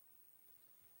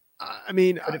 I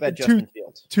mean,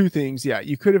 two things. Yeah,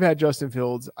 you could have had Justin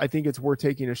Fields. I think it's worth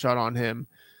taking a shot on him.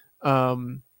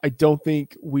 I don't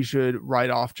think we should write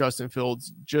off Justin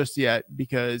Fields just yet,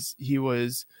 because he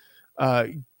was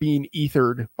being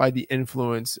ethered by the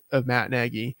influence of Matt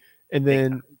Nagy. And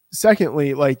then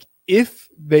secondly, like, if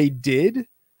they did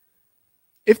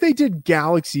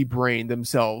galaxy brain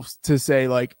themselves to say,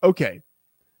 like, okay,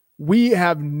 we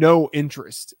have no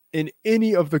interest in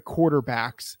any of the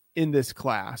quarterbacks in this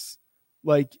class,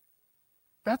 like,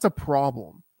 that's a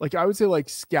problem. Like, I would say, like,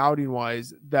 scouting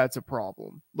wise, that's a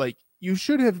problem. Like, you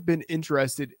should have been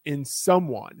interested in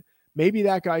someone. Maybe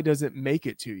that guy doesn't make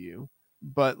it to you,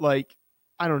 but, like,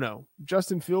 I don't know,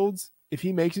 Justin Fields, if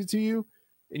he makes it to you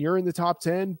and you're in the top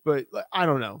 10, but I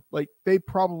don't know, like, they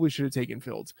probably should have taken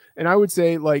Fields. And I would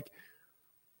say, like,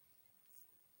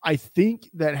 I think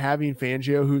that having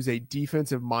Fangio, who's a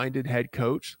defensive minded head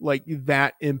coach, like,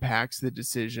 that impacts the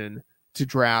decision to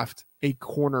draft a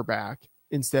cornerback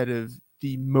instead of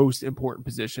the most important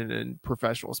position in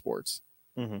professional sports.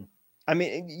 Mm-hmm. I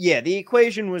mean, yeah, the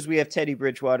equation was we have Teddy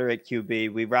Bridgewater at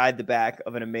QB. We ride the back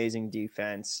of an amazing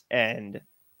defense, and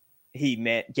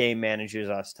he game manages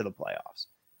us to the playoffs.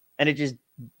 And it just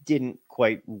didn't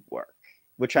quite work,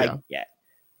 which I get.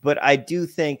 But I do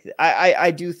think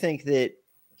I do think that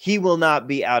he will not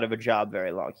be out of a job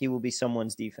very long. He will be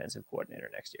someone's defensive coordinator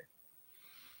next year.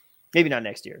 Maybe not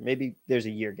next year. Maybe there's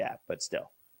a year gap, but still.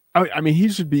 I mean, he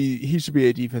should be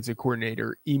a defensive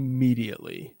coordinator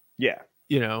immediately. Yeah.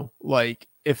 You know, like,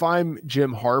 if I'm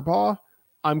Jim Harbaugh,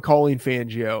 I'm calling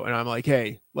Fangio and I'm like,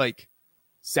 hey, like,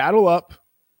 saddle up.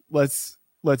 Let's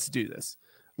do this.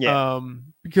 Yeah.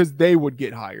 Because they would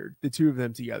get hired. The two of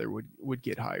them together would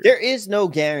get hired. There is no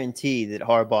guarantee that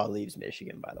Harbaugh leaves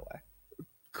Michigan, by the way.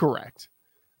 Correct.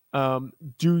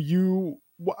 Do you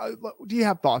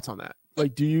have thoughts on that?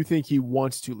 Like, do you think he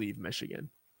wants to leave Michigan?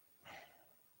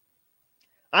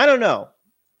 I don't know.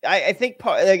 I think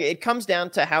it comes down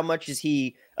to how much is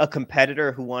he a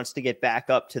competitor who wants to get back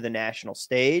up to the national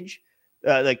stage,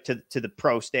 like to the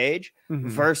pro stage,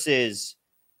 versus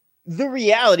the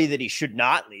reality that he should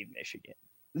not leave Michigan.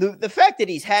 The fact that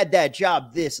he's had that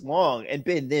job this long and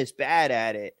been this bad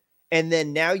at it, and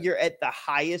then now you're at the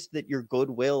highest that your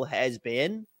goodwill has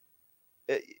been.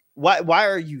 Why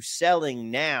are you selling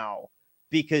now?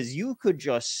 Because you could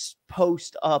just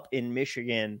post up in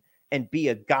Michigan and be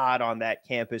a god on that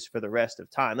campus for the rest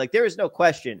of time. Like, there is no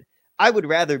question. I would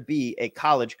rather be a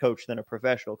college coach than a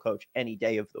professional coach any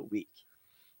day of the week.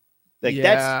 Like,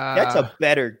 that's a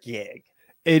better gig.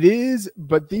 It is,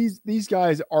 but these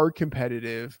guys are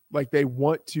competitive. Like, they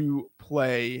want to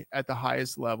play at the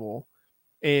highest level.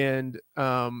 And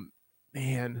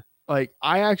man, like,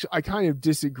 I kind of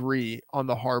disagree on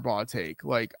the Harbaugh take.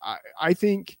 Like, I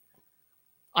think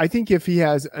if he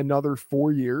has another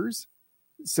 4 years,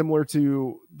 similar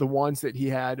to the ones that he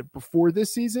had before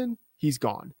this season, he's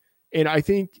gone. And I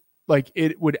think, like,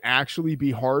 it would actually be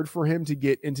hard for him to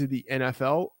get into the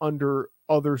NFL under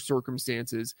other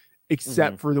circumstances,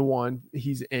 except for the one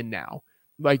he's in now.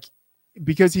 Like,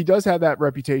 because he does have that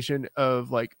reputation of,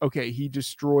 like, okay, he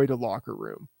destroyed a locker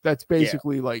room. That's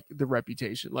basically like the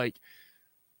reputation. Like,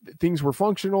 things were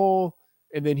functional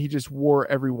and then he just wore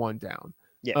everyone down.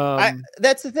 Yeah.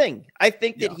 That's the thing. I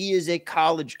think that he is a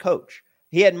college coach.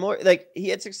 He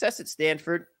had success at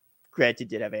Stanford. Granted,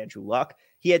 did have Andrew Luck.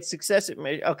 He had success at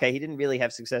he didn't really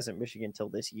have success at Michigan until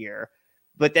this year.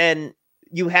 But then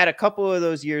you had a couple of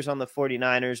those years on the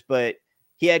 49ers, but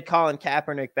he had Colin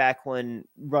Kaepernick back when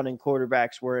running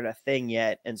quarterbacks weren't a thing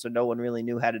yet. And so no one really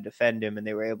knew how to defend him, and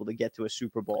they were able to get to a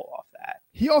Super Bowl off that.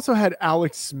 He also had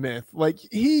Alex Smith. Like,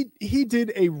 he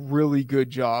did a really good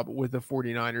job with the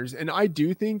 49ers. And I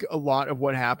do think a lot of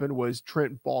what happened was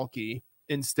Trent Baalke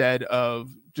instead of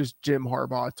just Jim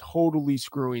Harbaugh totally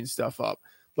screwing stuff up.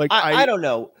 Like I don't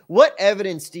know. What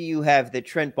evidence do you have that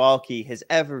Trent Baalke has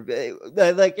ever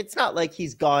like? It's not like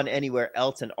he's gone anywhere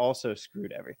else and also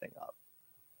screwed everything up.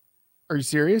 Are you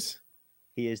serious?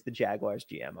 He is the Jaguars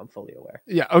GM. I'm fully aware.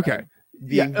 Yeah. Okay.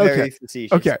 Being very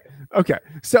facetious. Okay. Okay.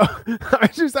 So I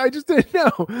just didn't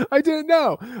know. I didn't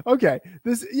know. Okay.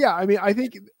 I mean, I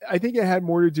think it had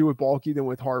more to do with Baalke than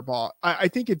with Harbaugh. I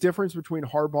think a difference between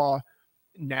Harbaugh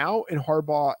now and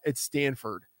Harbaugh at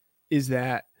Stanford is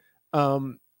that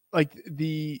like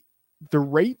the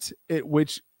rate at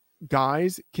which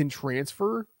guys can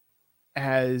transfer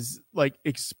has like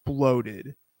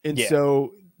exploded. And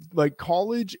so like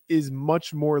college is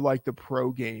much more like the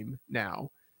pro game now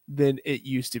than it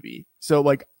used to be. So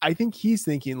like, I think he's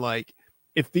thinking like,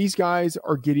 if these guys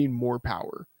are getting more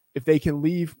power, if they can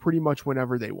leave pretty much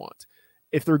whenever they want,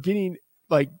 if they're getting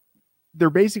like,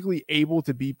 they're basically able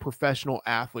to be professional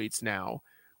athletes now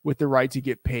with the right to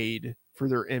get paid for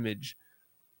their image.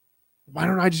 Why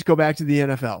don't I just go back to the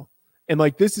NFL? And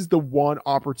like, this is the one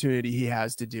opportunity he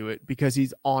has to do it because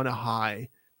he's on a high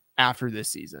after this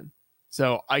season.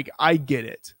 So I get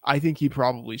it. I think he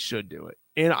probably should do it.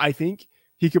 And I think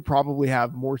he could probably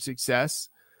have more success.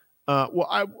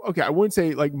 I wouldn't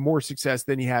say like more success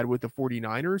than he had with the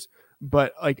 49ers,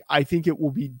 but like, I think it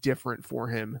will be different for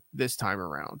him this time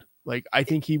around. Like, I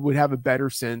think he would have a better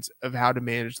sense of how to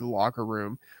manage the locker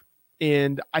room.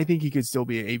 And I think he could still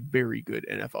be a very good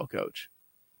NFL coach.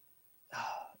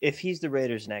 If he's the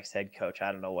Raiders' next head coach,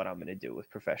 I don't know what I'm going to do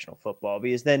with professional football,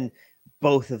 because then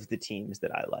both of the teams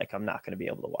that I like, I'm not going to be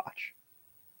able to watch.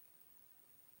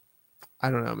 I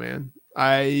don't know, man.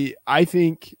 I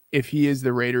think if he is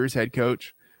the Raiders head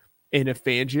coach and if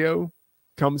Fangio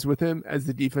comes with him as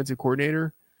the defensive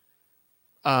coordinator,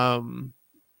 I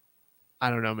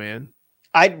don't know, man.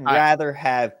 I'd rather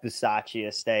have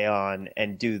Bisaccia stay on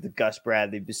and do the Gus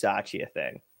Bradley Bisaccia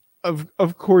thing.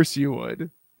 Of course you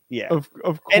would. Yeah. Of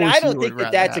course. And I don't think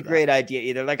that that's a great idea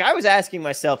either. Like, I was asking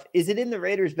myself, is it in the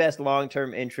Raiders' best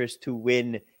long-term interest to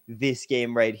win this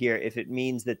game right here if it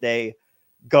means that they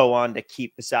go on to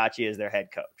keep Bisaccia as their head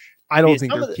coach? I don't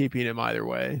think they're keeping him either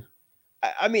way.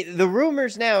 I mean, the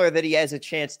rumors now are that he has a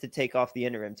chance to take off the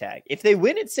interim tag. If they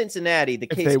win at Cincinnati, the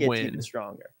case gets even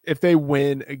stronger. If they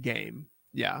win a game,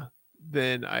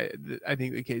 then I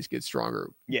think the case gets stronger.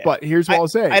 Yeah. But here's what I'll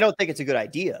say. I don't think it's a good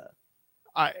idea.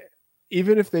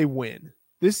 Even if they win,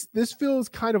 this feels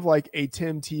kind of like a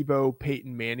Tim Tebow,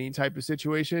 Peyton Manning type of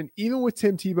situation. Even with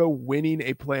Tim Tebow winning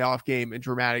a playoff game in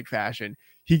dramatic fashion,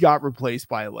 he got replaced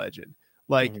by a legend.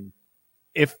 Like,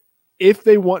 if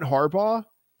they want Harbaugh,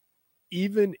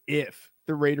 even if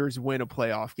the Raiders win a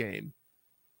playoff game,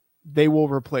 they will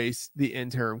replace the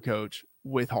interim coach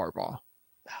with Harbaugh.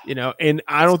 You know, and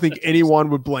I don't think anyone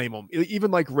would blame them.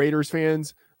 Even like Raiders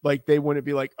fans, like they wouldn't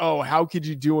be like, oh, how could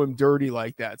you do him dirty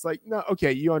like that? It's like, no,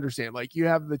 okay, you understand. Like, you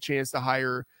have the chance to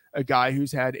hire a guy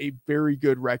who's had a very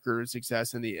good record of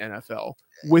success in the NFL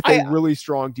with a really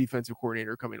strong defensive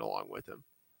coordinator coming along with him.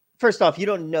 First off, you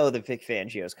don't know that Vic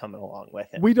Fangio is coming along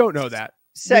with him. We don't know that.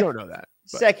 We don't know that.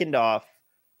 But. Second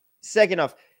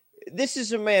off, this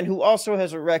is a man who also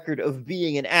has a record of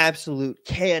being an absolute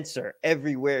cancer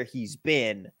everywhere he's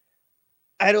been.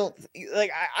 I don't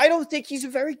think he's a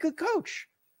very good coach.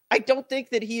 I don't think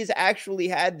that he has actually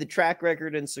had the track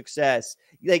record and success.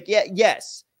 Like,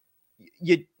 yes,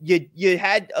 you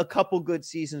had a couple good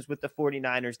seasons with the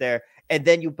 49ers there, and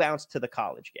then you bounced to the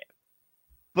college game.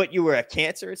 But you were a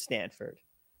cancer at Stanford.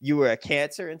 You were a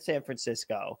cancer in San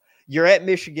Francisco. You're at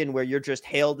Michigan, where you're just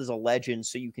hailed as a legend,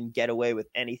 so you can get away with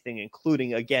anything,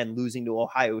 including, again, losing to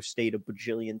Ohio State a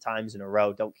bajillion times in a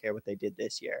row. Don't care what they did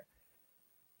this year.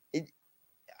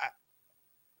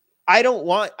 I don't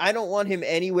want him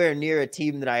anywhere near a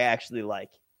team that I actually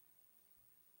like.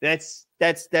 That's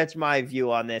my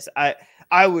view on this.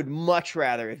 I would much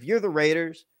rather, if you're the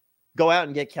Raiders, go out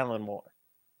and get Kellen Moore.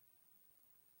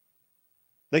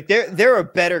 Like, there are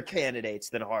better candidates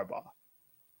than Harbaugh.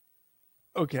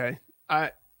 Okay. I'm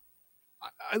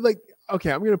going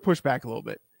to push back a little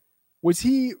bit. Was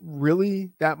he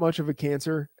really that much of a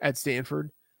cancer at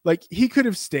Stanford? Like, he could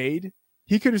have stayed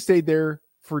there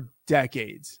for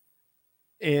decades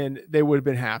and they would have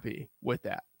been happy with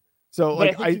that. So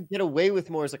but I think you get away with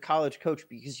more as a college coach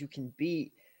because you can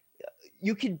be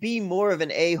more of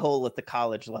an a-hole at the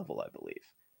college level, I believe.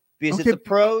 Because at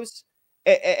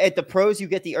the pros, you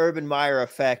get the Urban Meyer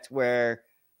effect where,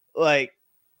 like,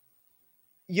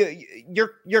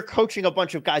 you're coaching a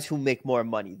bunch of guys who make more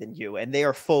money than you, and they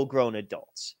are full-grown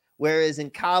adults. Whereas in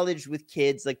college with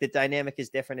kids, like, the dynamic is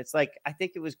different. It's like, I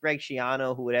think it was Greg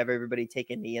Schiano who would have everybody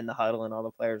take a knee in the huddle, and all the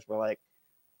players were like,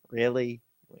 really?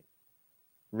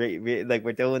 Like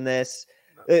we're doing this?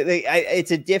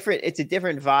 It's a different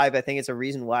vibe. I think it's a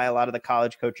reason why a lot of the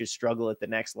college coaches struggle at the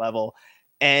next level.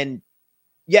 And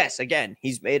yes, again,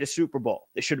 he's made a Super Bowl.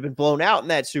 They should have been blown out in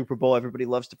that Super Bowl. Everybody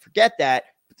loves to forget that,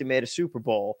 but they made a Super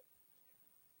Bowl.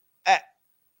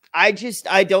 I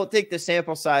don't think the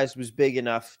sample size was big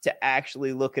enough to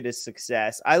actually look at his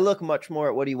success. I look much more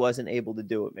at what he wasn't able to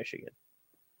do at Michigan.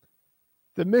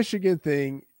 The Michigan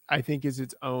thing, I think, is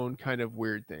its own kind of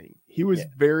weird thing. He was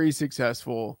very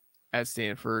successful at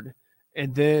Stanford,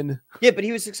 and then... Yeah, but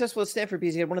he was successful at Stanford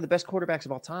because he had one of the best quarterbacks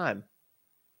of all time.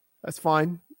 That's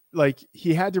fine. Like,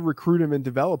 he had to recruit him and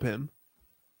develop him.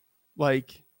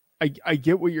 Like, I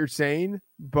get what you're saying,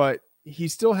 but he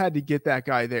still had to get that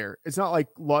guy there. It's not like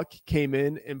Luck came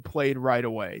in and played right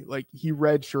away. Like, he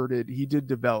redshirted, he did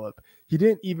develop. He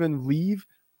didn't even leave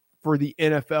for the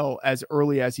NFL as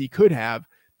early as he could have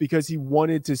because he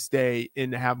wanted to stay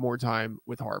and have more time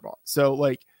with Harbaugh. So,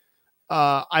 like,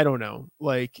 I don't know.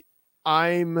 Like,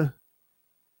 I'm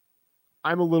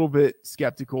a little bit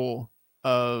skeptical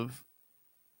of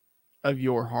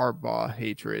your Harbaugh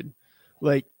hatred.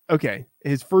 Like, okay,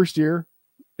 his first year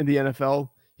in the NFL,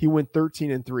 he went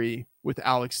 13-3 with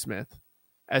Alex Smith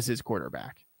as his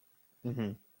quarterback.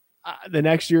 Mm-hmm. The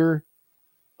next year,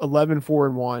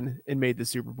 11-4-1 and made the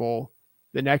Super Bowl.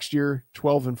 The next year,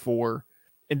 12-4.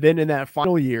 And then in that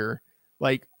final year,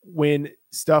 like when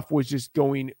stuff was just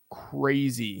going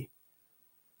crazy,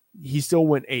 he still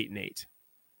went 8-8.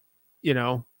 You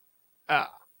know,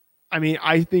 I mean,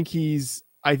 I think he's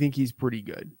pretty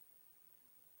good.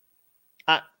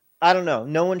 I don't know.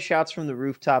 No one shouts from the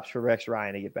rooftops for Rex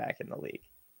Ryan to get back in the league.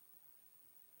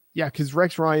 Yeah, because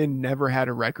Rex Ryan never had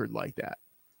a record like that.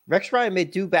 Rex Ryan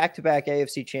made 2 back-to-back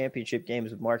AFC championship games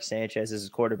with Mark Sanchez as his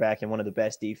quarterback and one of the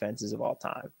best defenses of all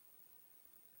time.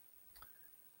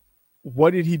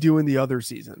 What did he do in the other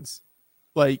seasons?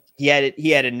 Like he had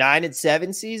a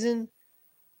 9-7 season,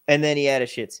 and then he had a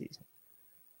shit season.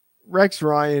 Rex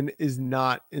Ryan is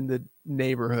not in the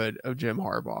neighborhood of Jim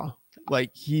Harbaugh. Like,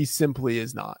 he simply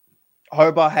is not.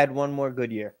 Harbaugh had one more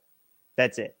good year.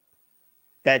 That's it.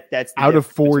 That's the out of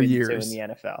 4 years in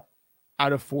the NFL.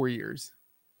 Out of 4 years.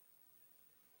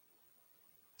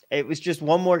 It was just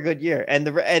one more good year. And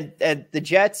the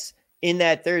Jets in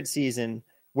that third season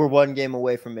were 1 game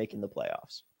away from making the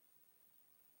playoffs.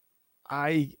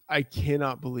 I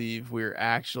cannot believe we're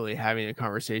actually having a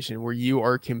conversation where you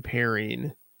are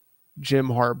comparing Jim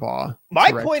Harbaugh.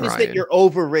 My point is that you're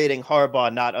overrating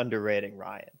Harbaugh, not underrating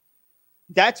Ryan.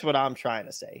 That's what I'm trying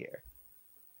to say here.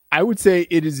 I would say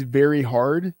it is very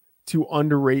hard to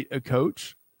underrate a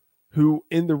coach who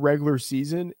in the regular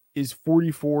season is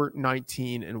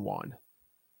 44-19-1.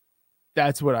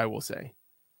 That's what I will say.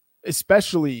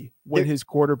 Especially when his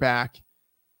quarterback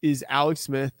is Alex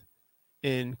Smith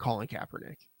and Colin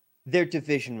Kaepernick. Their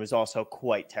division was also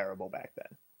quite terrible back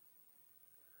then.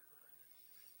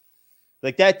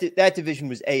 Like that division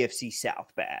was AFC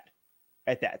South bad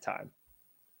at that time.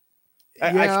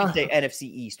 I should say NFC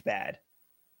East bad.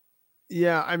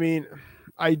 Yeah, I mean,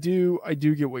 I do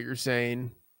get what you're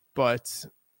saying, but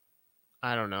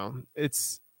I don't know.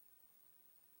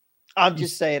 I'm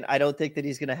just saying I don't think that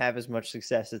he's going to have as much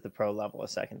success at the pro level a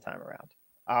second time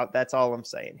around. That's all I'm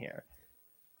saying here.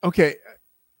 Okay.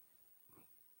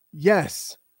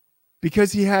 Yes.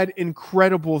 Because he had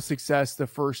incredible success the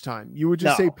first time. You would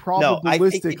just say probabilistically. I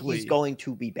think that he's going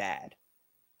to be bad.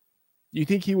 You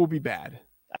think he will be bad?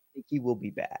 I think he will be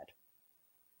bad.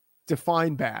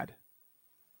 Define bad.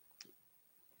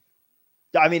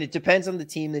 I mean, it depends on the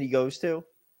team that he goes to.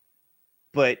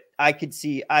 But I could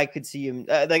see him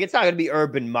like it's not going to be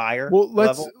Urban Meyer. Well,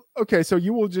 level. Okay. So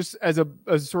you will just as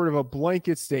sort of a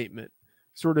blanket statement,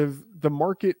 sort of the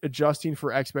market adjusting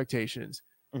for expectations.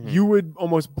 Mm-hmm. You would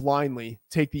almost blindly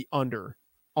take the under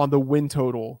on the win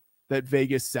total that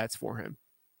Vegas sets for him.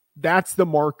 That's the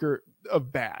marker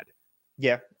of bad.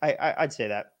 Yeah, I'd say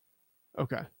that.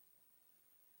 Okay.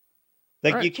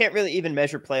 Like you can't really even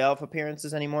measure playoff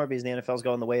appearances anymore because the NFL's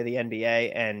going the way of the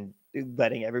NBA and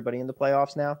letting everybody in the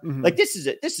playoffs now. Mm-hmm. Like this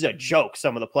is a joke.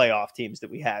 Some of the playoff teams that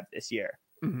we have this year.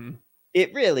 Mm-hmm.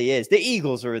 It really is. The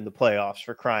Eagles are in the playoffs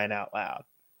for crying out loud.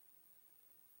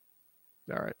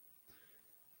 All right.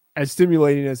 As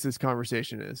stimulating as this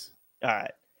conversation is. All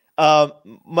right.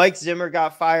 Mike Zimmer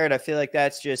got fired. I feel like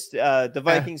that's just the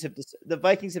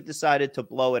Vikings have decided to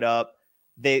blow it up.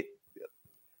 They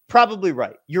probably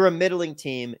right. You're a middling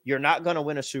team. You're not going to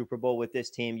win a Super Bowl with this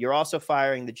team. You're also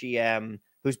firing the GM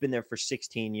who's been there for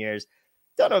 16 years.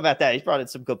 Don't know about that. He's brought in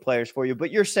some good players for you,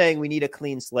 but you're saying we need a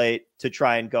clean slate to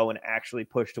try and go and actually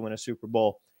push to win a Super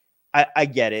Bowl. I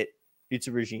get it. It's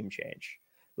a regime change.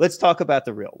 let's talk about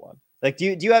the real one. Like,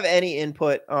 do you have any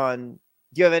input on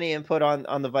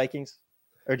the Vikings,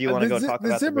 or do you want to go talk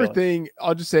about the Zimmer thing?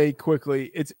 I'll just say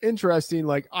quickly, it's interesting.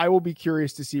 Like, I will be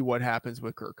curious to see what happens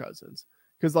with Kirk Cousins,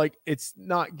 because like it's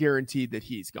not guaranteed that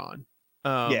he's gone.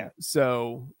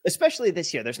 So especially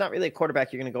this year, there's not really a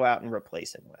quarterback you're going to go out and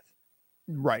replace him with.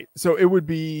 Right. So it would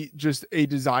be just a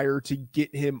desire to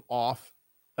get him off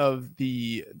of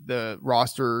the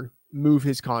roster, move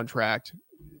his contract,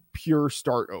 pure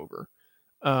start over.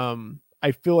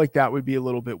 I feel like that would be a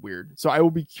little bit weird. So I will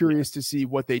be curious to see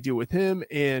what they do with him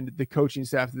and the coaching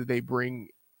staff that they bring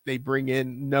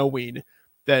in, knowing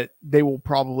that they will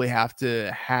probably have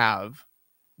to have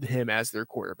him as their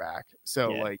quarterback.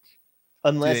 So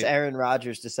unless Aaron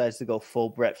Rodgers decides to go full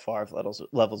Brett Favre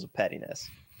levels of pettiness.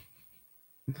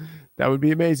 That would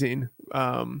be amazing.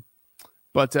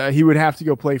 But he would have to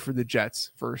go play for the Jets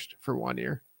first for 1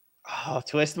 year. Oh,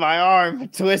 twist my arm,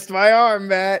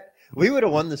 Matt. We would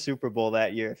have won the Super Bowl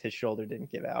that year if his shoulder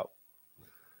didn't give out.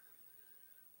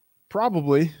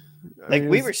 Probably.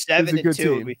 We were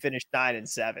 7-2 and we finished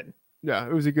 9-7. Yeah,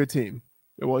 it was a good team.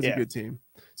 It was a good team.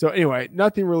 So anyway,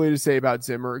 nothing really to say about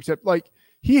Zimmer except like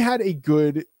he had a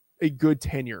good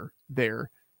tenure there.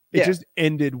 It just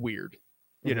ended weird,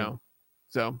 you know.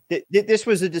 So this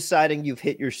was a deciding you've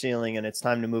hit your ceiling and it's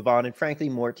time to move on. And frankly,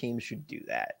 more teams should do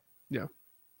that. Yeah.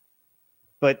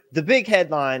 But the big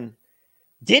headline,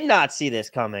 did not see this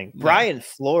coming. No. Brian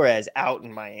Flores out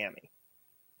in Miami.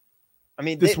 I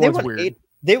mean, they won weird.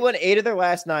 They won 8 of their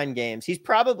last 9 games. He's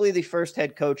probably the first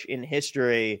head coach in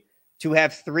history to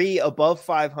have 3 above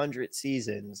 500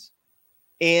 seasons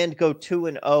and go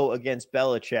 2-0 against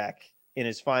Belichick in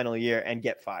his final year and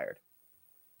get fired.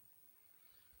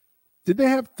 Did they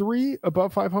have 3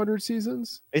 above 500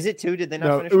 seasons? Is it 2? Did they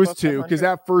not finish? It was 2 because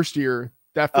that first year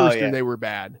they were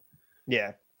bad.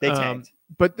 Yeah, they tanked.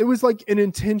 But it was like an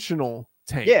intentional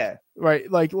tank. Yeah. Right.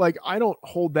 Like I don't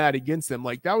hold that against them.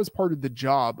 Like that was part of the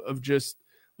job of just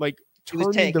like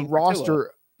turning the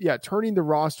roster. Yeah. Turning the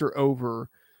roster over,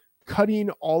 cutting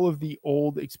all of the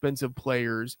old expensive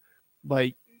players,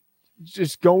 like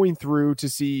just going through to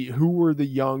see who were the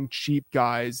young, cheap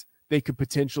guys they could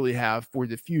potentially have for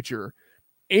the future.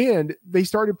 And they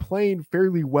started playing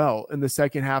fairly well in the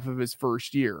second half of his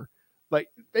first year. Like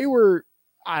they were,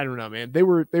 I don't know, man. They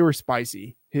were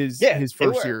spicy his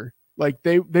first year. Like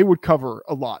they would cover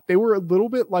a lot. They were a little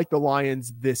bit like the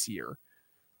Lions this year.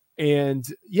 And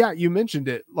yeah, you mentioned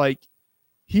it. Like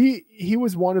he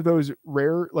was one of those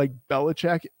rare like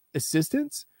Belichick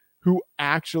assistants who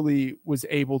actually was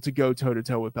able to go toe to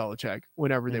toe with Belichick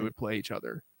whenever they would play each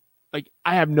other. Like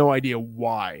I have no idea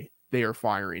why they are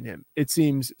firing him. It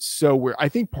seems so weird. I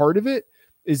think part of it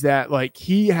is that like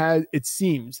it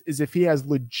seems as if he has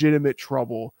legitimate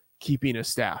trouble keeping a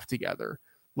staff together.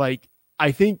 Like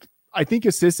I think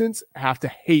assistants have to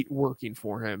hate working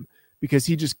for him because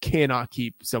he just cannot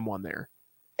keep someone there.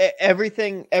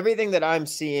 Everything that I'm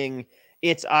seeing,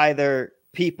 it's either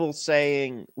people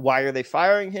saying, why are they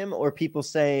firing him? Or people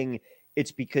saying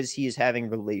it's because he is having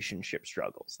relationship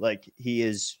struggles. Like he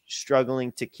is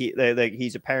struggling to keep, like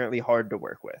he's apparently hard to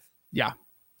work with. Yeah.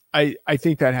 I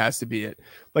think that has to be it.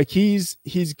 Like he's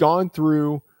gone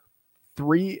through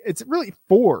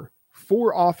 4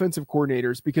 offensive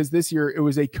coordinators, because this year it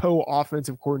was a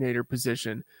co-offensive coordinator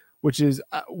position, which is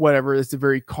whatever. It's a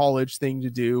very college thing to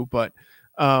do, but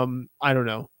I don't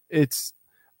know.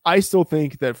 I still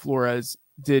think that Flores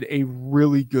did a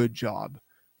really good job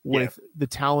with the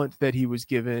talent that he was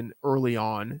given early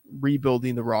on,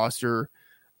 rebuilding the roster.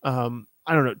 I don't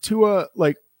know. Tua,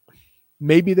 like,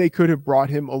 maybe they could have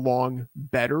brought him along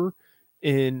better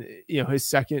in, his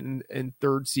second and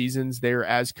third seasons there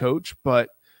as coach, but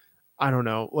I don't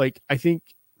know. Like, I think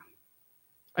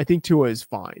Tua is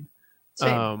fine.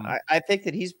 Same. I think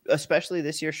that he's, especially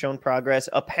this year, shown progress.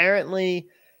 Apparently,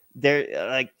 there,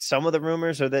 like, some of the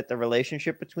rumors are that the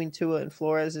relationship between Tua and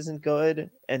Flores isn't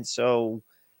good, and so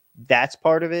that's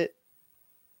part of it.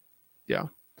 Yeah,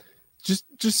 just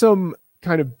some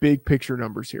kind of big picture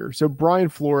numbers here. So Brian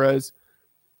Flores,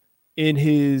 in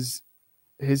his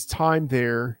time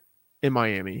there in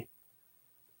Miami,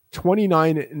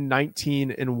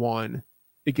 29-19-1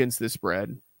 against the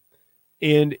spread.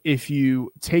 And if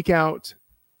you take out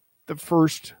the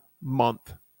first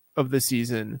month of the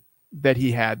season that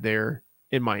he had there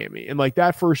in Miami, and like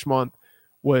that first month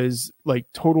was like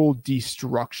total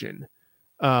destruction.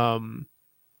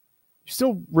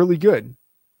 Still really good.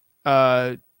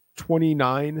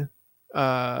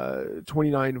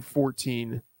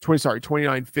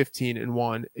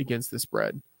 29-15-1 against the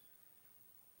spread.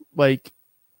 Like,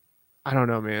 I don't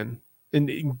know, man.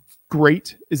 and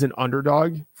great is an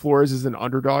underdog. Flores is an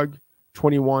underdog,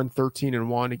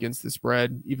 21-13-1 against the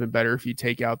spread. Even better if you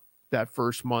take out that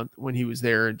first month when he was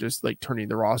there and just like turning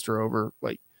the roster over,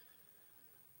 like,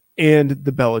 and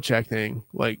the Belichick thing.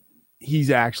 Like, he's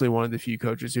actually one of the few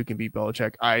coaches who can beat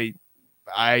Belichick. I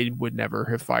would never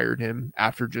have fired him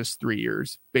after just 3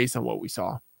 years based on what we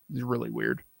saw. It's really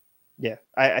weird. Yeah,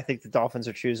 I think the Dolphins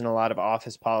are choosing a lot of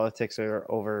office politics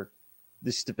over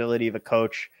the stability of a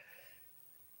coach.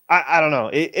 I don't know.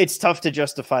 It's tough to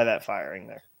justify that firing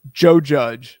there. Joe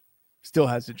Judge still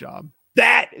has a job.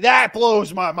 That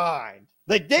blows my mind.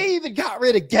 Like, they even got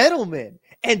rid of Gettleman,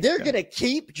 and they're going to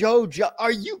keep Joe Judge.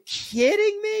 Are you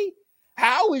kidding me?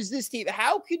 How is this team?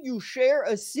 How can you share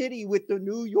a city with the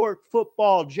New York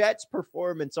Football Jets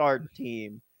performance art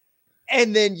team?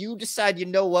 And then you decide, you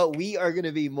know what? We are going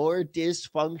to be more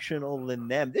dysfunctional than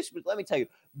them. This was, let me tell you,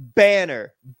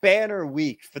 banner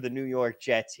week for the New York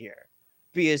Jets here.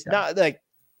 Because not like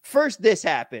first this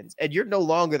happens and you're no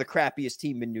longer the crappiest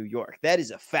team in New York. That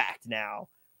is a fact now.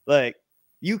 Like,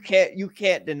 you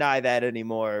can't deny that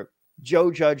anymore.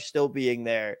 Joe Judge still being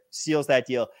there seals that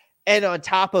deal. And on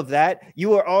top of that,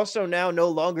 you are also now no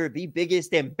longer the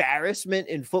biggest embarrassment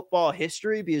in football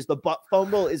history because the butt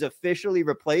fumble is officially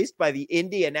replaced by the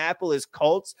Indianapolis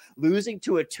Colts losing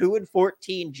to a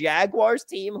 2-14 Jaguars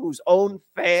team whose own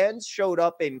fans showed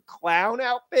up in clown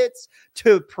outfits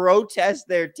to protest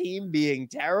their team being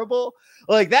terrible.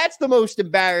 Like, that's the most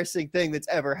embarrassing thing that's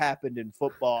ever happened in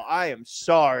football. I am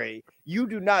sorry. You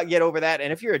do not get over that.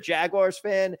 And if you're a Jaguars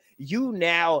fan, you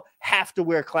now have to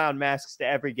wear clown masks to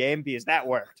every game because that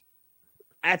worked.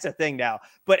 That's a thing now.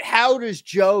 But how does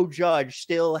Joe Judge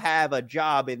still have a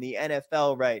job in the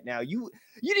NFL right now? You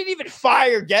didn't even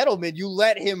fire Gettleman. You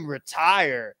let him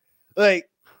retire. Like,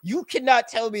 you cannot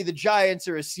tell me the Giants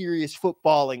are a serious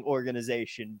footballing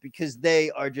organization because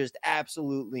they are just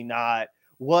absolutely not.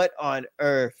 What on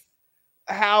earth?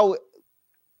 How...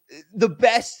 The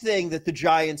best thing that the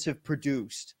Giants have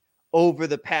produced over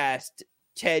the past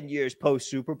 10 years post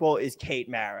Super Bowl is Kate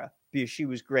Mara because she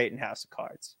was great in House of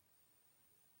Cards.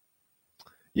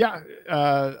 Yeah,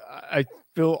 I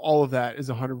feel all of that is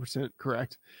 100%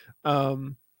 correct.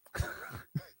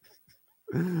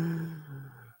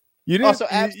 You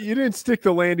didn't stick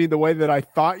the landing the way that I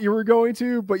thought you were going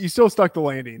to, but you still stuck the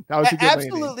landing. That was a good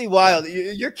absolutely landing. Wild.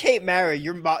 You're Kate Mara.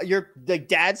 Your the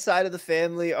dad's side of the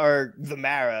family are the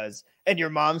Maras, and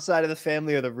your mom's side of the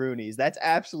family are the Rooneys. That's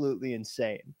absolutely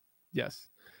insane. Yes.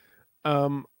 I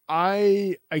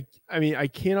mean, I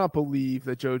cannot believe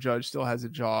that Joe Judge still has a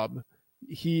job.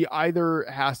 He either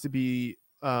has to be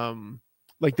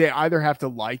like they either have to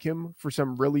like him for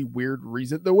some really weird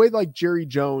reason. The way like Jerry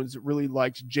Jones really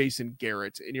liked Jason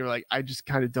Garrett, and you're like, I just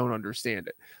kind of don't understand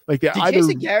it. Like, did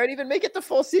Jason Garrett even make it the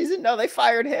full season? No, they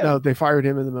fired him. No, they fired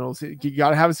him in the middle of the season. You got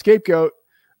to have a scapegoat.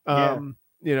 You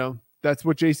know, that's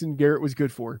what Jason Garrett was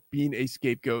good for, being a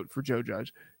scapegoat for Joe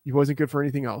Judge. He wasn't good for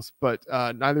anything else, but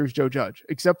neither is Joe Judge,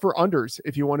 except for unders.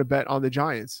 If you want to bet on the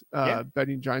Giants,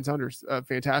 betting Giants unders,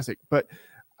 fantastic. But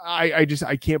I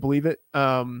can't believe it.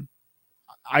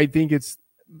 I think it's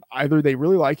either they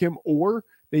really like him or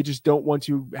they just don't want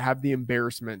to have the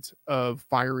embarrassment of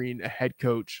firing a head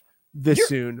coach this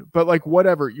soon. But like,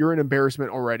 whatever, you're an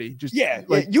embarrassment already. Just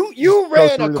like, you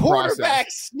ran a quarterback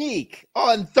sneak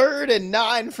on 3rd and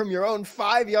 9 from your own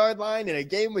 5-yard line in a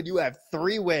game when you have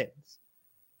 3 wins.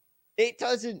 It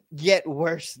doesn't get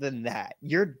worse than that.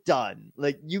 You're done.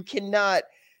 Like, you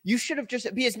should have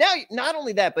just, because now, not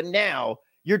only that, but now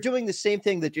you're doing the same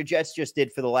thing that your Jets just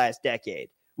did for the last decade,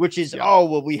 which is,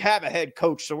 we have a head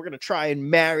coach, so we're going to try and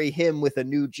marry him with a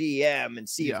new GM and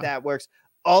see if that works.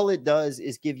 All it does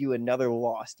is give you another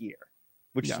lost year,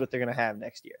 which is what they're going to have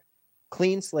next year.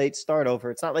 Clean slate, start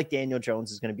over. It's not like Daniel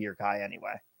Jones is going to be your guy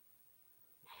anyway.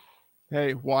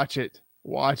 Hey, watch it.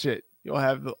 Watch it. You'll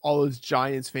have all those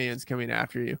Giants fans coming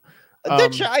after you. The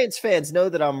Giants fans know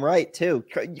that I'm right, too.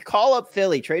 You call up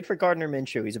Philly, trade for Gardner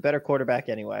Minshew. He's a better quarterback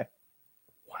anyway.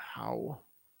 Wow.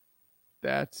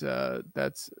 That's a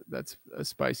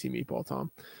spicy meatball,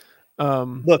 Tom.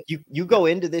 Look, you go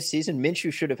into this season,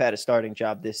 Minshew should have had a starting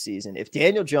job this season. If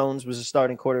Daniel Jones was a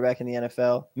starting quarterback in the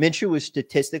NFL, Minshew was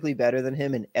statistically better than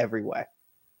him in every way.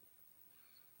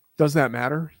 Does that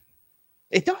matter?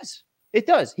 It does. It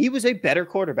does. He was a better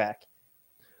quarterback.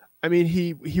 I mean,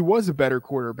 he was a better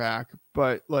quarterback,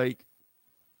 but like,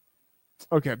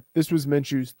 okay, this was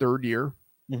Minshew's 3rd year,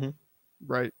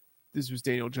 right? This was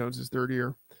Daniel Jones's 3rd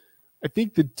year. I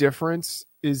think the difference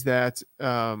is that,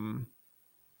 I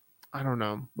don't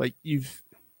know, like I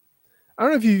don't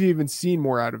know if you've even seen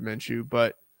more out of Minshew,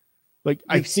 but like,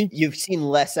 I think you've seen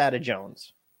less out of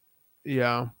Jones.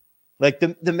 Yeah. Like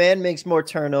the man makes more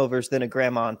turnovers than a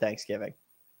grandma on Thanksgiving.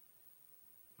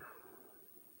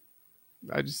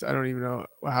 I don't even know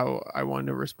how I wanted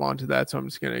to respond to that, so I'm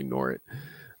just going to ignore it.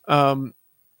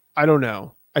 I don't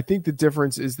know. I think the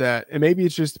difference is that, and maybe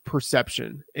it's just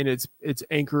perception, and it's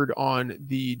anchored on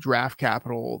the draft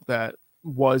capital that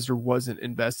was or wasn't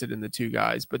invested in the two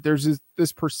guys. But there's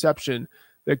this perception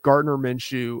that Gardner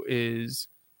Minshew is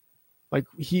like,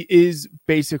 he is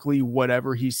basically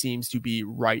whatever he seems to be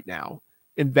right now.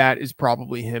 And that is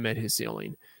probably him at his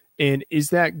ceiling. And is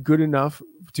that good enough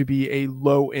to be a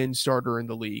low-end starter in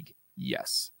the league?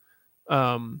 Yes.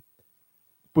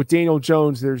 With Daniel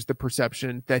Jones, there's the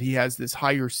perception that he has this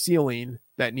higher ceiling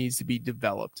that needs to be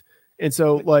developed. And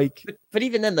so, but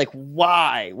even then,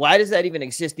 why does that even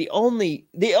exist? The only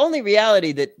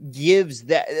reality that gives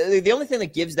that, the only thing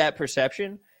that gives that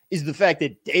perception is the fact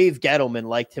that Dave Gettleman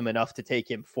liked him enough to take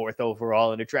him 4th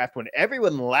overall in a draft when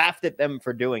everyone laughed at them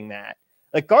for doing that.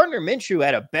 Like, Gardner Minshew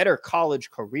had a better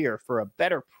college career for a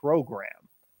better program.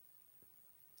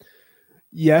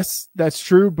 Yes, that's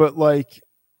true. But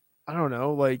I don't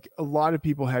know, a lot of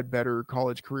people had better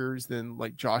college careers than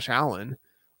Josh Allen.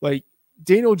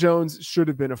 Daniel Jones should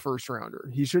have been a first rounder.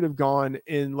 He should have gone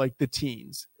in the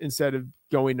teens instead of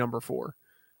going number 4.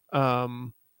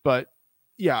 But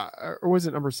yeah, or was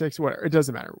it number 6? Whatever. It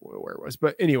doesn't matter where it was.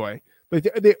 But anyway,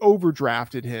 they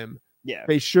overdrafted him. Yeah.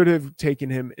 They should have taken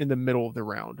him in the middle of the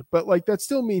round. But that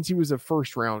still means he was a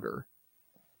first rounder.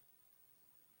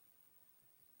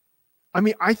 I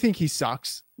mean, I think he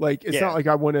sucks. It's not like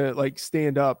I want to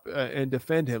stand up and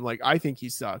defend him. I think he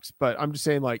sucks, but I'm just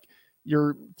saying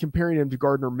you're comparing him to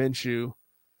Gardner Minshew.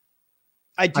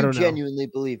 I genuinely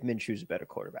believe Minshew's a better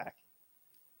quarterback.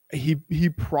 He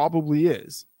probably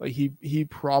is. He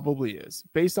probably is.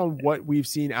 Based on what we've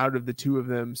seen out of the two of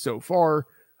them so far,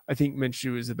 I think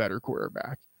Minshew is a better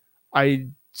quarterback. I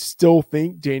still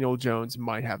think Daniel Jones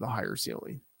might have the higher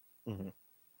ceiling. Mm-hmm.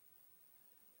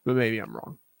 But maybe I'm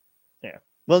wrong. Yeah.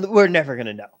 Well, we're never going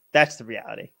to know. That's the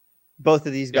reality. Both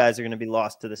of these guys are going to be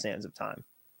lost to the sands of time.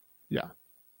 Yeah.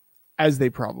 As they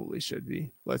probably should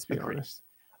be. Let's be honest.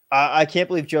 I can't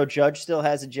believe Joe Judge still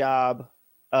has a job.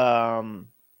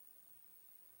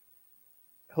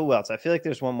 Who else? I feel like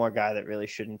there's one more guy that really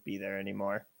shouldn't be there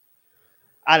anymore.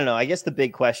 I don't know. I guess the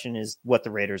big question is what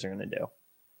the Raiders are going to do.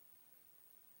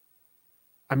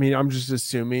 I mean, I'm just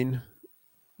assuming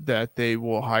that they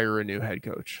will hire a new head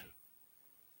coach.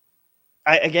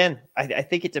 I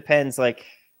think it depends. I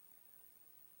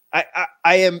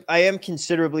am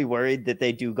considerably worried that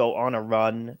they do go on a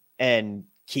run and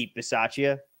keep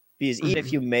Bisaccia, because even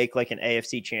if you make an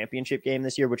AFC championship game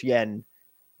this year, which again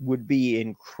would be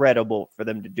incredible for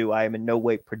them to do, I am in no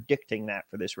way predicting that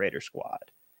for this Raider squad.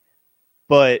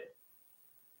 But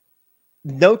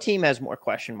no team has more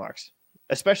question marks,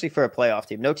 especially for a playoff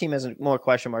team. No team has more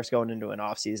question marks going into an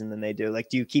offseason than they do.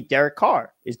 Do you keep Derek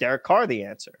Carr? Is Derek Carr the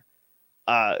answer?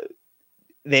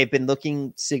 They've been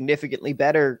looking significantly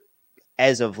better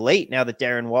as of late. Now that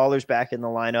Darren Waller's back in the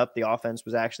lineup, the offense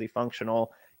was actually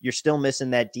functional. You're still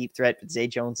missing that deep threat, but Zay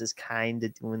Jones is kind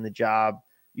of doing the job.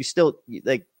 You still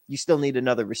need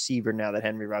another receiver now that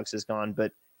Henry Ruggs is gone,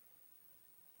 but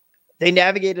they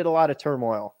navigated a lot of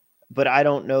turmoil. But I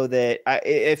don't know that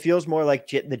it feels more like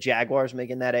the Jaguars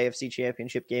making that AFC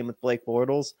championship game with Blake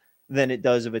Bortles than it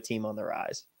does of a team on the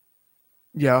rise.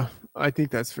 Yeah, I think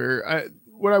that's fair.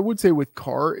 What I would say with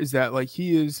Carr is that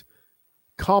he is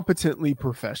competently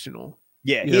professional.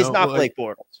 Yeah, he's not Blake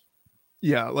Bortles.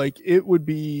 Yeah, it would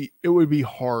be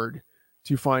hard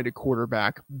to find a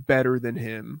quarterback better than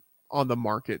him on the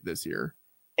market this year.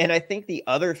 And I think the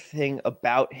other thing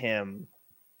about him,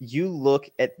 you look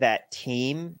at that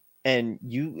team and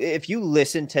if you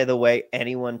listen to the way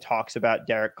anyone talks about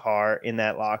Derek Carr in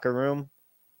that locker room,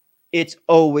 it's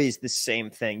always the same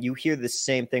thing. You hear the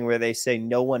same thing where they say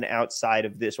no one outside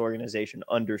of this organization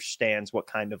understands what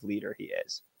kind of leader he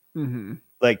is. Mm-hmm.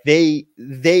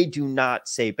 They do not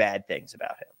say bad things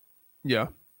about him. Yeah.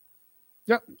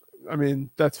 Yeah. I mean,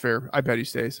 that's fair. I bet he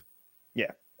stays.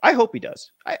 Yeah. I hope he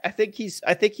does. I think he's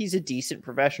a decent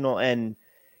professional. And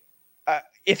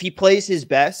if he plays his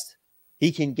best,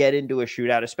 he can get into a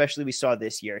shootout, especially we saw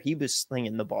this year. He was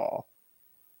slinging the ball.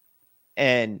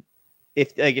 And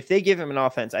if they give him an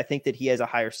offense, I think that he has a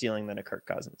higher ceiling than a Kirk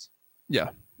Cousins. Yeah,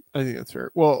 I think that's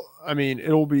fair. Well, I mean,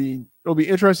 it'll be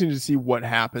interesting to see what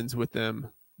happens with them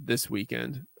this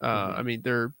weekend. I mean,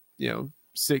 they're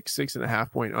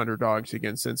 6.5 point underdogs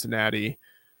against Cincinnati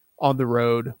on the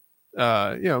road.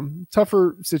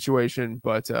 Tougher situation,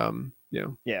 but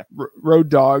road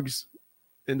dogs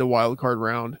in the wild card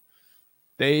round.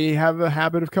 they have a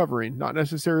habit of covering, not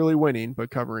necessarily winning, but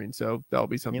covering. So that'll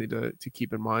be something to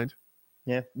keep in mind.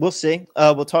 Yeah, we'll see.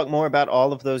 We'll talk more about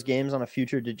all of those games on a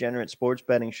future Degenerate Sports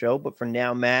Betting show. But for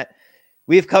now, Matt,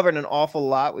 we've covered an awful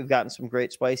lot. We've gotten some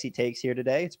great spicy takes here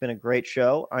today. It's been a great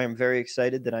show. I am very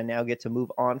excited that I now get to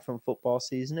move on from football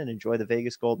season and enjoy the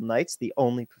Vegas Golden Knights, the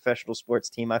only professional sports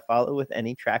team I follow with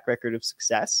any track record of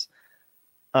success.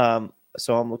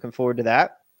 So I'm looking forward to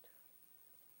that.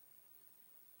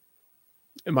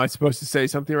 Am I supposed to say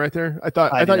something right there? I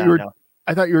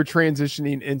thought you were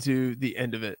transitioning into the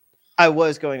end of it. I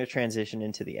was going to transition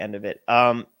into the end of it.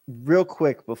 Real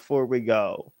quick before we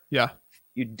go. Yeah.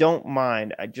 If you don't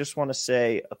mind, I just want to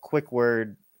say a quick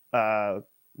word.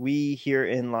 We here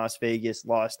in Las Vegas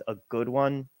lost a good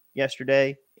one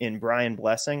yesterday in Brian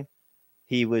Blessing.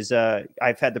 He was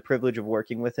I've had the privilege of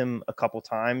working with him a couple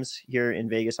times here in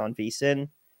Vegas on VSiN.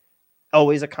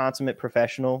 Always a consummate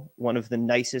professional, one of the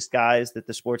nicest guys that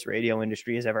the sports radio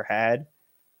industry has ever had.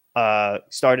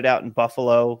 Started out in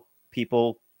Buffalo.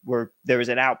 There was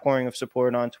an outpouring of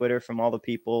support on Twitter from all the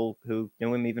people who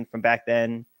knew him even from back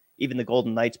then. Even the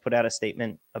Golden Knights put out a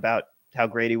statement about how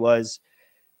great he was.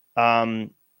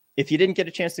 If you didn't get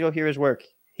a chance to go hear his work,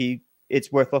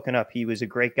 it's worth looking up. He was a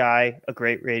great guy, a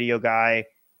great radio guy,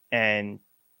 and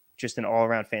just an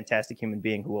all-around fantastic human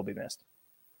being who will be missed.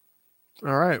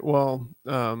 All right. Well,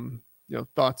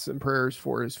 thoughts and prayers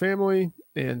for his family.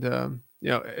 And,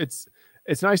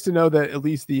 it's nice to know that at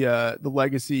least the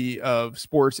legacy of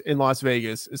sports in Las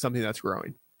Vegas is something that's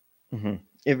growing. Mm-hmm.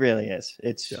 It really is.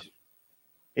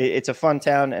 It's a fun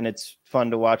town, and it's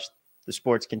fun to watch the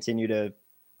sports continue to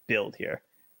build here.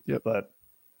 Yep. But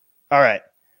all right,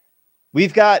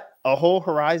 we've got a whole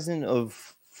horizon of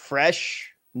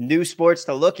fresh new sports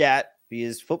to look at,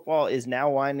 because football is now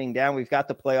winding down. We've got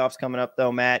the playoffs coming up,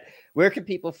 though, Matt. Where can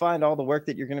people find all the work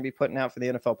that you're going to be putting out for the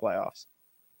NFL playoffs?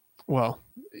 Well,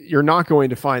 you're not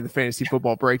going to find the fantasy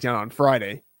football breakdown on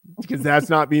Friday because that's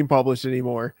not being published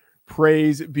anymore.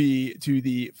 Praise be to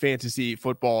the fantasy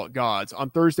football gods.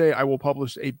 On Thursday, I will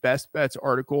publish a best bets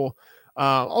article.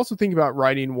 Also think about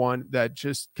writing one that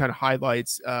just kind of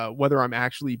highlights whether I'm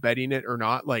actually betting it or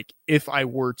not. Like if I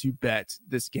were to bet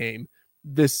this game,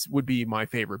 this would be my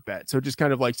favorite bet. So just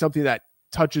kind of like something that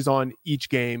touches on each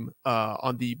game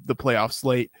on the playoff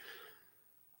slate.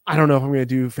 I don't know if I'm going to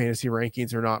do fantasy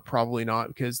rankings or not. Probably not,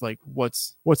 because like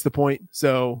what's the point?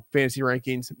 So fantasy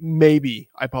rankings, maybe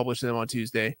I publish them on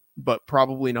Tuesday, but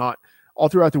probably not. All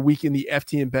throughout the week in the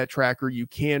FTN Bet Tracker, you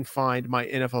can find my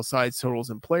NFL sides, totals,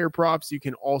 and player props. You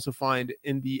can also find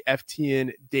in the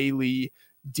FTN Daily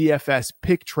DFS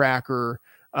Pick Tracker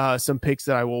some picks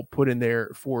that I will put in there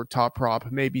for Top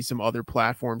Prop, maybe some other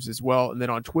platforms as well. And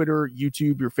then on Twitter,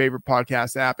 YouTube, your favorite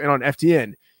podcast app, and on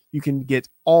FTN, you can get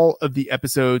all of the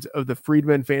episodes of the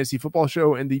Friedman Fantasy Football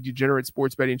Show and the Degenerate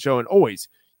Sports Betting Show. And always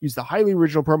use the highly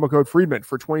original promo code Friedman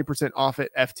for 20% off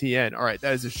at FTN. All right,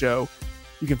 that is the show.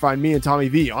 You can find me and Tommy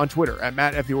V on Twitter at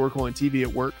Matt F. The Oracle and TV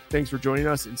at Work. Thanks for joining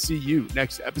us, and see you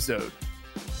next episode.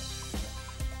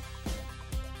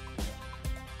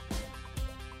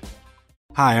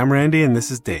 Hi, I'm Randy, and this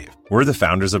is Dave. We're the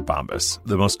founders of Bombas,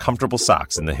 the most comfortable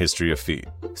socks in the history of feet.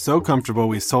 So comfortable,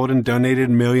 we sold and donated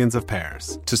millions of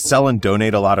pairs. To sell and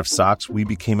donate a lot of socks, we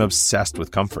became obsessed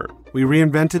with comfort. We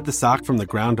reinvented the sock from the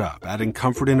ground up, adding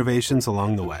comfort innovations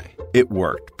along the way. It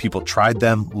worked. People tried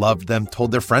them, loved them,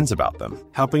 told their friends about them,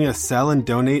 helping us sell and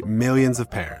donate millions of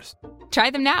pairs. Try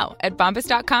them now at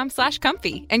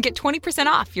bombas.com/comfy and get 20%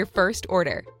 off your first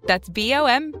order. That's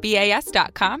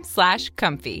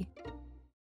BOMBAS.com/comfy.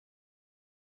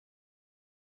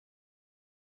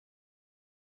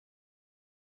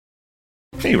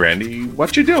 Hey, Randy,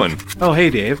 what you doing? Oh,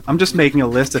 hey, Dave. I'm just making a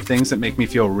list of things that make me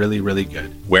feel really, really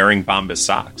good. Wearing Bombas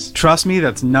socks. Trust me,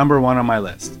 that's number one on my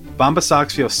list. Bombas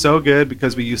socks feel so good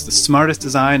because we use the smartest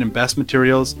design and best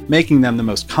materials, making them the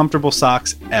most comfortable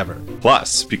socks ever.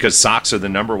 Plus, because socks are the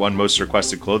number one most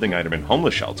requested clothing item in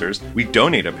homeless shelters, we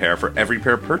donate a pair for every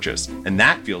pair purchased, and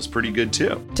that feels pretty good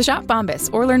too. To shop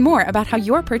Bombas or learn more about how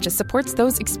your purchase supports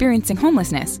those experiencing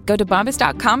homelessness, go to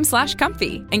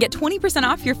bombas.com/comfy and get 20%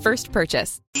 off your first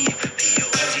purchase.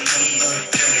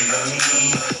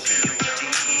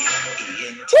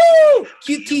 Woo!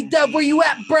 QT Dub, where you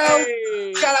at, bro?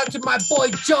 Hey. Shout out to my boy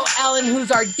Joe Allen,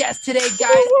 who's our guest today,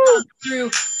 guys. Through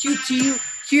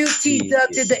QT Dub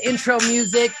did the intro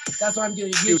music. That's what I'm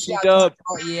doing. QT Dub.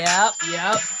 Yep.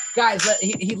 Guys,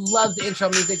 he loves the intro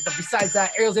music. But besides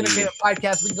that, Ariel's Entertainment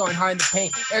Podcast, we're going hard in the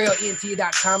paint.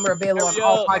 ArielENT.com. We're available on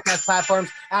all podcast platforms: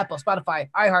 Apple, Spotify,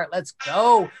 iHeart. Let's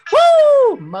go.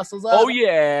 Woo! Muscles up. Oh,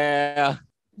 yeah.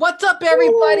 What's up,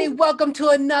 everybody? Woo. Welcome to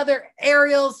another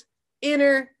Ariel's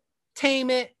Entertainment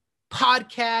Entertainment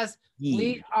Podcast.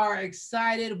 We are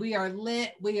excited. We are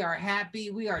lit. We are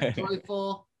happy. We are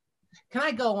joyful. Can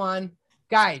I go on?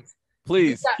 Guys.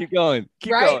 Please, keep going.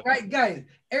 Keep going. Right, guys.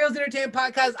 Ariel's Entertainment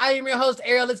Podcast. I am your host,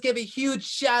 Ariel. Let's give a huge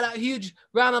shout out, huge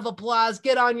round of applause.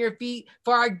 Get on your feet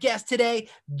for our guest today,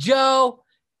 Joe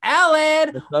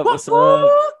Allen. What's up?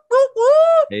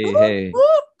 Hey.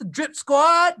 The Drip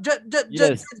Squad.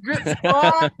 Drip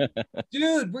Squad.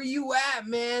 Dude, where you at,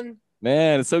 man?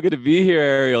 Man, it's so good to be here,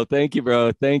 Ariel. Thank you,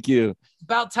 bro. Thank you.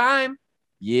 About time.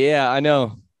 Yeah, I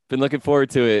know. Been looking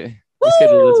forward to it. We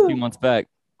scheduled this a few months back.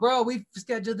 Bro, we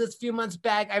scheduled this a few months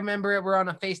back. I remember we're on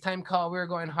a FaceTime call. We were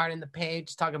going hard in the page,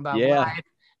 just talking about life,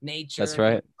 nature. That's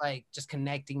right. Like just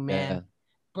connecting, man. Yeah.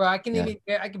 Bro, I can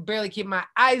barely keep my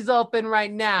eyes open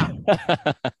right now.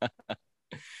 The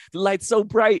light's so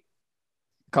bright.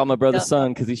 Call my brother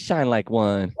son because he shine like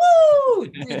one. Woo!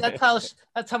 Dude, that's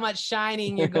how much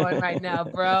shining you're going right now,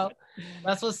 bro.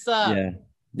 That's what's up.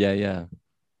 Yeah.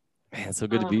 Man, so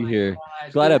good to be here.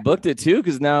 Glad I booked it too,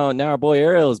 because now our boy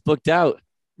Ariel is booked out.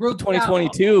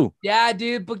 2022. Yeah,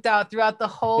 dude, booked out throughout the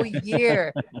whole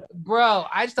year. Bro,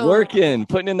 I just don't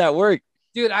putting in that work.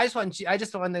 Dude, I just want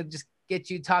to just get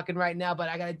you talking right now, but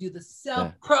I gotta do the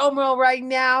self promo right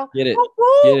now. Get it.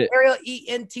 Woo-woo! Get it.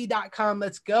 ArielENT.com.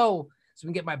 Let's go. So we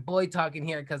can get my boy talking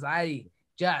here because I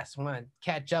just want to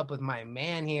catch up with my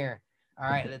man here. All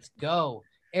right, let's go.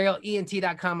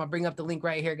 ArielENT.com. I'll bring up the link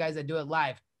right here, guys. I do it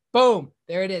live. Boom.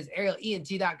 There it is.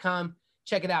 ArielENT.com.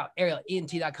 Check it out.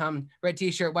 ArielENT.com. Red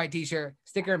t-shirt, white t-shirt,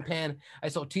 sticker and pen. I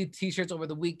sold 2 t-shirts over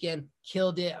the weekend.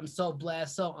 Killed it. I'm so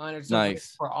blessed, so honored. So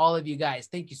nice for all of you guys.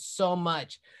 Thank you so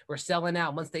much. We're selling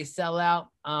out. Once they sell out,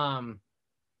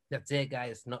 that's it,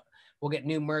 guys. No, we'll get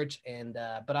new merch, and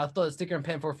but I'll throw the sticker and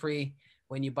pen for free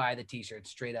when you buy the t-shirt,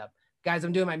 straight up. Guys,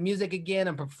 I'm doing my music again.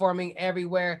 I'm performing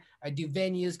everywhere. I do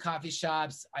venues, coffee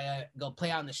shops. I go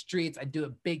play out in the streets. I do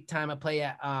it big time. I play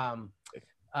at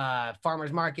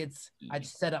farmers markets. I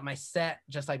just set up my set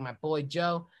just like my boy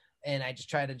Joe, and I just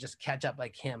try to just catch up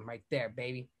like him right there,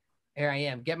 baby. Here I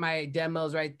am. Get my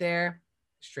demos right there,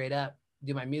 straight up.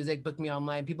 Do my music. Book me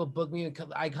online. People book me.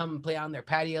 I come and play out in their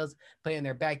patios, play in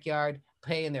their backyard,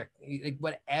 play in their like,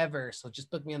 whatever. So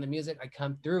just book me on the music. I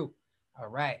come through. All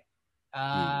right.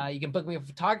 You can book me for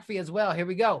photography as well. Here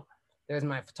we go. There's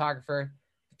my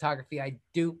photography I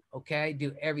do. Okay. I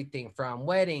do everything from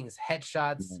weddings,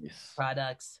 headshots,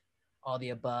 products, all the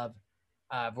above.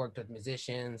 I've worked with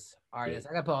musicians, artists.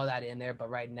 I gotta put all that in there, but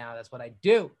right now that's what I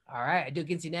do. All right. I do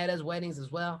quinceañeras, weddings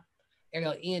as well.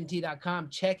 ArielENT.com.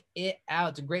 Check it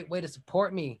out. It's a great way to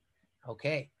support me.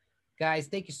 Okay. Guys,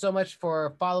 thank you so much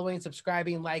for following,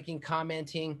 subscribing, liking,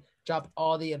 commenting. Drop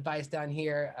all the advice down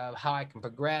here of how I can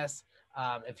progress.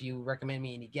 If you recommend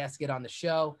me any guests get on the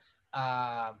show,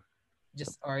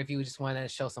 or if you just want to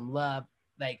show some love.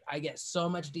 Like, I get so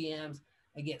much DMs,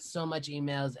 I get so much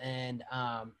emails, and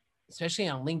especially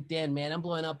on LinkedIn, man. I'm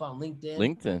blowing up on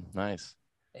LinkedIn. Nice.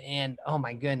 And oh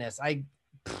my goodness, I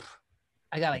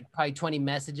got like probably 20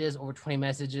 messages, over 20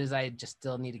 messages. I just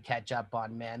still need to catch up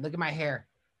on, man. Look at my hair.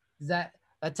 That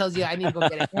tells you I need to go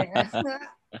get a hair.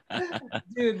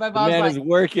 Dude, my mom's is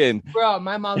working. Bro,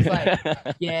 my mom's like,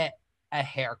 get a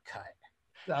haircut.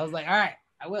 So I was like, all right,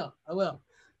 I will.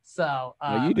 So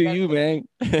you do you, man.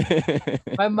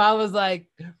 My mom was like,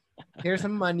 here's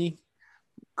some money.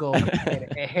 Go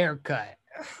get a haircut.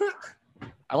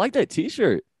 I like that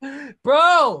t-shirt.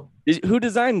 Bro. Who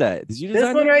designed that? Did you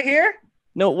design this one right here?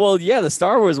 No, well, yeah, the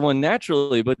Star Wars one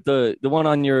naturally, but the one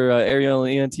on your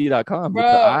ArielENT.com with the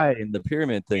eye and the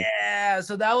pyramid thing. Yeah,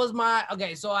 so that was my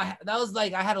so I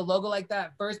had a logo like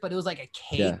that first, but it was like a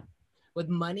cape with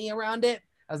money around it.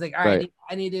 I was like, all right,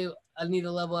 I need to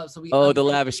level up. So the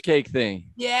lavish cake thing.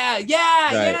 Yeah.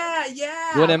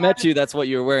 When I met you, that's what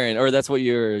you were wearing, or that's what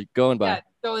you're going by.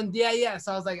 Yeah.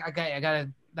 So I was like,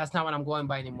 okay, that's not what I'm going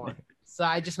by anymore. So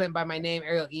I just went by my name,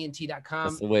 ArielENT.com.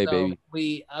 That's the way, baby.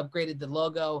 We upgraded the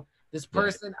logo. This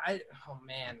person, I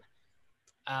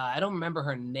don't remember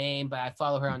her name, but I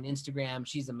follow her on Instagram.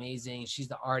 She's amazing. She's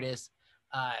the artist.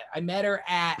 I met her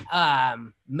at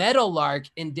Meadow Lark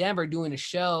in Denver doing a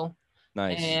show.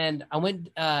 Nice. And I went.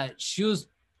 She was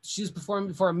performing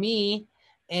before me,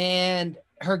 and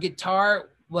her guitar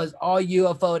was all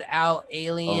UFO'd out,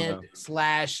 alien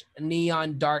 /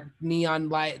 neon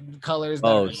light colors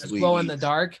that glow in the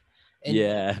dark.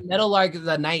 And Meadow Lark is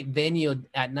a night venue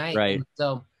at night. Right. And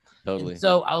so totally.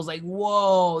 So I was like,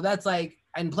 whoa, that's like,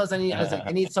 and plus I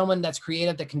need someone that's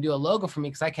creative that can do a logo for me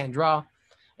because I can't draw.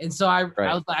 And so I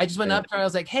just went up to her. I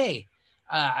was like, hey,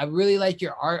 I really like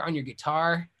your art on your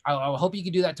guitar. I hope you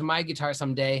can do that to my guitar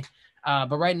someday.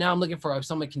 But right now I'm looking for if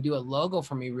someone can do a logo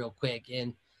for me real quick.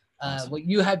 And what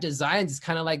you have designs is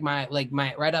kind of like my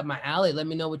right up my alley. Let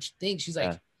me know what you think. She's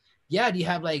like, yeah, do you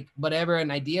have like whatever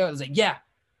an idea? I was like, yeah,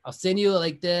 I'll send you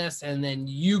like this, and then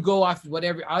you go off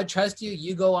whatever. I'll trust you.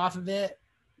 You go off of it,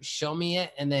 show me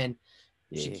it, and then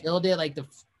she killed it like the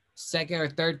second or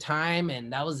third time,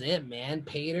 and that was it, man.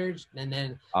 Paid her, and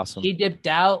then she dipped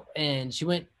out, and she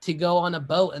went to go on a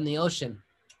boat in the ocean.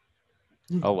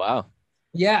 Oh wow!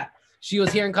 Yeah, she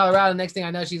was here in Colorado. Next thing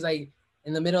I know, she's like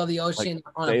in the middle of the ocean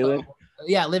on a boat.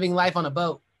 Yeah, living life on a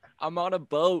boat. I'm on a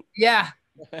boat. Yeah,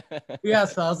 yeah.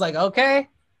 So I was like, okay,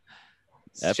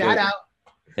 shout out.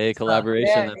 Hey,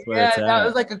 collaboration. That's where it's at. That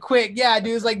was like a quick, dude.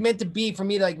 It was like meant to be for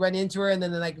me to like run into her, and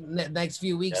then like next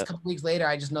few weeks, a couple weeks later,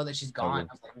 I just know that she's gone.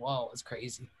 I was like, whoa, it's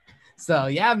crazy. So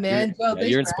yeah, man.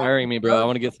 You're inspiring me, bro. I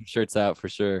want to get some shirts out for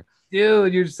sure.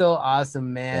 Dude, you're so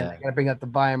awesome, man. I gotta bring up the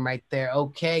volume right there.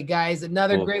 Okay, guys,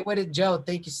 another great way to Joe.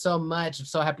 Thank you so much. I'm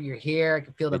so happy you're here. I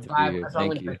can feel the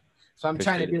vibe. So I'm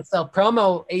trying to do self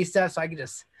promo ASAP so I can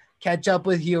just catch up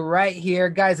with you right here,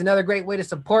 guys. Another great way to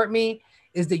support me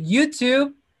is the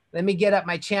YouTube. Let me get up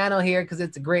my channel here because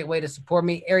it's a great way to support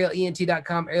me.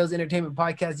 ArielENT.com, Ariel's Entertainment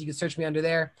Podcast. You can search me under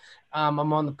there. I'm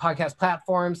on the podcast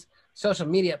platforms, social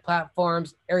media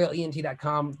platforms,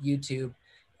 ArielENT.com, YouTube.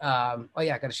 I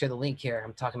got to share the link here.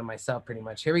 I'm talking to myself pretty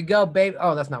much. Here we go, babe.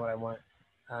 Oh, that's not what I want.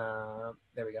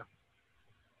 There we go.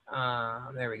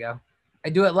 There we go.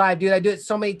 I do it live, dude. I do it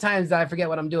so many times that I forget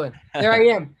what I'm doing. There I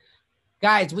am.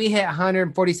 Guys, we hit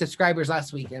 140 subscribers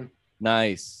last weekend.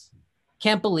 Nice.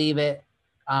 Can't believe it.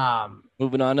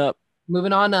 Moving on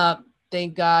up.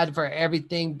 Thank God for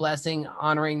everything, blessing,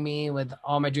 honoring me with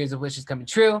all my dreams and wishes coming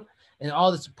true, and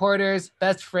all the supporters,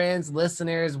 best friends,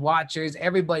 listeners, watchers,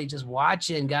 everybody just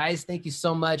watching, guys. Thank you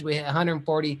so much. We hit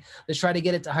 140. Let's try to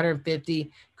get it to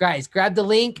 150. Guys, grab the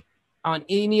link on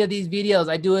any of these videos.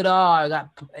 I do it all. I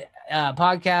got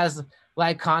podcasts,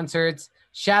 live concerts,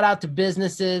 shout out to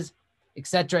businesses,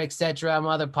 etc., etc. I'm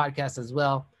on other podcasts as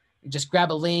well. Just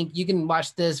grab a link. You can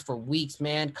watch this for weeks,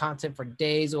 man. Content for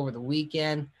days, over the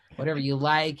weekend, whatever you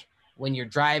like. When you're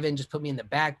driving, just put me in the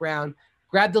background.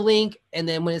 Grab the link, and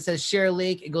then when it says share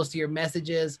link, it goes to your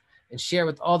messages and share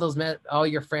with all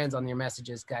your friends on your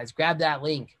messages, guys. Grab that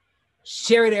link.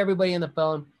 Share it to everybody on the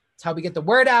phone. It's how we get the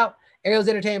word out. Ariel's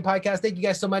Entertainment Podcast. Thank you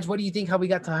guys so much. What do you think how we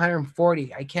got to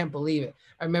 140? I can't believe it.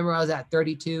 I remember I was at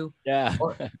 32. Yeah.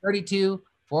 32.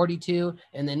 42,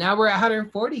 and then now we're at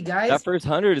 140, guys. That first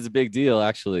 100 is a big deal,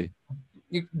 actually.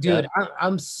 Dude,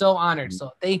 I'm so honored.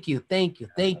 So thank you,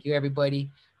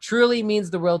 everybody. Truly means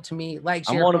the world to me. Like,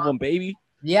 share, I'm one of them, baby.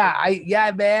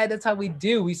 Yeah, man. That's how we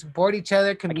do. We support each other.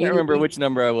 I can't remember which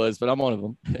number I was, but I'm one of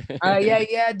them.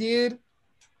 Yeah, dude.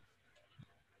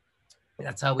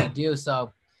 That's how we do.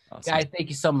 So, awesome. Guys, thank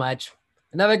you so much.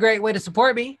 Another great way to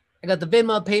support me. I got the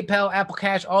Venmo, PayPal, Apple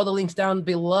Cash, all the links down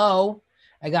below.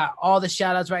 I got all the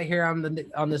shout outs right here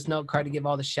on this note card to give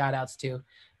all the shout outs to.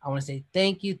 I want to say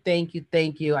thank you.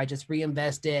 I just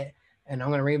reinvested, and I'm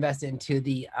going to reinvest it into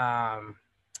the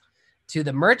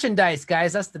merchandise,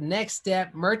 guys. That's the next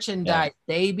step. Merchandise,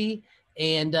 baby.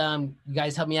 And you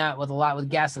guys help me out with a lot with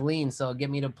gasoline. So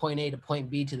get me to point A to point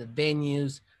B, to the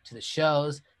venues, to the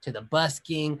shows, to the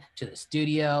busking, to the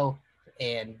studio.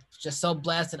 And just so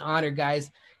blessed and honored,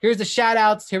 guys. Here's the shout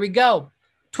outs. Here we go.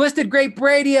 Twisted Grape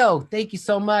Radio, thank you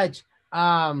so much.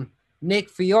 Nick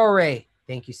Fiore,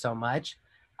 thank you so much.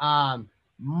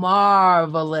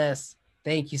 Marvelous,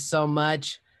 thank you so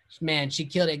much. Man, she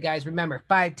killed it, guys. Remember,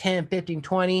 5, 10, 15,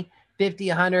 20, 50,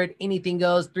 100, anything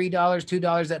goes. $3,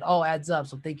 $2, that all adds up.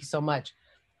 So thank you so much.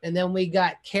 And then we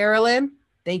got Carolyn.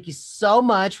 Thank you so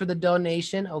much for the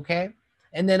donation, okay?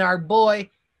 And then our boy,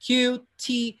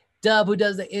 QT Dub, who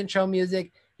does the intro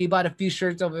music. He bought a few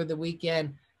shirts over the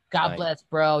weekend. God bless,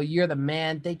 bro. You're the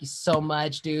man. Thank you so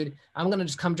much, dude. I'm going to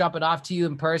just come drop it off to you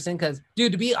in person because,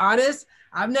 dude, to be honest,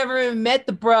 I've never even met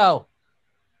the bro.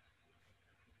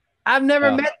 I've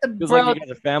never met the bro. Feels like you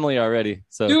guys are family already.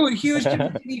 So, dude, huge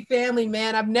community family,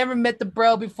 man. I've never met the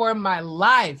bro before in my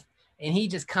life. And he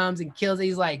just comes and kills it.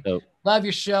 He's like, love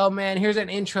your show, man. Here's an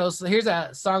intro. So here's a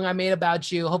song I made about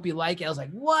you. Hope you like it. I was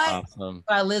like, what? Awesome.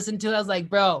 I listened to it. I was like,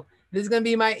 bro, this is going to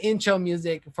be my intro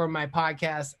music for my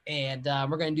podcast. And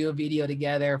we're going to do a video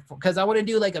together because I want to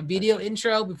do like a video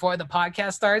intro before the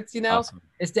podcast starts, you know, awesome.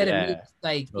 Instead of me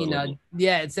like, you know,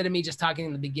 instead of me just talking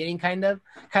in the beginning, kind of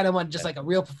want just like a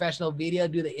real professional video,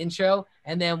 do the intro.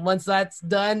 And then once that's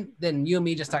done, then you and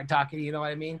me just start talking, you know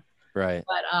what I mean? Right.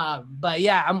 But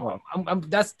yeah, I'm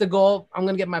that's the goal. I'm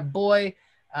going to get my boy,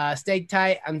 Steak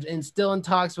Tight. I'm still in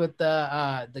talks with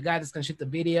the guy that's going to shoot the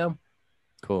video.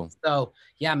 Cool. So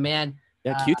yeah, man.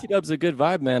 Yeah, QT Dub's a good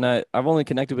vibe, man. I've only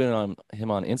connected with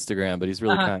him on Instagram, but he's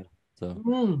really kind.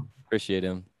 So appreciate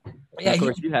him. Yeah, of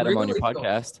course, you had him on your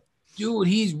podcast. Cool. Dude,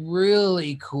 he's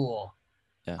really cool.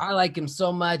 Yeah. I like him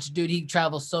so much, dude. He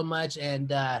travels so much, and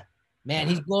man,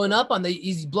 he's blowing up on the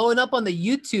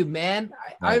YouTube, man.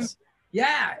 Nice.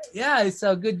 Yeah.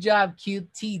 So good job,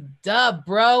 QT Dub,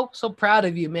 bro. So proud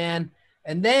of you, man.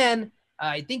 And then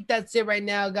I think that's it right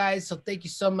now, guys. So thank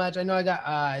you so much. I know I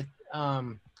got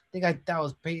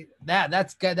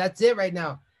that's good. That's it right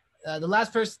now. The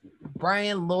last person,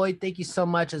 Brian Lloyd, thank you so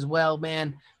much as well,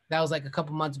 man. That was like a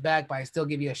couple months back, but I still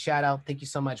give you a shout out. Thank you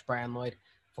so much, Brian Lloyd,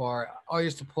 for all your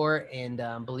support and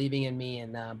believing in me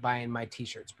and buying my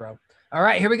t-shirts, bro. All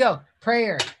right, here we go.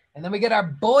 Prayer. And then we get our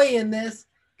boy in this.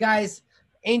 Guys,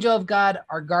 angel of God,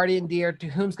 our guardian dear, to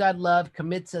whom God love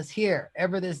commits us here,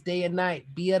 ever this day and night.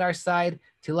 Be at our side,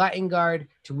 to light and guard,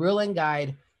 to rule and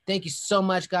guide. Thank you so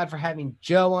much, God, for having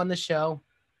Joe on the show.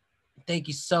 Thank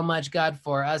you so much, God,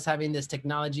 for us having this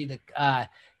technology to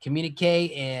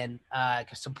communicate and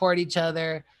support each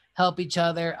other, help each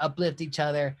other, uplift each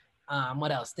other.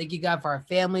 What else? Thank you, God, for our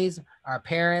families, our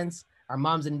parents, our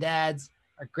moms and dads,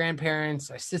 our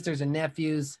grandparents, our sisters and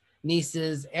nephews,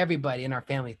 nieces, everybody in our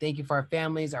family. Thank you for our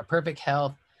families, our perfect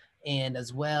health, and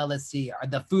as well, let's see,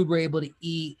 the food we're able to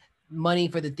eat, money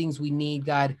for the things we need,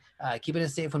 God, keeping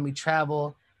us safe when we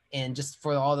travel, and just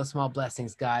for all the small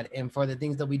blessings, God, and for the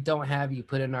things that we don't have, you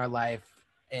put in our life,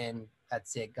 and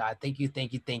that's it, God. Thank you,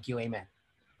 amen.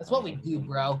 That's what we do,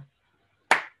 bro.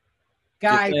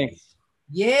 Guys,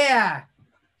 yeah,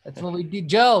 that's what we do.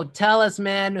 Joe, tell us,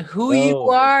 man, who you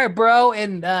are, bro,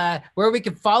 and where we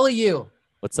can follow you.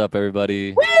 What's up,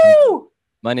 everybody? Woo!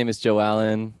 My name is Joe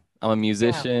Allen. I'm a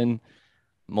musician,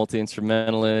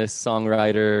 multi-instrumentalist,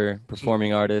 songwriter,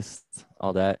 performing artist,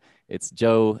 all that. It's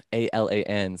Joe,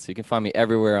 A-L-A-N. So you can find me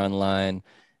everywhere online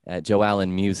at Joe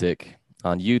Allen Music,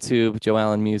 on YouTube, Joe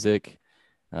Allen Music,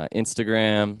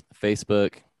 Instagram,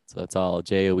 Facebook. So that's all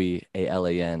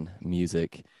Joealan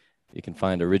Music. You can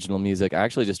find original music. I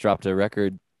actually just dropped a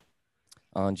record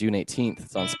on June 18th.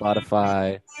 It's on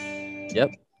Spotify. Yep.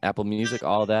 Apple Music,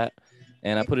 all that.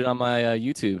 And I put it on my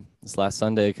YouTube this last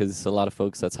Sunday because a lot of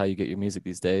folks, that's how you get your music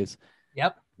these days.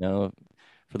 Yep. You know,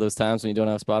 for those times when you don't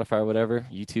have Spotify or whatever,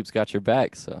 YouTube's got your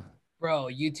back. So, bro,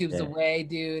 YouTube's the way,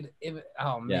 dude.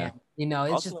 Oh, man. You know,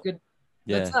 it's also, just good.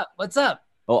 Yeah. What's up?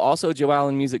 Oh, also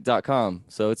joealanmusic.com.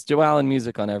 So it's Joe Allen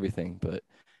Music on everything. But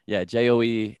yeah,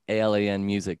 JOEALAN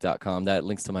music.com. That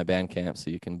links to my Bandcamp,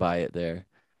 so you can buy it there.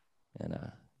 And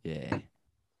yeah.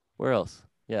 Where else?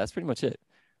 Yeah, that's pretty much it.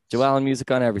 Joe Allen Music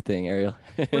on everything, Ariel.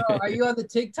 Bro, are you on the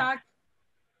TikTok?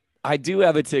 I do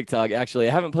have a TikTok, actually.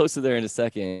 I haven't posted there in a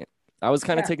second. I was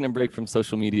kind of taking a break from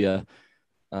social media,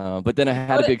 but then I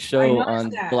had a big show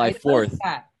on July 4th.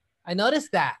 I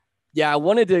noticed that. Yeah, I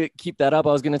wanted to keep that up.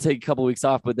 I was going to take a couple weeks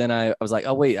off, but then I was like,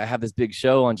 oh, wait, I have this big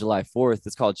show on July 4th.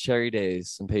 It's called Cherry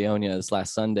Days in Paonia this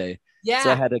last Sunday. Yeah.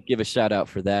 So I had to give a shout out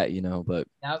for that, you know, but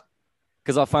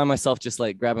because I'll find myself just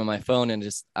like grabbing my phone and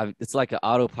it's like an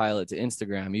autopilot to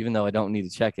Instagram, even though I don't need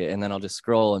to check it. And then I'll just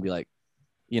scroll and be like,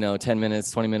 you know, 10 minutes,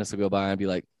 20 minutes will go by and be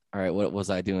like, all right, what was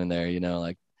I doing there? You know,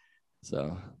 like,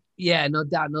 so. Yeah, no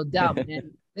doubt,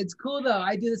 man. It's cool though.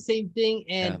 I do the same thing.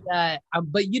 And,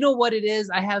 but you know what it is?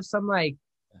 I have some like,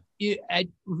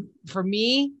 for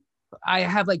me, I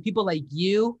have like people like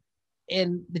you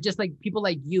and just like people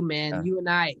like you, man, you and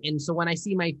I. And so when I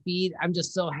see my feed, I'm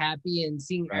just so happy and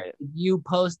seeing you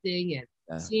posting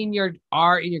and seeing your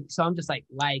art and so I'm just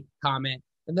like comment.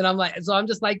 And then I'm like, so I'm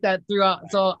just like that throughout.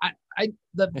 So I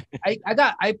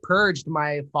purged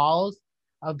my follows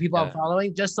of people I'm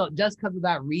following just because of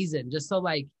that reason. Just so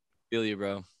like, feel you,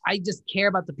 bro. I just care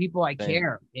about the people I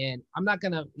care. And I'm not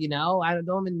gonna, you know, I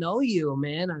don't even know you,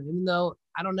 man. Even though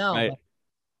I don't know. Right.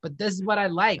 But this is what I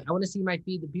like. I want to see my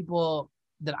feed, the people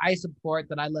that I support,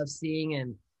 that I love seeing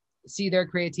and see their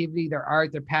creativity, their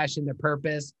art, their passion, their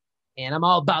purpose. And I'm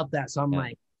all about that. So I'm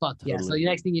like, fuck yeah. So the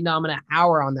next thing you know, I'm going to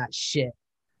hour on that shit.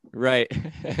 Right.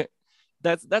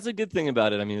 That's a good thing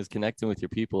about it. I mean, it's connecting with your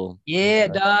people. Yeah,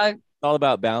 dog. It's all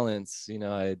about balance. You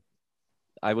know,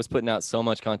 I was putting out so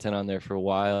much content on there for a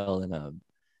while and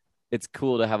it's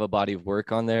cool to have a body of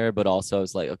work on there, but also I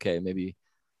was like, okay, maybe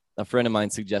a friend of mine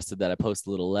suggested that I post a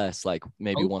little less, like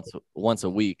maybe once a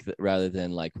week rather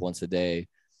than like once a day.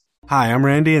 Hi, I'm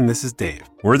Randy, and this is Dave.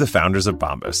 We're the founders of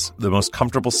Bombas, the most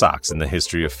comfortable socks in the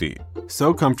history of feet.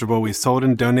 So comfortable, we sold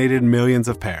and donated millions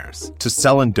of pairs. To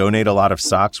sell and donate a lot of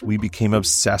socks, we became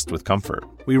obsessed with comfort.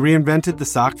 We reinvented the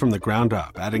sock from the ground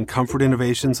up, adding comfort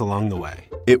innovations along the way.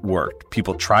 It worked.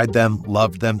 People tried them,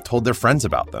 loved them, told their friends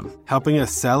about them, helping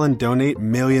us sell and donate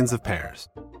millions of pairs.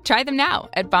 Try them now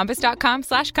at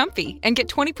bombas.com/comfy and get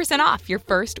 20% off your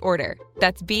first order.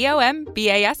 That's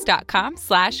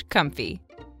bombas.com/comfy.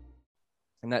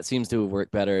 And that seems to work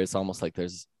better. It's almost like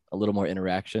there's a little more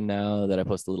interaction now that I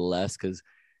post a little less, because,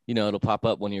 you know, it'll pop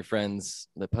up when your friends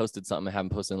that posted something and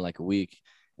haven't posted in like a week,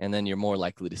 and then you're more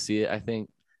likely to see it, I think.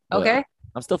 But Okay.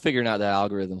 I'm still figuring out that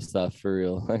algorithm stuff for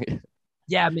real.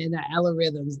 Yeah, man, that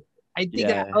algorithms. I think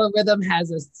Yeah. that algorithm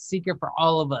has a secret for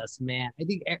all of us, man. I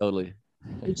think Totally.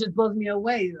 it just blows me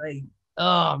away. Like,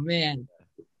 oh man,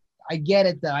 I get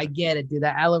it though. I get it, dude.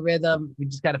 That algorithm, we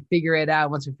just got to figure it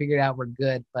out. Once we figure it out, we're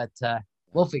good. But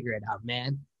we'll figure it out,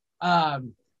 man.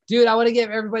 Dude, I want to give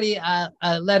everybody,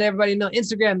 let everybody know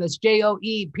Instagram. That's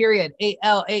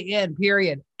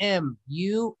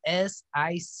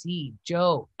JOE.ALAN.MUSIC.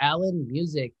 Joe Allen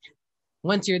Music.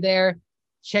 Once you're there,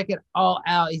 check it all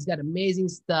out. He's got amazing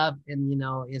stuff, and you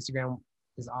know, Instagram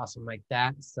is awesome like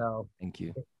that. So thank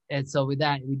you. And so with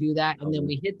that, we do that, and then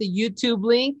we hit the YouTube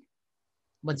link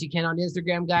once you can on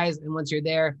Instagram, guys. And once you're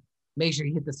there, make sure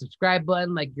you hit the subscribe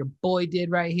button like your boy did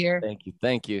right here. Thank you.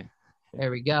 Thank you. There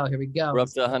we go. Here we go. We're up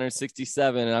to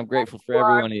 167, and I'm grateful for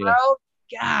every one of you. Bro.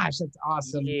 Gosh, that's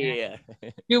awesome. Yeah.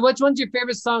 Man. Dude, which one's your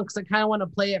favorite song? Because I kind of want to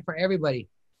play it for everybody.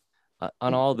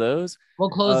 On all those, we'll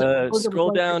close it.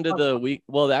 Scroll down to the week.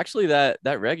 Well, actually, that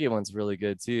reggae one's really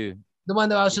good too. The one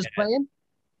that I was just playing?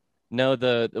 No,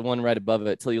 the one right above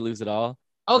it, Till You Lose It All.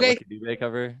 Okay. The Duvet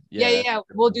cover. Yeah.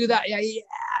 We'll do that. Yeah,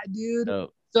 dude.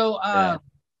 Oh, so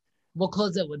we'll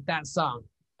close it with that song.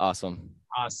 Awesome.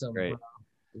 Bro. Great.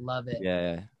 Love it.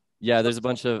 Yeah. There's a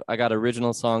bunch of, I got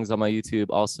original songs on my YouTube,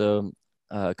 also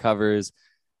covers.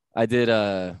 I did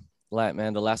the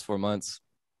last 4 months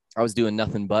I was doing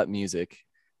nothing but music,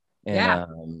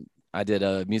 and I did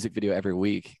a music video every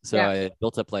week. So I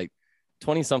built up like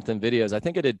 20 something videos. I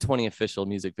think I did 20 official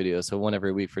music videos, so one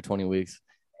every week for 20 weeks.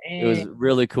 It was a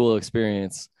really cool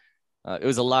experience. It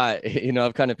was a lot. You know,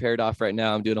 I've kind of paired off right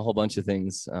now. I'm doing a whole bunch of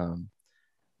things.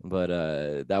 But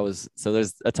that was, so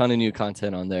there's a ton of new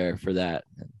content on there for that.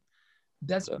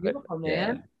 That's beautiful, man.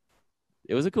 Yeah.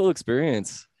 It was a cool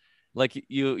experience. Like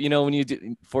you know, when you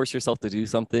force yourself to do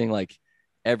something like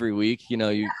every week, you know,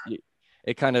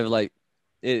 it kind of like,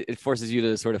 it forces you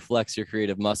to sort of flex your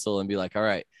creative muscle and be like, all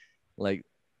right, like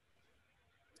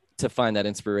to find that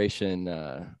inspiration.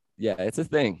 It's a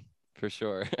thing for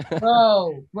sure.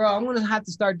 bro, I'm going to have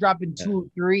to start dropping 2 or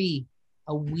 3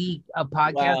 a week of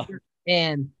podcasts. Wow.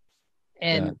 And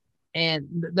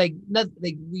like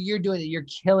you're doing it, you're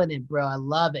killing it, bro. I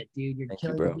love it, dude. You're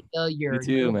killing it. You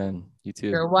too, man. You too.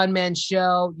 You're a one-man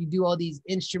show. You do all these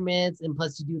instruments, and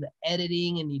plus you do the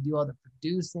editing and you do all the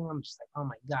producing. I'm just like, oh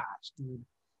my gosh, dude,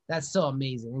 that's so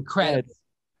amazing, incredible.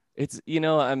 It's you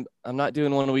know, I'm not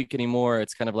doing 1 a week anymore.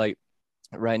 It's kind of like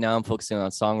right now I'm focusing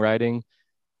on songwriting,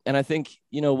 and I think,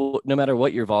 you know, no matter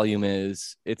what your volume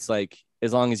is, it's like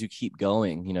as long as you keep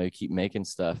going, you know, you keep making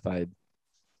stuff.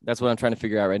 That's what I'm trying to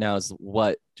figure out right now, is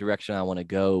what direction I want to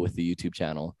go with the YouTube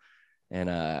channel. And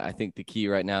I think the key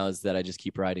right now is that I just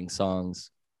keep writing songs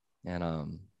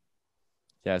and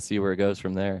see where it goes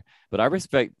from there. But I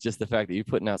respect just the fact that you're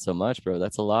putting out so much, bro.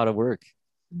 That's a lot of work.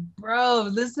 Bro,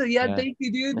 listen, thank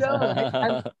you, dude.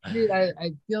 No,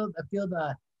 I feel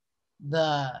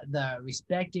the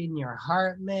respect in your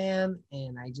heart, man.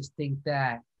 And I just think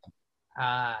that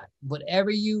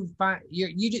whatever you find,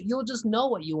 you'll just know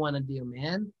what you want to do,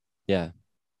 man. Yeah,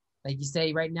 like you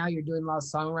say, right now you're doing a lot of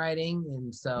songwriting,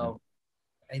 and so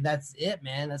that's it,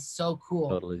 man. That's so cool.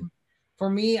 Totally. For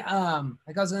me, like I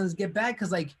was gonna get back,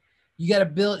 because like you gotta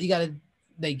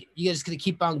just gotta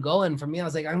keep on going. For me, I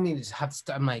was like, I'm gonna just have to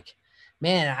start. I'm like,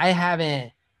 man, I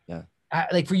haven't. Yeah.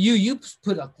 Like for you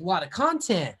put a lot of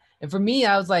content, and for me,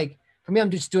 I was like, I'm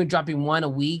just dropping 1 a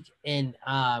week, and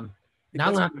now I'm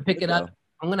gonna have to pick it up.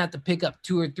 I'm gonna have to pick up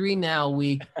 2 or 3 now a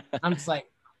week. I'm just like,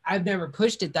 I've never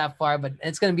pushed it that far, but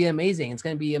it's gonna be amazing. It's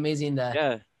gonna be amazing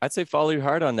to. I'd say follow your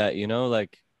heart on that. You know,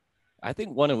 like I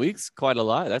think 1 a week's quite a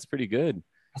lot. That's pretty good.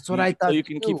 That's what I thought. So you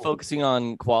can keep focusing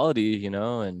on quality, you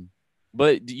know,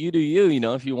 but you do you. You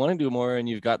know, if you want to do more and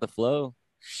you've got the flow,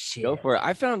 go for it.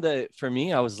 I found that for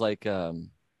me, I was like, I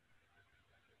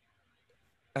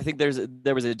think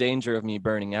there was a danger of me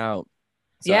burning out.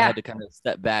 So I had to kind of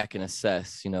step back and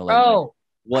assess, you know, like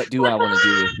what do I want to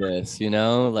do with this, you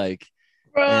know, like,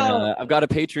 and, I've got a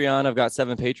Patreon. I've got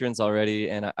 7 patrons already,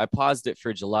 and I paused it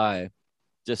for July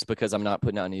just because I'm not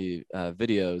putting out any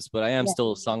videos, but I am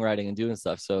still songwriting and doing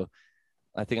stuff. So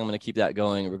I think I'm going to keep that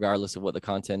going regardless of what the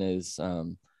content is.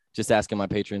 Just asking my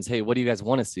patrons, hey, what do you guys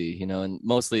want to see? You know, and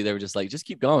mostly they were just like, just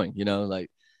keep going, you know,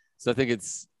 like, so I think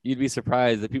you'd be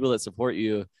surprised the people that support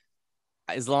you.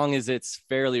 as long as it's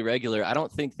fairly regular, I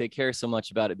don't think they care so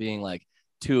much about it being like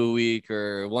 2 a week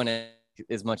or one,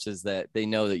 as much as that they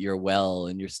know that you're well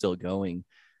and you're still going.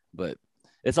 But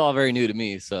it's all very new to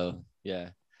me. So yeah,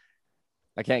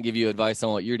 I can't give you advice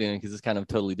on what you're doing because it's kind of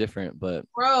totally different, but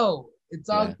bro, it's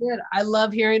all good. I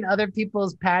love hearing other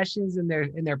people's passions and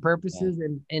their purposes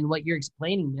and what you're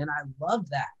explaining, man. I love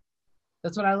that.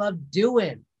 That's what I love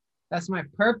doing. That's my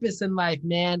purpose in life,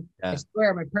 man. I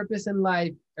swear my purpose in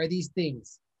life are these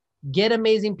things. Get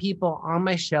amazing people on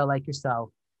my show like yourself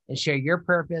and share your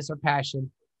purpose or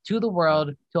passion to the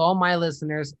world, to all my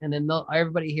listeners. And then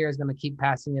everybody here is going to keep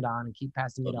passing it on and keep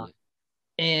passing it on.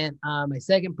 And my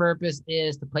second purpose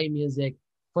is to play music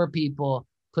for people,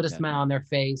 put a smile on their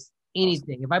face,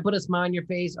 anything. If I put a smile on your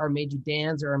face or made you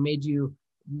dance or made you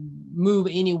move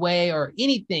any way or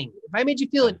anything, if I made you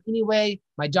feel it any way,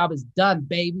 my job is done,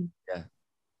 baby. Yeah.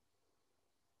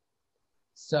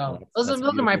 So those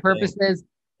are my purposes.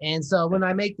 And so when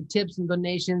I make the tips and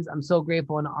donations, I'm so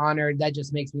grateful and honored. That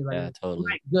just makes me like, totally.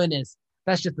 My goodness,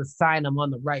 that's just a sign I'm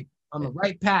on the right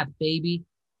path, baby.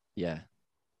 Yeah.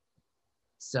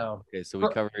 So okay, so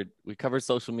we covered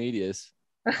social medias.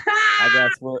 I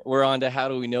guess we're on to how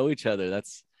do we know each other.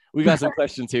 We got some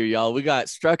questions here, y'all. We got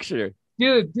structure.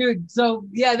 Dude. So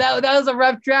yeah, that was a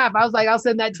rough draft. I was like, I'll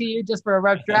send that to you just for a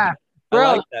rough draft. Bro.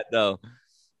 I like that though.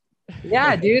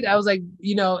 Yeah, dude. I was like,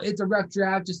 it's a rough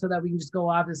draft just so that we can just go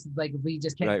off. This is like, if we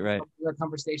just can't get a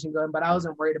conversation going, but I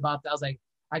wasn't worried about that. I was like,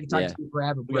 I can talk to you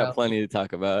forever, bro. We got plenty to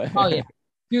talk about. Oh yeah.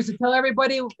 Dude, so tell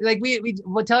everybody, like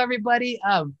we'll tell everybody,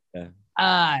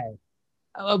 why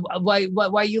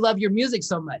you love your music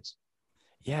so much.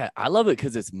 Yeah, I love it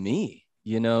because it's me.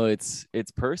 It's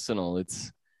personal.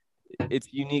 It's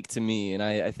unique to me, and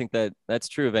I think that's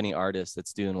true of any artist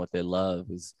that's doing what they love.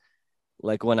 Is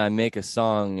like when I make a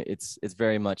song, it's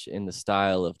very much in the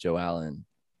style of Joe Allen.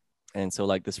 And so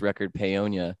like this record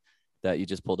Paonia that you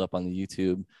just pulled up on the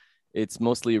YouTube, it's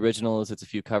mostly originals. It's a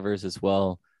few covers as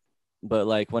well. But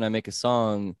like when I make a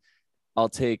song, I'll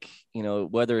take,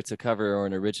 whether it's a cover or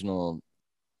an original,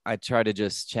 I try to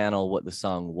just channel what the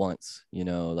song wants, and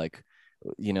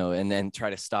then try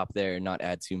to stop there and not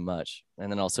add too much.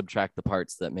 And then I'll subtract the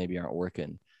parts that maybe aren't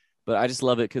working. But I just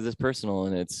love it because it's personal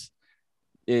and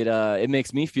it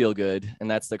makes me feel good. And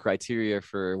that's the criteria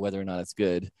for whether or not it's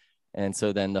good. And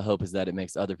so then the hope is that it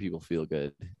makes other people feel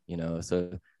good,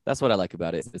 so that's what I like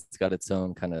about it. It's got its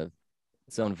own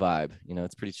vibe,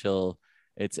 it's pretty chill.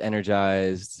 It's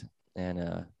energized.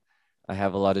 And I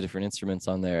have a lot of different instruments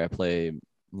on there. I play,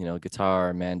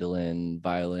 guitar, mandolin,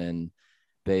 violin,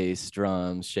 bass,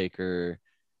 drums, shaker.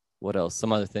 What else?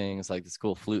 Some other things like this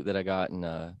cool flute that I got in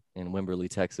Wimberley,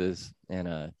 Texas.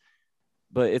 And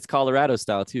but it's Colorado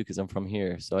style too, because I'm from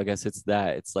here. So I guess it's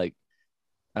that. It's like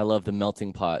I love the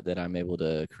melting pot that I'm able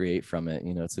to create from it.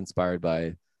 It's inspired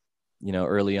by,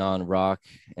 early on rock,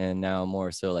 and now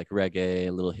more so like reggae,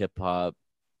 a little hip hop.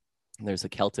 There's a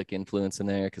Celtic influence in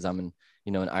there because I'm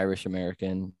an Irish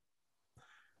American.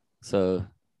 So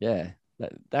yeah,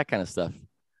 that kind of stuff.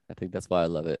 I think that's why I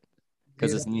love it,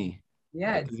 because it's me.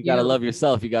 Yeah, you gotta love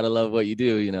yourself. You gotta love what you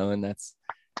do, and that's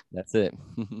it.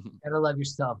 Gotta love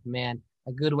yourself, man.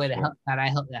 A good way to help that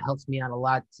helps me out a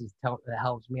lot. That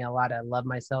helps me a lot. I love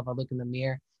myself. I look in the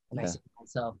mirror and I say to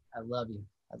myself, I love you.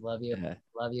 I love you. I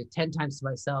love you 10 times to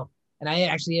myself. And I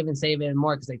actually even say it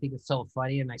more because I think it's so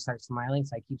funny and I start smiling.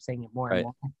 So I keep saying it more and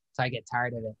more. So I get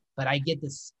tired of it. But I get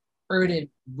this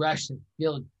urgent rush and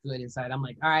feel good inside. I'm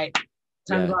like, all right,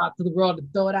 time to go out to the world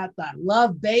and throw it out that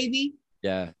love, baby.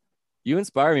 Yeah. You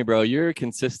inspire me, bro. You're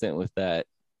consistent with that.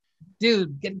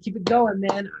 Dude, keep it going,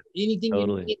 man. Anything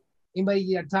you need, anybody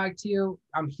you gotta talk to you,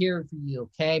 I'm here for you.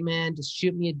 Okay, man. Just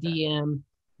shoot me a DM.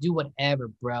 Do whatever,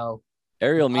 bro.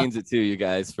 Ariel means it too, you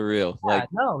guys, for real. Yeah,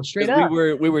 no, straight up.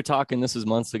 We were talking. This was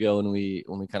months ago when we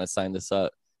kind of signed this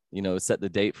up. Set the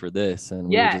date for this, and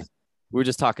we were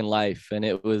just talking life, and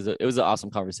it was an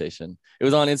awesome conversation. It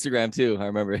was on Instagram too. I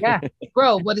remember. Yeah,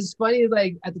 bro. What is funny is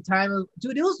like at the time,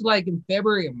 dude, it was like in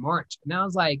February or March, and I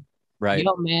was like, right,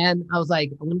 man. I was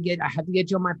like, I have to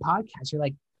get you on my podcast. You're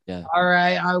like, yeah, all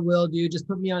right, I will, dude. Just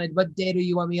put me on it. What day do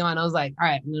you want me on? I was like, all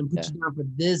right, I'm gonna put you down for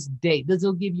this date. This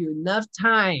will give you enough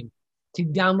time to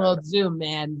download Zoom,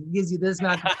 man. It gives you this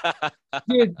amount.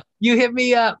 Dude, you hit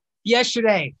me up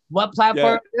yesterday. What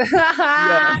platform?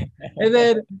 Yeah. and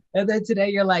then today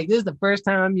you're like, this is the first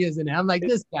time I'm using it. I'm like,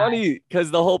 this guy. Funny because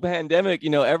the whole pandemic,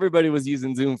 everybody was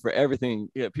using Zoom for everything.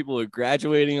 Yeah, people were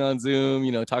graduating on Zoom,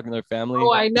 talking to their family.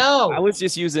 Oh, I know. I was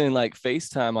just using like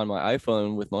FaceTime on my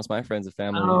iPhone with most of my friends and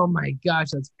family. Oh my gosh,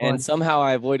 that's fun. And somehow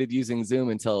I avoided using Zoom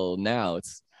until now.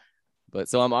 But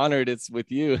so I'm honored it's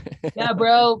with you. Yeah,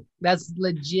 bro. That's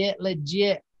legit.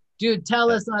 Dude,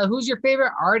 tell us who's your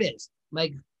favorite artist?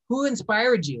 Like, who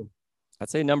inspired you? I'd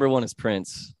say number one is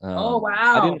Prince. Oh, wow.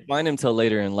 I didn't find him till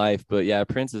later in life, but yeah,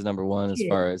 Prince is number one as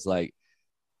far as like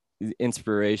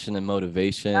inspiration and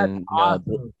motivation,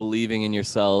 awesome. Believing in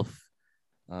yourself,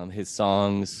 his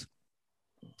songs,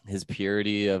 his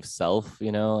purity of self,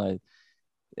 and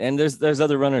there's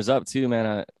other runners up too,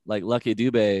 man. Like Lucky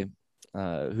Dube,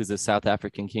 who's a South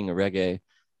African king of reggae.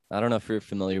 I don't know if you're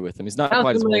familiar with him. He's not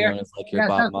quite as well known as like your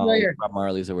Bob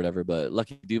Marley's or whatever, but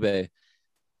Lucky Dube,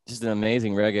 just an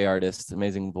amazing reggae artist,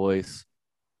 amazing voice.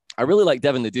 I really like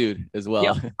Devin the Dude as well.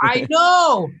 Yeah, I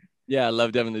know. Yeah, I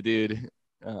love Devin the Dude.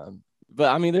 But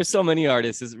I mean, there's so many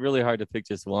artists. It's really hard to pick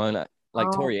just one.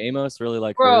 Like Tori Amos, really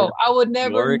like bro. her. I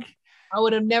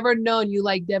would have never known you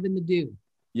like Devin the Dude.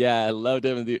 Yeah, I love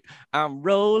Devin the Dude. I'm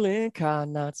rolling, car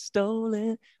not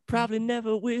stolen. Probably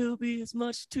never will be as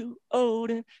much too old.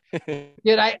 Dude,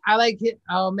 I like it.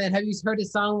 Oh man, have you heard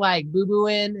his song like Boo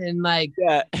Booin' and like?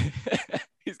 Yeah,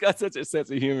 he's got such a sense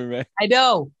of humor, man. I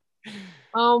know.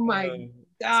 Oh my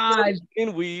God.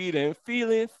 In weed and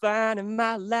feeling fine, and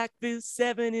my life is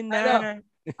 79.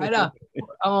 I know.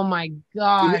 Oh my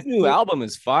God. Dude, his new album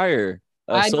is fire.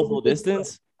 Soulful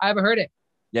Distance. I haven't heard it.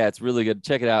 Yeah, it's really good.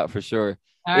 Check it out for sure.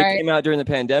 All it right. came out during the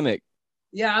pandemic.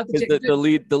 Yeah, I'll have to check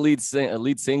the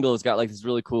lead single has got like this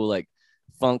really cool like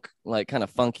funk, like kind of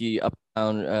funky up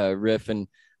down riff and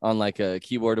on like a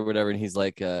keyboard or whatever, and he's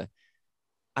like,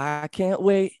 I can't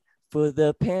wait for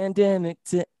the pandemic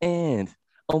to end.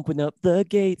 Open up the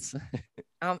gates.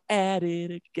 I'm at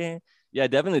it again. Yeah,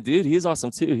 Devin the Dude, he's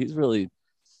awesome too. He's really,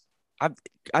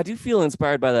 I do feel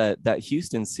inspired by that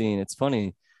Houston scene. It's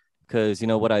funny because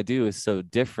what I do is so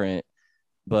different,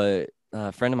 but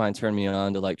a friend of mine turned me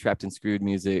on to like Trapped and Screwed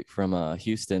music from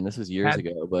Houston. This was years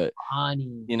ago, but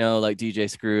like DJ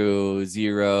Screw,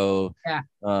 Zero,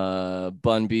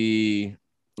 Bun B,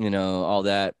 all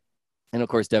that. And of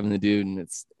course, Devin the Dude. And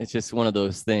it's just one of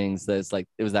those things that's like,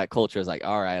 it was that culture. It's like,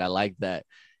 all right, I like that,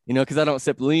 because I don't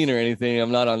sip lean or anything.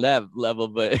 I'm not on that level,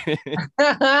 but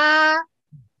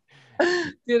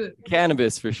dude,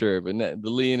 cannabis for sure, but the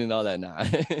lean and all that, nah.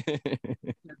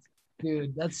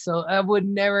 Dude, that's so, I would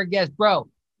never guess, bro.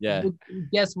 Yeah.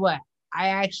 Guess what? I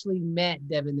actually met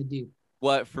Devin the Dude.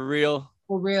 What, for real?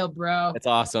 For real, bro. That's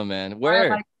awesome, man. Where?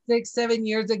 Like 6-7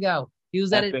 years ago. He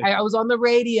was at it. I was on the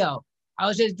radio. I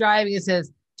was just driving. It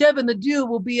says, Devin the Dude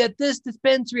will be at this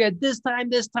dispensary at this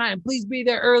time. Please be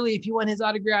there early if you want his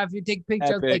autograph, if you take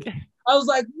pictures. I was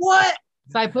like, what?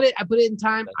 So I put it in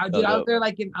time. I was there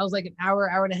I was like an hour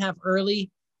and a half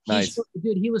early. Nice.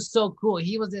 Dude, he was so cool.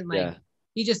 He wasn't like,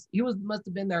 must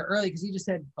have been there early because he just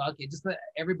said, fuck it, just let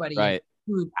everybody in.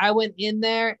 Dude, I went in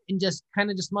there and just kind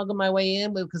of just smuggled my way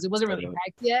in because it wasn't really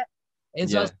packed yet. And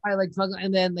so I was probably like smuggling,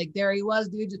 and then like there he was,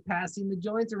 dude, just passing the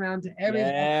joints around to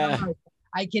everything. Yeah.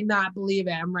 I cannot believe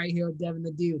it. I'm right here with Devin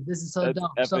the Dude. This is so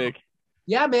dope. Epic. So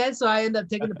yeah, man. So I ended up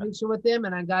taking a picture with him,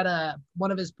 and I got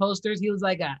one of his posters. He was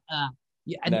like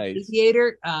an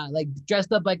aviator, like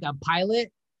dressed up like a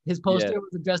pilot. His poster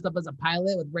was dressed up as a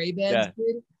pilot with Ray-Bans,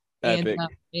 dude.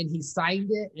 And he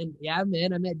signed it, and yeah,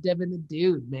 man, I met Devin the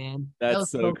Dude, man.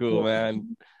 That's so cool,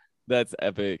 man. That's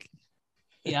epic.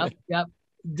 Yep.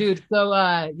 Dude, so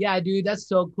yeah, dude, that's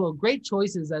so cool. Great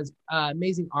choices as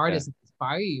amazing artists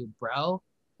inspire you, bro.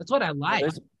 That's what I like.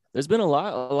 There's been a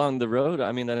lot along the road.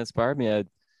 I mean, that inspired me. I'm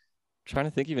trying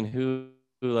to think even who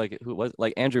was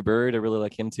like Andrew Bird. I really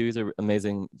like him too. He's an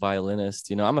amazing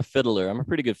violinist. I'm a fiddler. I'm a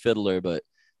pretty good fiddler, but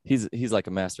he's like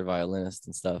a master violinist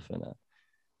and stuff. And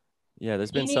yeah,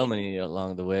 there's been so many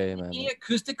along the way, man. Any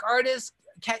acoustic artists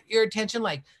catch your attention,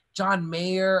 like John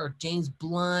Mayer or James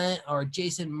Blunt or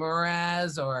Jason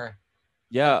Mraz or?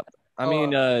 Yeah, I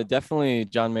mean, definitely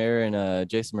John Mayer and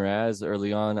Jason Mraz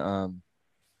early on.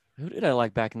 Who did I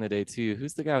like back in the day too?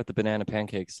 Who's the guy with the Banana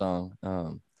Pancake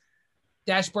song?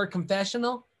 Dashboard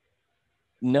Confessional?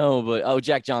 No, but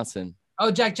Jack Johnson. Oh,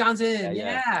 Jack Johnson,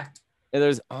 yeah. And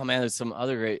there's some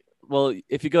other great. Well,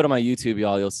 if you go to my YouTube,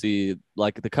 you'll see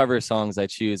like the cover songs I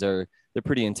choose they're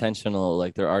pretty intentional.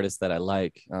 Like they're artists that I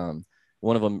like.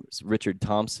 One of them is Richard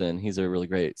Thompson. He's a really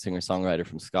great singer-songwriter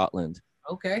from Scotland.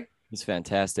 Okay. He's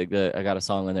fantastic. I got a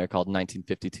song in there called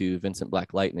 1952, Vincent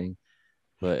Black Lightning.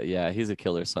 But yeah, he's a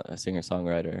killer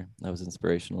singer-songwriter. That was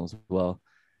inspirational as well.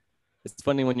 It's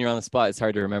funny when you're on the spot, it's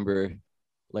hard to remember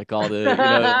like all the,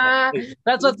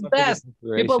 that's what's best.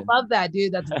 People love that,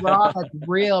 dude. That's raw. That's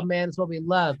real, man. That's what we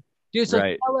love. Dude, so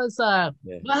tell us,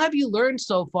 what have you learned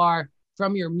so far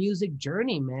from your music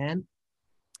journey, man?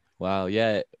 Wow.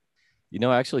 Yeah.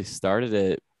 I actually started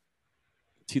it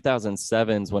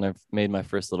 2007 is when I made my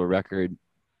first little record.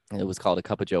 It was called A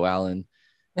Cup of Joe Allen.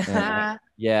 And,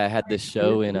 yeah, I had this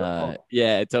show in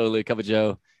totally A Cup of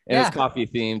Joe. And it was coffee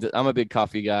themed. I'm a big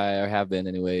coffee guy, or have been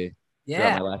anyway.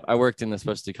 Yeah. My life. I worked in the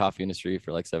specialty coffee industry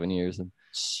for like 7 years.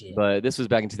 But this was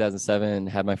back in 2007.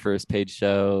 Had my first paid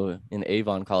show in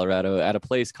Avon, Colorado, at a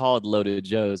place called Loaded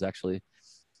Joe's, actually. It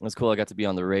was cool. I got to be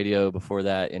on the radio before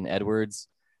that in Edwards.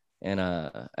 And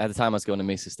at the time I was going to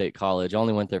Mesa State College. I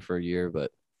only went there for a year,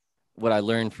 but what I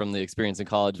learned from the experience in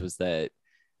college was that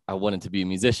I wanted to be a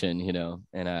musician, you know,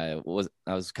 and I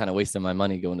was kind of wasting my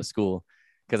money going to school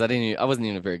because I wasn't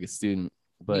even a very good student.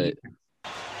 But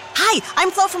Hi,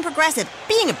 I'm Flo from Progressive.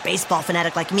 Being a baseball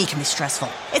fanatic like me can be stressful.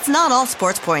 It's not all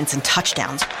sports points and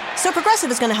touchdowns. So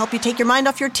Progressive is going to help you take your mind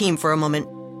off your team for a moment.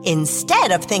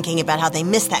 Instead of thinking about how they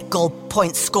missed that goal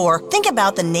point score, think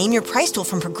about the Name Your Price tool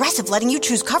from Progressive, letting you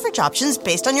choose coverage options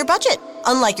based on your budget,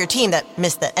 unlike your team that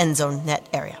missed the end zone net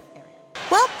area.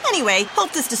 Well, anyway,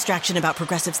 hope this distraction about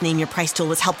Progressive's Name Your Price tool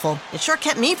was helpful. It sure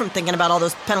kept me from thinking about all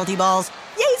those penalty balls.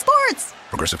 Yay, sports!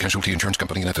 Progressive Casualty Insurance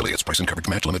Company and Affiliates. Price and coverage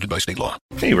match limited by state law.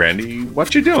 Hey, Randy,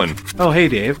 what you doing? Oh, hey,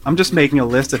 Dave. I'm just making a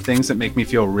list of things that make me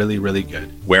feel really, really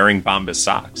good. Wearing Bombas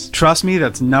socks. Trust me,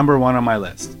 that's number one on my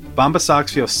list. Bombas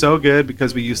socks feel so good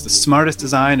because we use the smartest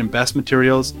design and best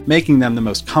materials, making them the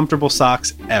most comfortable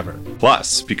socks ever.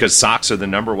 Plus, because socks are the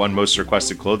 #1 most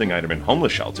requested clothing item in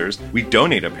homeless shelters, we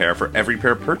donate a pair for every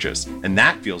pair purchased, and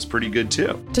that feels pretty good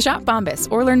too. To shop Bombas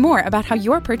or learn more about how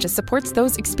your purchase supports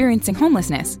those experiencing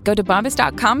homelessness, go to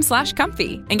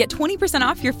bombas.com/comfy and get 20%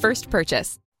 off your first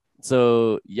purchase.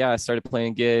 So, yeah, I started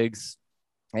playing gigs.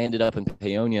 I ended up in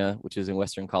Paonia, which is in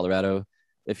Western Colorado.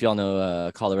 If y'all know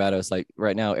Colorado, it's like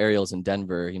right now Ariel's in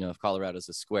Denver. You know, if Colorado's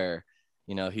a square,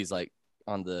 you know, he's like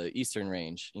on the eastern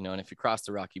range, you know, and if you cross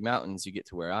the Rocky Mountains, you get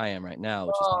to where I am right now,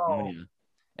 which is Paonia.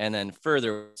 And then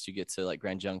further west, you get to like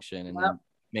Grand Junction and then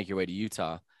make your way to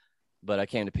Utah. But I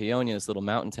came to Paonia, this little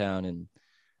mountain town, and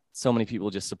so many people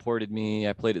just supported me.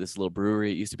 I played at this little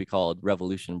brewery. It used to be called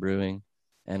Revolution Brewing.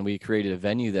 And we created a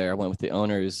venue there. I went with the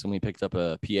owners and we picked up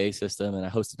a PA system and I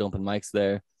hosted open mics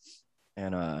there.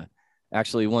 And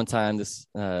actually one time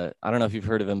I don't know if you've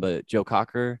heard of him, but Joe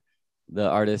Cocker, the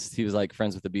artist, he was like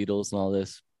friends with the Beatles and all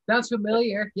this. Sounds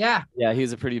familiar. Yeah. Yeah. He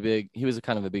was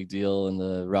kind of a big deal in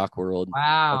the rock world.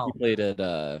 Wow. He played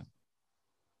at,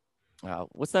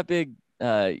 what's that big,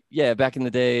 back in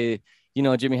the day, you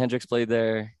know, Jimi Hendrix played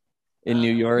there in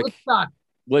New York.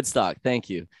 Woodstock. Thank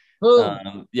you.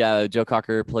 Joe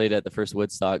Cocker played at the first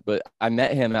Woodstock, but I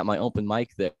met him at my open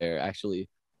mic there actually,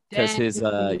 because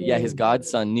his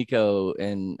godson Nico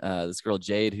and this girl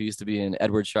Jade, who used to be in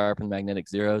Edward Sharpe and Magnetic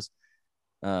Zeros,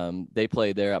 they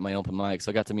played there at my open mic,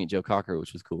 so I got to meet Joe Cocker,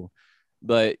 which was cool.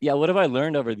 But yeah, what have I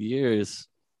learned over the years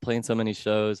playing so many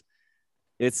shows?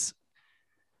 It's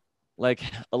like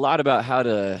a lot about how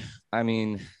to,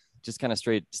 just kind of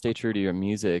stay true to your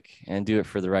music and do it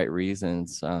for the right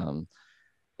reasons.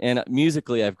 And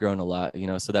musically, I've grown a lot, you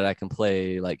know, so that I can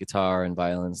play like guitar and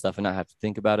violin and stuff and not have to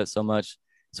think about it so much,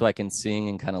 so I can sing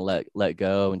and kind of let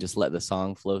go and just let the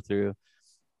song flow through.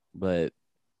 But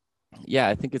yeah,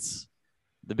 I think it's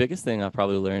the biggest thing I've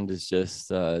probably learned is just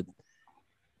to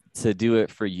do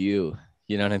it for you.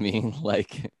 You know what I mean?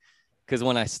 Like, because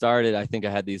when I started, I think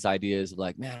I had these ideas of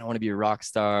like, man, I want to be a rock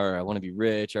star, or I want to be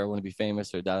rich, or I want to be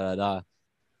famous, or da.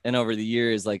 And over the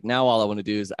years, like now all I want to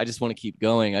do is I just want to keep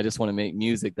going. I just want to make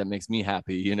music that makes me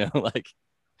happy, you know, like,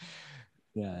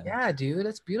 yeah. Yeah, dude,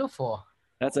 that's beautiful.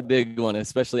 That's a big one,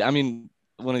 especially,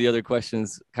 one of the other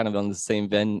questions kind of on the same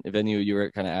venue you were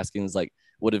kind of asking is like,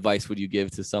 what advice would you give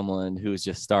to someone who is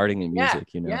just starting in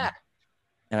music, you know? Yeah.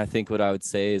 And I think what I would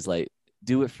say is like,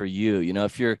 do it for you. You know,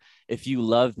 if you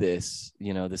love this,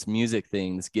 you know, this music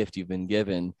thing, this gift you've been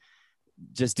given,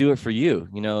 just do it for you,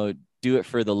 you know, do it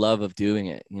for the love of doing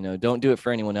it. You know, don't do it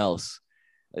for anyone else.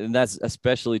 And that's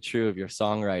especially true of your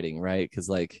songwriting, right? Because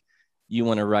like you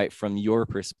want to write from your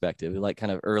perspective. Like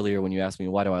kind of earlier when you asked me,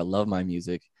 why do I love my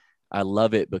music? I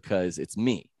love it because it's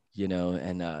me, you know,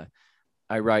 and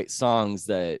I write songs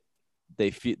that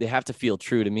they have to feel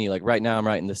true to me. Like right now I'm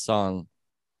writing this song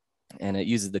and it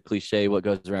uses the cliche, what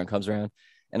goes around comes around.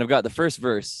 And I've got the first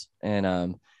verse and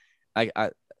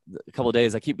a couple of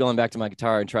days, I keep going back to my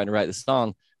guitar and trying to write the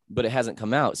song, but it hasn't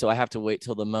come out. So I have to wait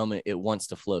till the moment it wants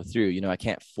to flow through. You know, I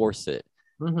can't force it.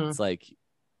 Mm-hmm. It's like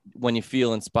when you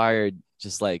feel inspired,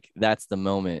 just like that's the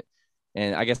moment.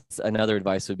 And I guess another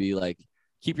advice would be like,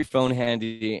 keep your phone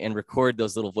handy and record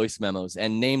those little voice memos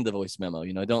and name the voice memo.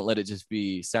 You know, don't let it just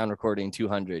be sound recording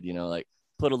 200, you know, like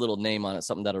put a little name on it,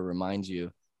 something that'll remind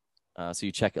you. So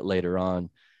you check it later on.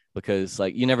 because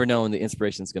like you never know when the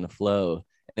inspiration is going to flow,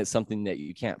 and it's something that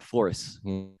you can't force.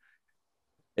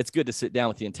 It's good to sit down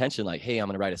with the intention like, hey, I'm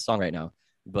going to write a song right now.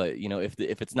 But, you know, if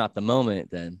it's not the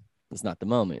moment, then it's not the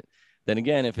moment. Then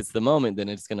again, if it's the moment, then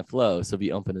it's going to flow. So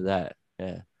be open to that.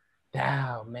 Yeah.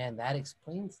 Wow, man, that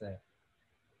explains that.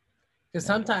 Because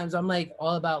sometimes I'm like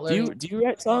all about learning. Do you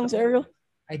write songs, Ariel?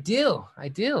 I do.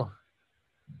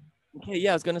 Okay,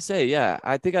 yeah, I was going to say, yeah.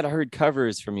 I think I'd heard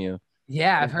covers from you.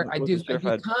 Yeah, I've heard. I do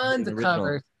tons of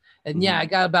covers. And yeah, I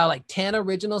got about like 10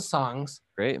 original songs.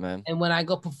 Great, man. And when I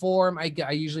go perform, I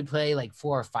usually play like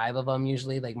 4 or 5 of them,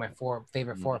 usually like my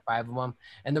favorite 4 or 5 of them.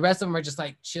 And the rest of them are just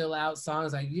like chill out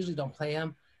songs. I usually don't play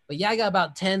them. But yeah, I got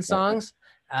about 10 songs.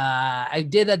 I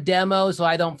did a demo so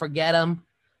I don't forget them.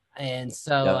 And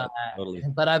so, totally.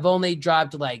 But I've only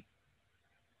dropped like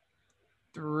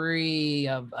 3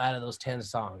 out of those 10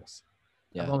 songs.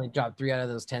 Yeah. I've only dropped 3 out of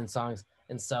those 10 songs.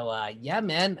 And so, yeah,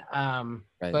 man.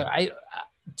 Right. But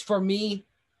for me,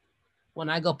 when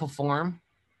I go perform,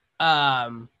 I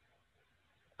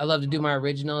love to do my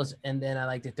originals, and then I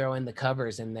like to throw in the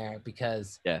covers in there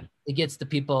because it gets the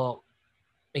people.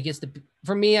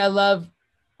 For me, I love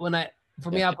when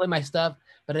I'll play my stuff,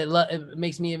 but it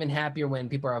makes me even happier when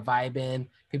people are vibing,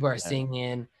 people are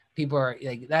singing, people are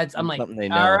like that's. I'm like,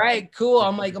 all right, cool.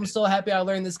 I'm like, I'm so happy I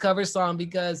learned this cover song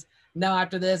because now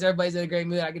after this, everybody's in a great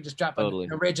mood. I can just drop an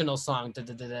original song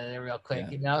real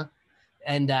quick, you know.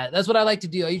 And that's what I like to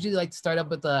do. I usually like to start up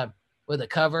with a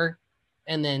cover,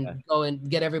 and then go and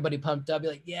get everybody pumped up. Be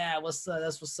like, yeah, what's up?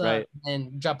 That's what's up,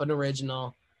 and drop an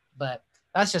original. But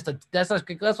that's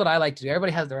what I like to do.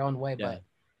 Everybody has their own way, but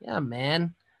yeah,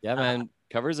 man. Yeah, man.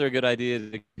 Covers are a good idea to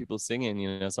get people singing.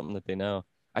 You know, something that they know.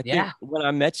 I think when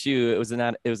I met you, it was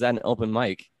at an open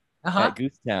mic at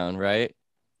Goosetown, right?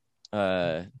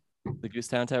 The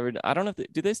Goosetown Tavern. I don't know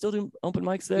if do they still do open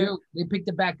mics there? They picked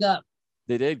it back up.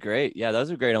 They did great. Yeah, that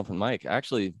was a great open mic.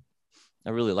 Actually,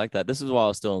 I really like that. This is while I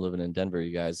was still living in Denver,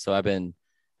 you guys. So I've been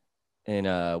in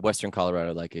Western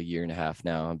Colorado like a year and a half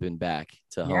now. I've been back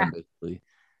to home basically.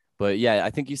 But yeah, I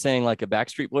think you sang like a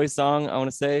Backstreet Boys song, I want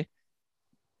to say.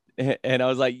 And I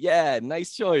was like, yeah,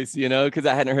 nice choice, you know, because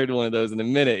I hadn't heard one of those in a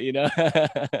minute, you know.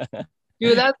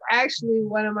 Dude, that's actually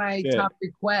one of my top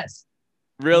requests.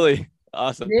 Really?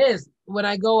 Awesome. It is. When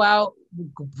I go out,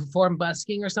 perform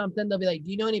busking or something, they'll be like,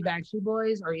 do you know any Backstreet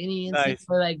Boys or any NSYNC? Nice.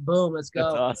 We're like, boom, let's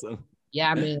go. That's awesome.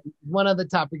 Yeah, man. One of the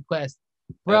top requests.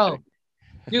 Bro,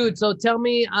 dude, so tell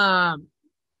me,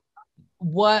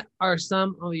 what are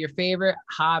some of your favorite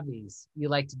hobbies you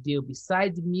like to do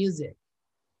besides music?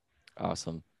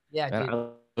 Awesome. Yeah, man, I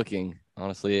love cooking.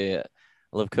 Honestly, I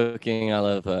love cooking. I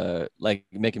love like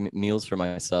making meals for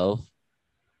myself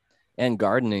and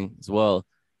gardening as well.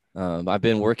 I've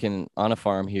been working on a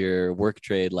farm here, work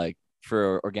trade, like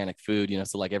for organic food, you know,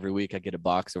 so like every week I get a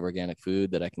box of organic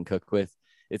food that I can cook with.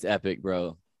 It's epic,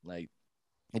 bro. Like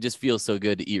it just feels so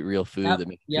good to eat real food that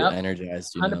makes you feel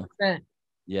energized, you 100%. know?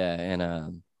 Yeah.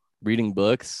 And reading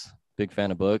books, big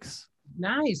fan of books.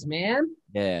 Nice, man.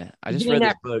 Yeah. I just read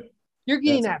this book. You're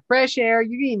getting that fresh air.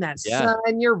 You're getting that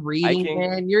sun. You're reading,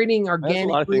 man. You're eating organic. There's a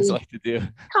lot of things I like to do.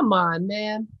 Come on,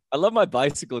 man. I love my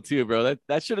bicycle too, bro.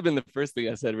 That should have been the first thing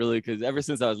I said, really, because ever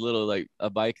since I was little, like a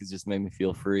bike has just made me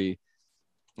feel free.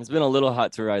 It's been a little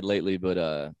hot to ride lately,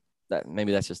 but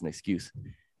maybe that's just an excuse.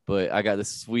 But I got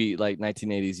this sweet like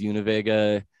 1980s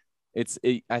Univega.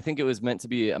 I think it was meant to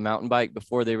be a mountain bike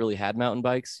before they really had mountain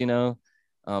bikes, you know.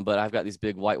 But I've got these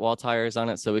big white wall tires on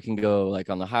it, so it can go like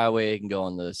on the highway, it can go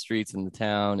on the streets in the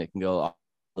town, it can go off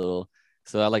a little.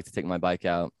 So I like to take my bike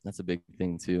out. That's a big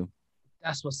thing too.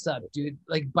 That's what's up, dude.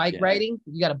 Like bike riding?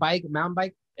 You got a bike, a mountain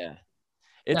bike? Yeah.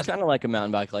 It's kind of like a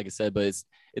mountain bike, like I said, but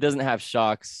it doesn't have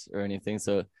shocks or anything.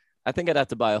 So I think I'd have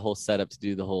to buy a whole setup to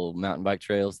do the whole mountain bike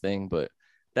trails thing, but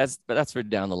that's for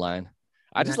down the line.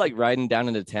 I just like riding down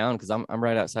into town because I'm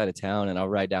right outside of town, and I'll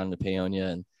ride down to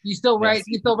Paonia. And you still ride?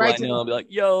 You still ride? I'll be like,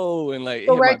 yo, and like.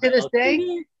 Still ride to this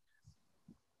day?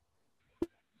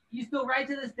 You still ride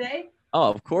to this day? Oh,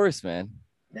 of course, man.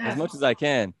 As much as I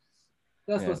can.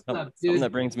 That's what's up, dude. Something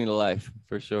that brings me to life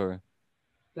for sure.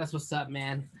 That's what's up,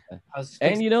 man.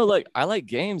 And you know, like I like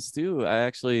games too. I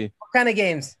actually. What kind of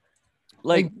games?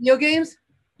 Like video games?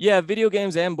 Yeah, video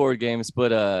games and board games.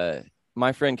 But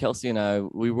my friend Kelsey and I,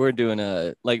 we were doing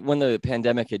like when the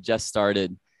pandemic had just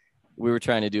started, we were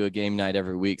trying to do a game night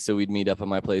every week. So we'd meet up at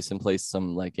my place and play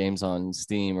some like games on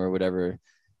Steam or whatever.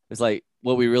 It's like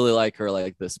what we really like are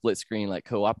like the split screen, like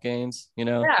co-op games, you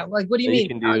know? Yeah. Like, what do you mean? You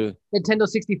can do Nintendo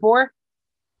 64?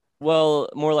 Well,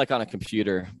 more like on a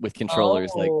computer with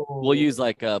controllers. Like we'll use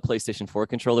like PlayStation 4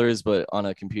 controllers, but on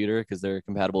a computer because they're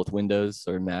compatible with Windows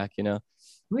or Mac, you know?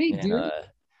 Sweet, dude.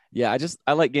 Yeah,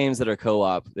 I like games that are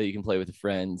co-op that you can play with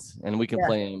friends, and we can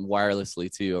play them wirelessly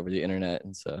too over the internet.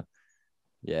 And so,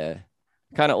 yeah,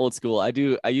 kind of old school. I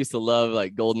used to love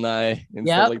like GoldenEye and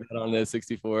stuff like that on the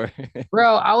 64.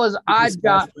 Bro, I was Odd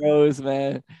Job. Bros,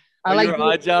 man. I like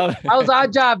Odd Job. I was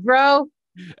Odd Job, bro.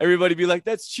 Everybody be like,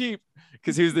 that's cheap.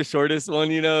 Because he was the shortest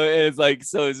one, and it's like,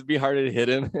 so it'd be harder to hit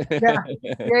him.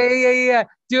 yeah.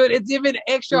 Dude, it's even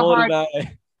extra hard.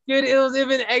 Dude, it was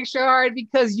even extra hard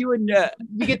because you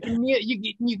get to kneel,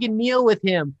 you can kneel with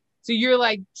him. So you're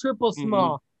like triple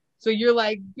small. So you're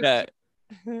like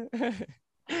and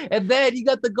then you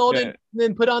got the golden,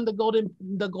 then put on the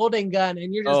golden gun,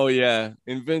 and you're just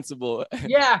invincible.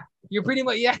 Yeah, you're pretty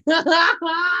much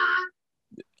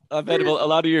I bet a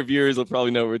lot of your viewers will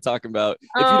probably know what we're talking about. If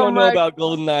you don't know about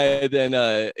GoldenEye, then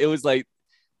it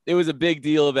was a big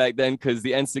deal back then because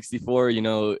the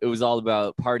N64, it was all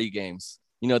about party games.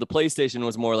 The PlayStation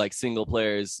was more like single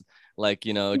players, like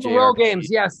role games.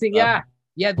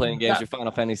 Playing games, your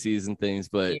Final Fantasies and things.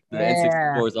 But the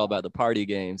N64 is all about the party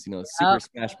games. Super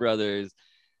Smash Brothers.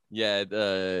 Yeah,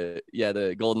 the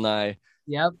GoldenEye.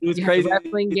 Yep. It was crazy.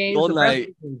 Wrestling games.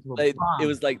 GoldenEye, it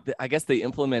was like I guess they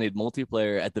implemented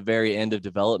multiplayer at the very end of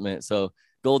development. So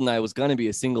GoldenEye was going to be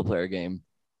a single player game,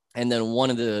 and then one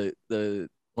of the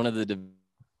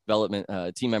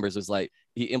development team members was like,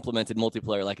 he implemented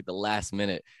multiplayer like at the last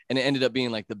minute, and it ended up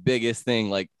being like the biggest thing.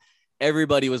 Like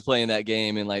everybody was playing that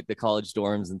game in like the college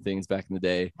dorms and things back in the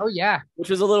day. Oh yeah, which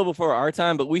was a little before our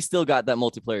time, but we still got that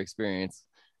multiplayer experience.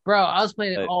 Bro, I was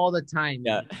playing it all the time.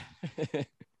 Yeah.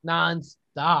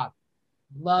 Non-stop.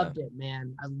 Loved it,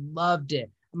 man. I loved it.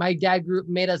 My dad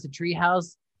made us a tree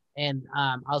house, and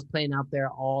I was playing out there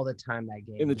all the time that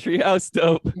game. In the tree house,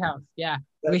 dope. House, yeah.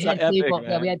 That's We had cable. epic,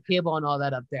 Yeah, we had cable and all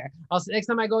that up there. Next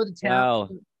time I go to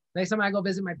town, next time I go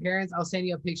visit my parents, I'll send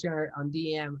you a picture on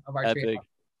DM of our tree house.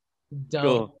 Dope.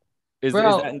 Cool. Is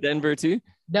that in Denver too?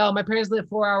 No, my parents live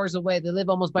 4 hours away. They live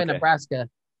almost by Nebraska.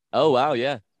 Oh wow,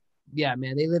 yeah. Yeah,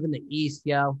 man. They live in the east,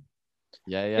 yo.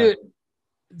 Yeah. Dude,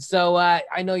 so I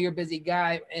know you're a busy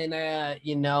guy, and I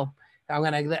know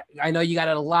you got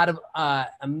a lot of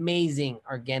amazing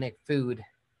organic food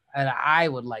that I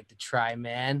would like to try,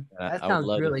 man. That sounds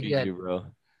really good, you, bro.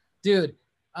 Dude.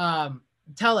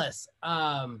 Tell us,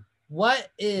 what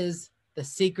is the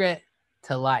secret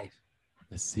to life?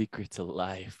 The secret to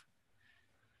life.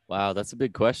 Wow, that's a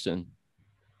big question.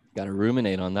 Got to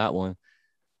ruminate on that one.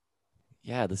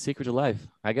 Yeah, the secret to life,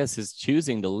 I guess, is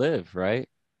choosing to live, right?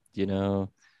 To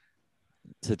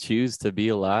choose to be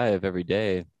alive every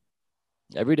day.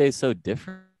 Every day is so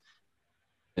different.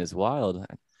 It's wild.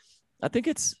 I think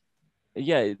it's,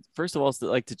 first of all, it's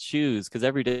to choose, because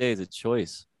every day is a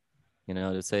choice,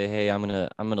 to say, hey, I'm gonna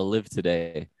live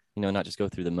today, not just go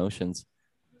through the motions.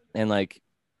 And like,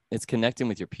 it's connecting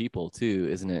with your people too,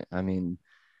 isn't it? I mean,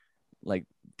 like,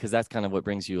 because that's kind of what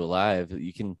brings you alive.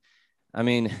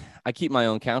 I keep my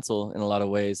own counsel in a lot of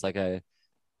ways. Like I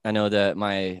know that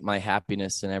my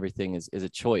happiness and everything is a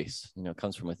choice,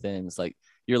 comes from within. It's like,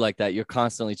 you're like that. You're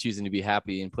constantly choosing to be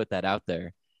happy and put that out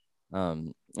there.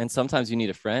 And sometimes you need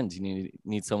a friend, you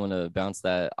need someone to bounce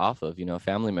that off of, a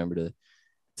family member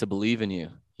to believe in you,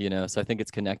 So I think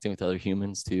it's connecting with other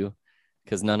humans too,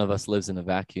 because none of us lives in a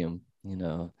vacuum.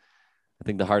 I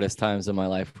think the hardest times in my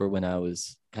life were when I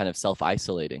was kind of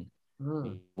self-isolating,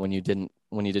 when you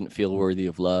didn't feel worthy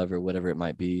of love or whatever it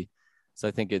might be. So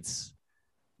I think it's,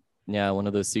 one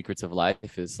of those secrets of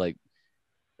life is like,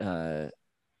 to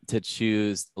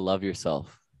choose to love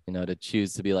yourself, to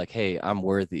choose to be like, hey, I'm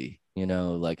worthy,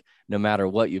 like no matter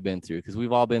what you've been through, because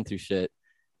we've all been through shit,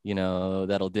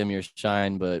 that'll dim your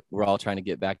shine, but we're all trying to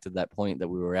get back to that point that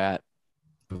we were at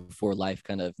before life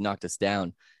kind of knocked us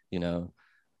down, So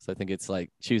I think it's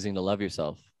like choosing to love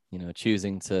yourself,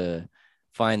 choosing to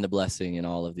find the blessing in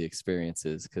all of the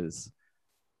experiences, because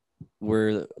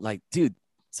we're like, dude,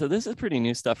 so this is pretty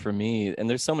new stuff for me, and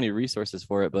there's so many resources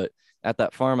for it. But at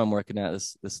that farm I'm working at,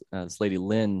 this lady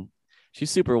Lynn, she's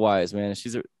super wise, man.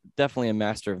 She's definitely a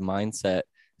master of mindset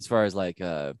as far as like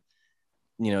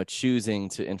choosing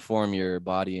to inform your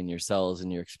body and your cells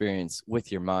and your experience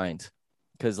with your mind,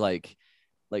 because like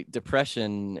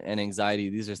depression and anxiety,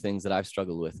 these are things that I've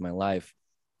struggled with in my life,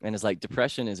 and it's like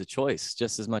depression is a choice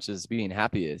just as much as being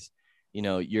happy is.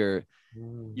 Your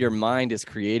mind is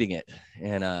creating it,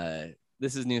 and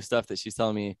this is new stuff that she's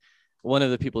telling me. One of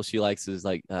the people she likes is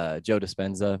like Joe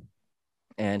Dispenza,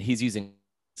 and he's using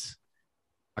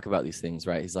talk about these things,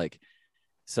 right? He's like,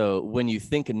 so when you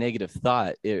think a negative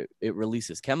thought, it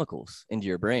releases chemicals into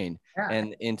your brain,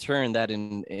 and in turn that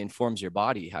informs your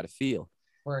body how to feel.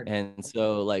 Word. And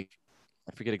so like,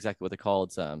 I forget exactly what they're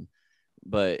called.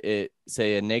 but it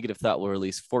say a negative thought will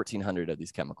release 1,400 of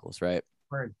these chemicals, right?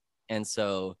 Word. And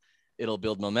so it'll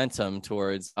build momentum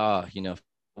towards,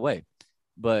 away.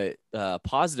 But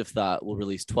positive thought will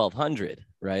release 1,200,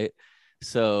 right?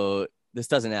 So this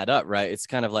doesn't add up, right? It's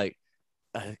kind of like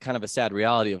kind of a sad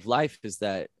reality of life is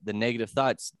that the negative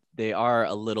thoughts, they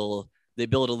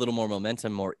build a little more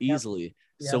momentum more easily.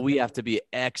 Yep. So we have to be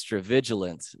extra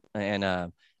vigilant,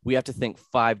 and we have to think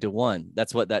 5 to 1.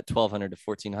 That's what that 1,200 to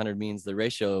 1,400 means. The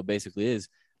ratio basically is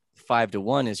 5 to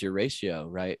 1 is your ratio,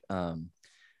 right?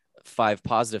 5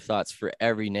 positive thoughts for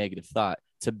every negative thought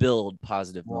to build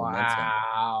positive momentum.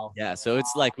 Wow. Yeah. So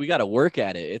it's like, we got to work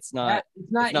at it. It's not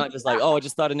just like, oh, I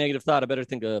just thought a negative thought, I better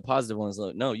think a positive one.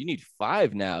 No, you need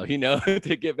 5 now,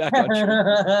 to get back on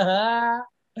track.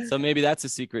 So maybe that's a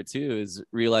secret too, is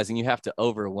realizing you have to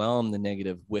overwhelm the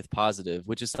negative with positive,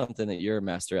 which is something that you're a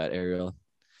master at, Ariel.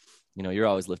 You're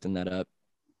always lifting that up,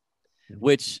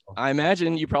 which I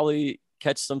imagine you probably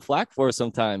catch some flack for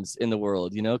sometimes in the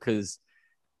world, because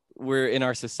we're in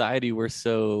our society, we're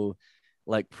so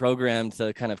like programmed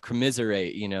to kind of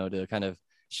commiserate, to kind of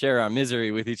share our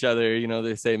misery with each other.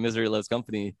 They say misery loves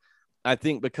company. I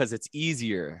think because it's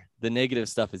easier, the negative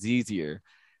stuff is easier.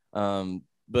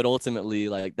 But ultimately,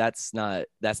 like, that's not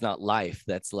life.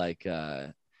 That's like,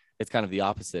 it's kind of the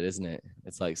opposite, isn't it?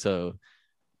 It's like, so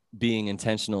being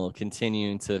intentional,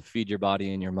 continuing to feed your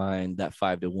body and your mind that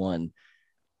 5 to 1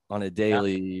 on a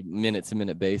daily, minute to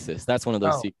minute basis. That's one of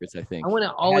those secrets, I think. I want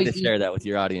to always share that with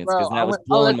your audience, because that was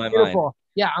blowing my mind.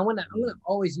 Yeah, I want to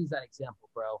always use that example,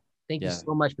 bro. Thank you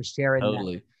so much for sharing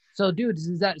that. So, dude,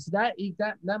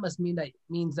 that must mean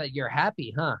that you're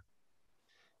happy, huh?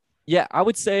 Yeah, I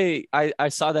would say I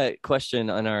saw that question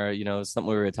on our, something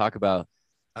we were going to talk about.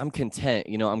 I'm content,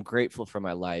 I'm grateful for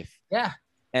my life. Yeah.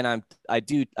 And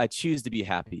I choose to be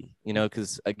happy,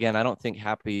 because again, I don't think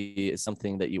happy is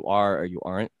something that you are or you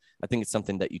aren't. I think it's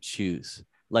something that you choose.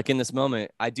 Like in this moment,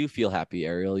 I do feel happy,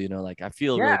 Ariel, like I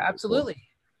feel. Yeah, really absolutely.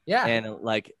 Yeah. And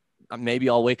like, maybe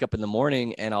I'll wake up in the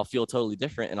morning and I'll feel totally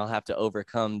different, and I'll have to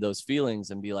overcome those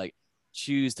feelings and be like,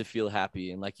 choose to feel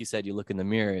happy. And like you said, you look in the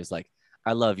mirror, it's like,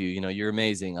 I love you, you're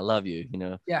amazing. I love you,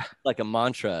 yeah, like a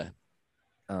mantra.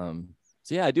 So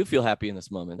yeah, I do feel happy in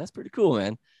this moment. That's pretty cool,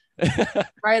 man.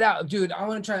 Try it out, dude. I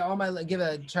want to try all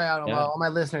my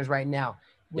listeners right now.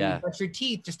 When you brush your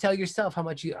teeth, just tell yourself how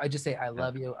much I just say, I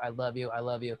love you, I love you, I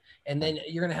love you. And then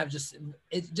you're going to have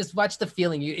just watch the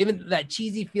feeling. Even that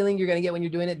cheesy feeling you're going to get when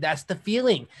you're doing it, that's the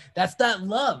feeling. That's that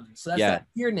love. So that's that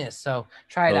pureness. So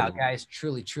try it out, guys.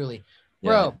 Truly, truly.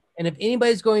 Bro, and if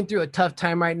anybody's going through a tough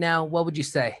time right now, what would you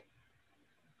say?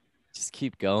 Just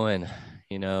keep going.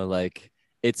 Like,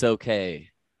 it's okay.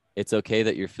 It's okay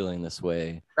that you're feeling this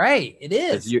way. Right. It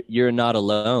is. You're not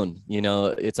alone.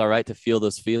 It's all right to feel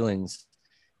those feelings.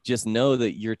 Just know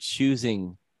that you're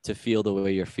choosing to feel the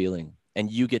way you're feeling,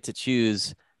 and you get to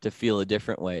choose to feel a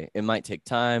different way. It might take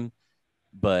time,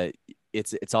 but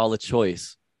it's all a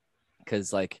choice.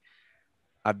 Because like,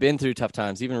 I've been through tough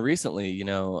times, even recently,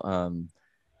 and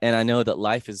I know that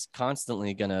life is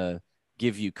constantly going to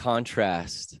give you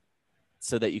contrast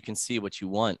so that you can see what you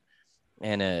want.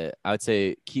 And I would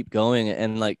say keep going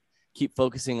and like keep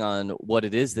focusing on what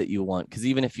it is that you want. Because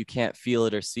even if you can't feel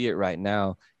it or see it right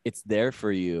now, it's there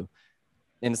for you.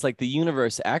 And it's like the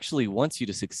universe actually wants you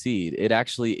to succeed.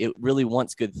 It really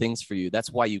wants good things for you.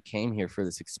 That's why you came here, for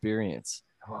this experience.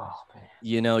 Oh,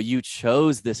 man. You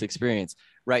chose this experience.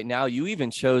 Right now, you even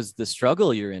chose the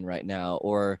struggle you're in right now,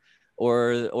 or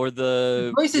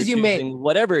the choices you made,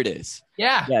 whatever it is.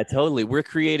 Yeah, totally. We're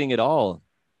creating it all.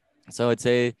 So I'd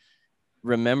say,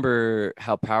 remember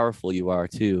how powerful you are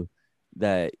too,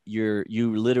 that you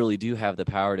literally do have the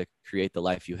power to create the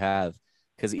life you have,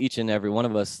 because each and every one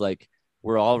of us, like,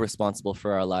 we're all responsible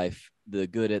for our life, the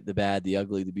good, the bad, the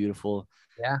ugly, the beautiful.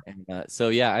 Yeah. And so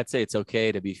I'd say it's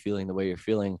okay to be feeling the way you're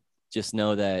feeling. Just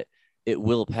know that it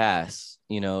will pass,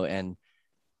 and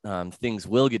things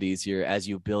will get easier as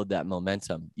you build that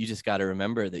momentum. You just got to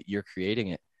remember that you're creating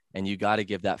it, and you got to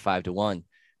give that 5 to 1,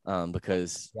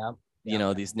 because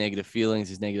these negative feelings,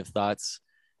 these negative thoughts,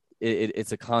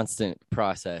 it's a constant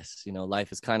process.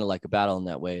 Life is kind of like a battle in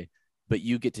that way, but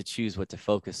you get to choose what to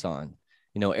focus on.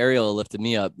 Ariel lifted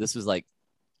me up. This was like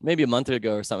maybe a month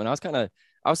ago or something.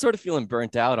 I was sort of feeling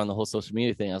burnt out on the whole social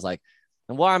media thing. I was like,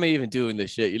 why am I even doing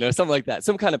this shit? Something like that,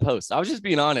 some kind of post. I was just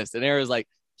being honest. And Ariel's like,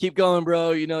 keep going,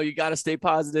 bro. You got to stay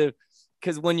positive.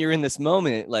 Because when you're in this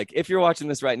moment, like if you're watching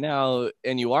this right now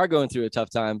and you are going through a tough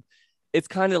time, it's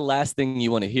kind of the last thing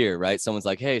you want to hear, right? Someone's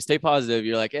like, hey, stay positive.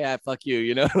 You're like, yeah, fuck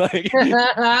you, like,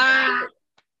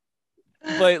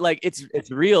 but like, it's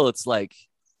real. It's like,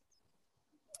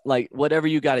 like whatever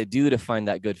you got to do to find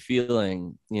that good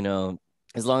feeling, you know,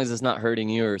 as long as it's not hurting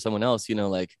you or someone else, you know,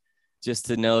 like just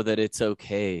to know that it's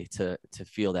okay to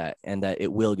feel that and that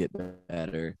it will get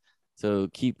better. So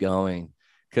keep going,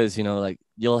 because, you know, like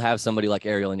you'll have somebody like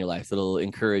Ariel in your life that'll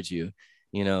encourage you,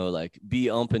 you know, like be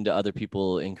open to other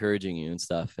people encouraging you and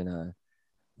stuff. And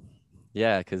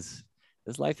yeah, because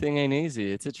this life thing ain't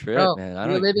easy. It's a trip, bro, man. I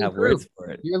don't even have words for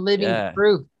it. You're living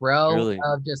proof, bro, really.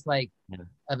 Of just like,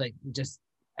 of like just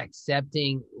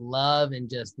accepting love and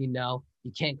just, you know,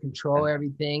 you can't control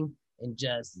everything, and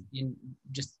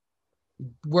just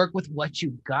work with what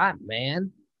you got,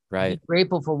 man. Right. Be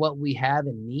grateful for what we have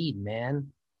and need,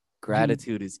 man.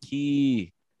 Gratitude is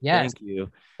key. Yes. Thank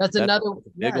you. That's another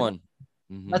big one.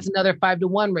 Mm-hmm. That's another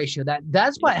 5-to-1 ratio.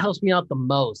 That's what helps me out the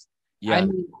most. Yeah. I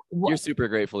mean, you're super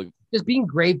grateful. Just being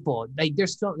grateful. Like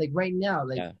there's so like right now,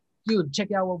 like dude,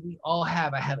 check out what we all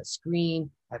have. I have a screen,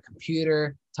 a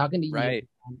computer, talking to you,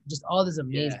 just all this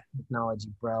amazing technology,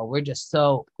 bro. We're just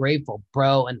so grateful,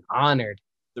 bro, and honored.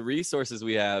 The resources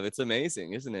we have, it's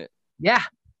amazing, isn't it? Yeah,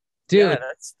 dude. Yeah,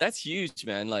 that's huge,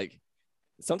 man. Like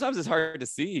sometimes it's hard to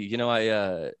see, you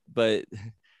know. But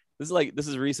this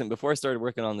is recent. Before I started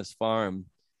working on this farm,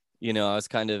 you know,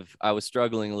 I was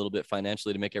struggling a little bit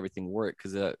financially to make everything work,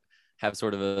 because I have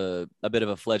sort of a bit of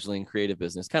a fledgling creative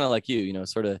business, kind of like you know,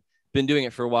 sort of been doing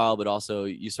it for a while, but also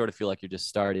you sort of feel like you're just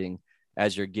starting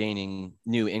as you're gaining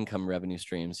new income revenue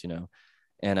streams, you know.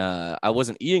 And I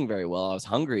wasn't eating very well. I was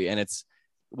hungry, and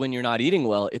when you're not eating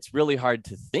well, it's really hard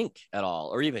to think at all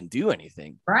or even do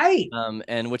anything. Right.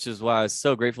 And which is why I was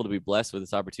so grateful to be blessed with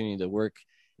this opportunity to work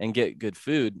and get good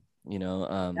food, you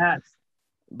know. Yes.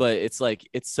 But it's like,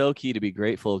 it's so key to be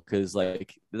grateful, because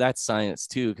like that's science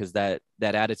too, because that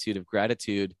attitude of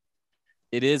gratitude,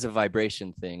 it is a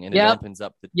vibration thing, and it opens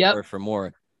up the door for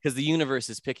more, because the universe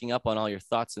is picking up on all your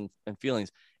thoughts and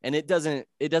feelings, and it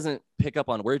doesn't pick up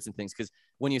on words and things. Because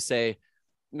when you say,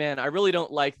 man, I really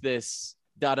don't like this,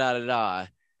 da da da da,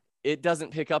 it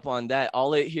doesn't pick up on that.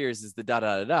 All it hears is the da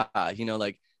da da da, you know.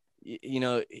 Like, you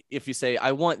know, if you say,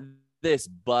 I want this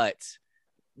but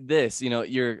this, you know,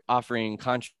 you're offering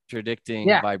contradicting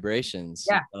vibrations.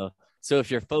 So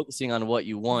if you're focusing on what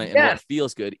you want and what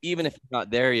feels good, even if you're not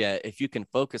there yet, if you can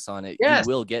focus on it, you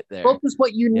will get there. Focus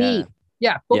what you need.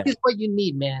 Focus what you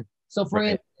need, man. So for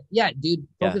instance,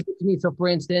 focus what you need. So for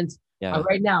instance,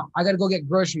 right now I got to go get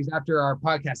groceries after our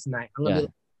podcast tonight. I'm gonna be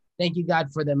like, thank you,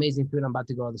 God, for the amazing food I'm about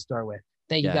to go to the store with.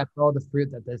 Thank you, God, for all the fruit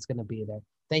that's going to be there.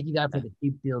 Thank you, God, for the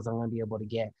cheap deals I'm going to be able to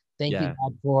get. Thank you,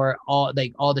 God, for all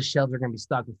the shelves are going to be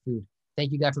stocked with food.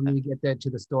 Thank you, God, for me to get there to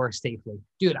the store safely.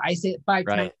 Dude, I say it 5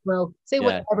 times, bro. Say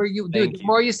whatever you do. The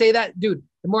more you say that, dude,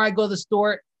 the more I go to the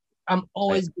store, I'm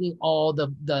always getting all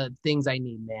the things I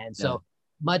need, man. So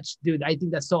much, dude. I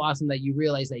think that's so awesome that you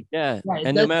realize, like,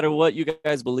 and no matter what you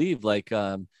guys believe, like,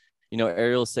 you know,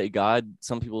 Ariel say God,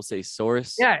 some people say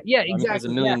source. Exactly. There's a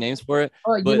million names for it.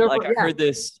 But like I heard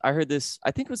this,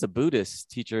 I think it was a Buddhist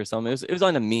teacher or something. It was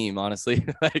on a meme, honestly.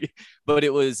 Like, but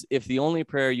it was, if the only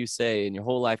prayer you say in your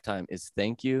whole lifetime is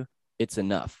thank you, it's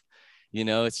enough. You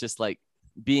know, it's just like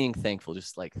being thankful,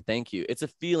 just like thank you. It's a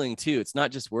feeling too. It's not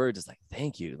just words. It's like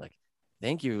thank you,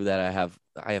 that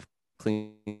I have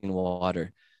clean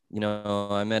water. You know,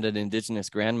 I met an indigenous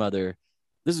grandmother.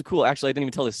 This is cool. Actually, I didn't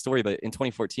even tell this story, but in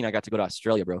 2014, I got to go to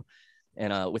Australia, bro.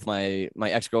 And with my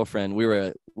ex-girlfriend, we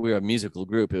were a musical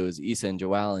group. It was Issa and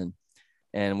Joellen.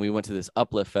 And we went to this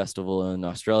Uplift festival in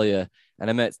Australia. And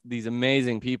I met these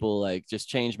amazing people, like just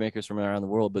change makers from around the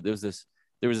world. But there was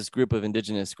this group of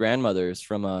indigenous grandmothers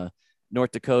from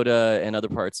North Dakota and other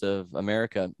parts of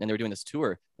America. And they were doing this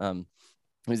tour. It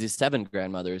was these 7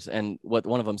 grandmothers. And what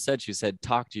one of them said, she said,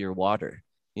 talk to your water.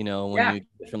 You know, when you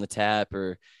get from the tap,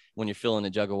 or when you're filling a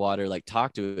jug of water, like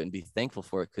talk to it and be thankful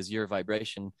for it, because your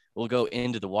vibration will go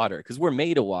into the water, because we're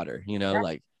made of water, you know.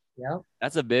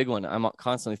 That's a big one. I'm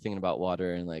constantly thinking about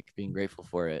water and like being grateful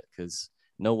for it, because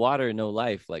no water, no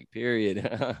life, like period.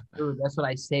 Dude, that's what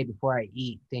I say before I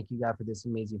eat. Thank you, God, for this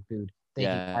amazing food. Thank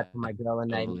you, God, for my girl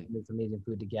and I making this amazing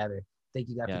food together. Thank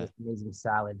you, God, for this amazing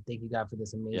salad. Thank you, God, for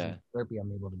this amazing Slurpee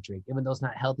I'm able to drink, even though it's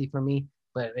not healthy for me.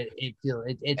 But it feels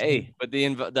hey, but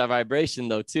the vibration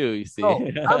though too, you see.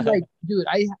 I'm like, dude,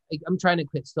 I'm trying to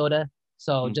quit soda,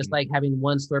 so just like having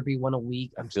one Slurpee, one a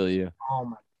week. I feel you. Oh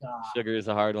my God, sugar is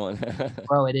a hard one.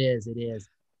 Bro, it is.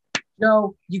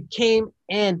 Joe, you came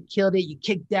and killed it. You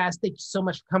kicked ass. Thank you so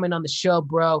much for coming on the show,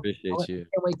 bro. Appreciate you.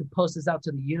 Can't wait to post this out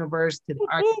to the universe, to the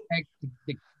architect,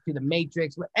 to the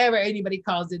matrix, whatever anybody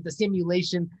calls it, the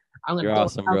simulation. You're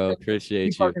awesome, bro.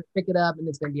 Appreciate you. Pick it up, and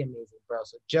it's gonna be amazing, bro.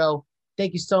 So, Joe,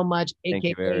 thank you so much. Thank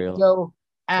you, Joe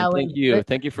Allen.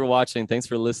 Thank you for watching. Thanks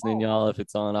for listening, y'all. If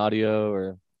it's on audio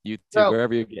or YouTube,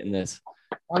 wherever you're getting this.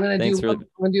 I'm gonna do one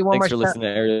Thanks more for listening to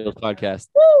Ariel's podcast.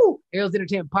 Woo! Ariel's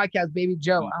Entertainment Podcast, baby.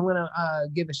 Joe, I'm gonna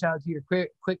give a shout out to your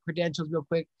quick credentials real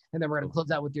quick, and then we're gonna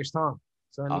close out with your song.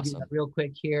 So let me do that real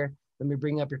quick here. Let me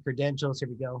bring up your credentials. Here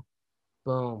we go.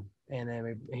 Boom. And then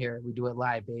we do it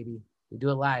live, baby. We do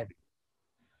it live.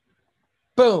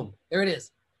 Boom. There it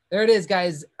is. There it is,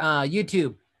 guys.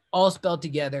 YouTube, all spelled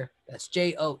together. That's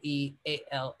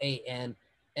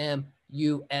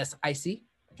JoeAlanMusic.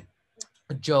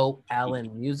 Joe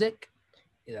Allen Music.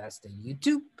 That's the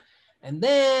YouTube. And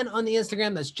then on the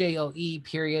Instagram, that's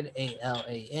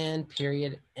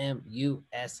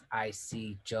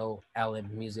JoeAlan_MUSIC. Joe Allen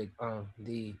Music on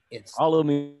the Instagram. Follow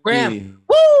me.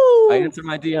 Woo! I answer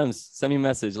my DMs. Send me a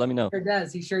message. Let me know. Sure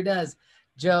does. He sure does.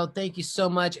 Joe, thank you so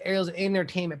much. Ariel's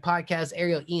Entertainment Podcast,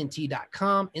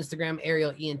 ArielENT.com, Instagram,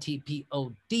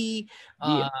 ArielENTPOD.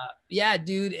 Yeah,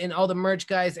 dude. And all the merch,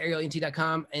 guys,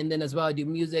 ArielENT.com. And then as well, I do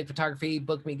music, photography.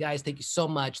 Book me, guys. Thank you so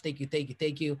much. Thank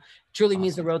you. Truly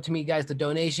means the world to me, guys. The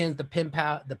donations, the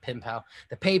PayPal,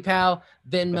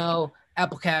 Venmo,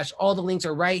 Apple Cash, all the links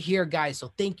are right here, guys.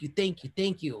 So thank you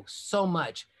so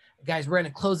much. Guys, we're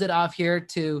going to close it off here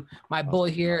to my boy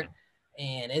here.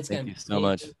 And it's Thank you so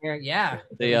much. Here. Yeah.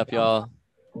 Stay up, y'all.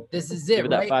 This is it. Give it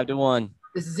that 5 to 1.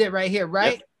 This is it right here,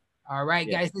 right? Yep. All right,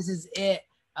 guys. This is it.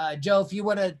 Joe, if you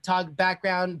want to talk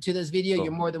background to this video,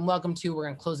 you're more than welcome to. We're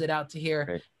gonna close it out to here.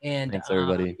 Great. And thanks,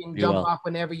 everybody. You can jump off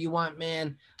whenever you want,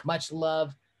 man. Much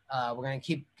love. We're gonna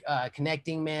keep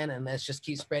connecting, man, and let's just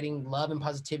keep spreading love and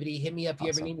positivity. Hit me up if you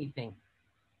ever need anything.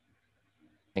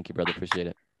 Thank you, brother. Appreciate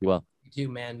it. Be well. You too,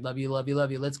 man. Love you.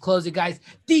 Let's close it, guys.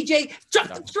 DJ, drop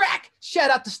the track.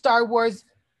 Shout out to Star Wars.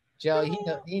 Joe,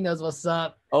 he knows what's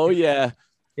up. Oh, yeah.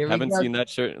 Haven't seen that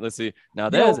shirt. Let's see. Now,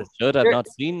 there's a shirt I've not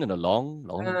seen in a long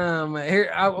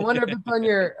here, I wonder if it's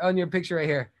on your picture right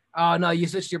here. Oh, no, you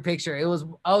switched your picture. It was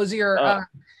your...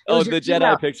 the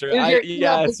Jedi picture.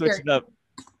 I switched it up.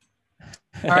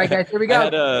 All right, guys, here we go. I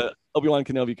had a Obi-Wan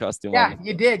Kenobi costume on.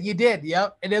 You did.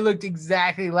 Yep. And it looked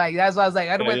exactly like, that's why I was like,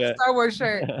 I don't wear the Star Wars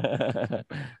shirt. Here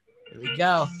we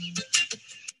go.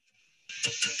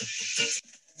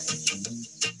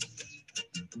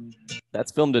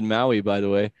 That's filmed in Maui, by the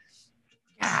way.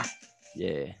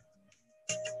 Yeah.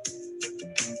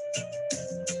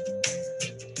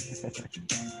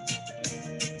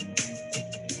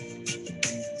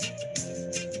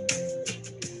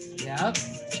 Yep.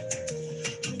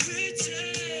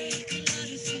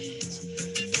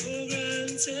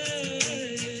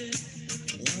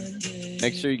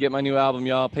 Make sure you get my new album,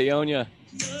 y'all. Paonia.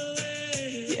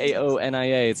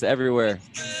 Paonia. It's everywhere.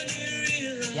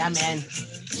 Yeah, man.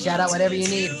 Shout out whatever you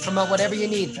need. Promote whatever you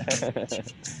need.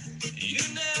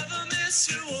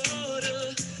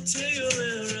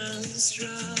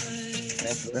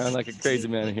 Around like a crazy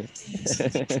man here.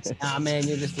 Nah, man,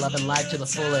 you're just loving life to the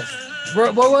fullest.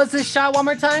 What was this shot one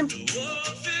more time?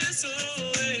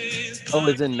 Oh,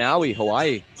 it's in Maui,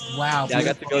 Hawaii. Wow. Yeah, I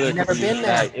got to go there. I've never been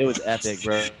there. It was epic,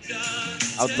 bro.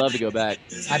 I would love to go back.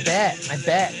 I bet.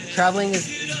 Traveling is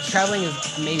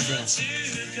amazing.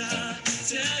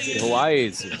 Dude, Hawaii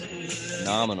is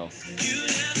phenomenal.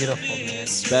 Beautiful, man.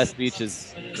 Best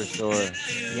beaches for sure.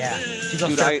 Yeah.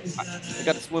 Dude, I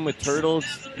got to swim with turtles.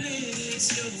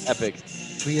 Epic.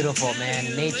 Beautiful,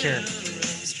 man. Nature.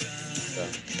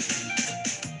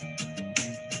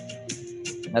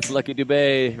 That's Lucky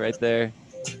Dubé right there.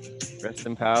 Rest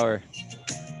in power.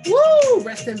 Woo!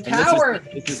 Rest in power.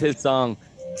 This is his song.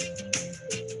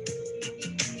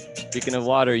 Speaking of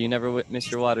water, you never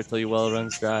miss your water till your well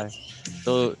runs dry.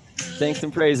 So thanks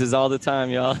and praises all the time,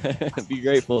 y'all. Be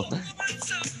grateful.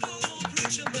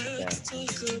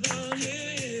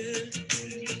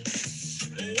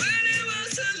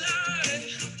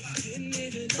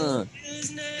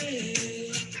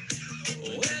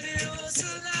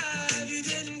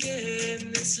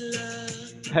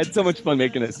 I had so much fun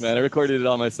making this, man. I recorded it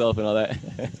all myself and all that.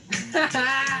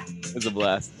 It was a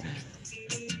blast.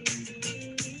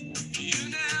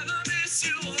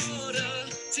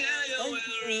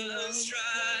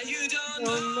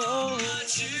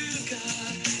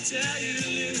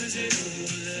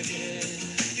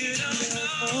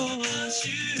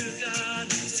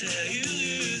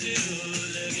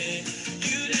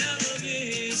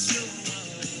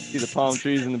 See the palm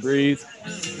trees in the breeze.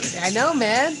 I know,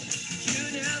 man.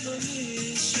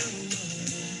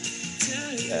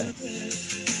 Yeah.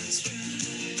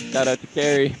 Shout out to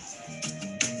Carrie.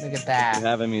 Look at that. For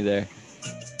having me there.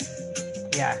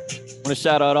 Yeah. I want to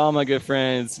shout out all my good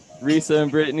friends. Risa and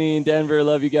Brittany in Denver.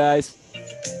 Love you guys.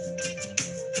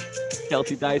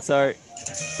 Kelsey Dysart.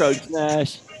 Pro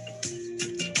Nash.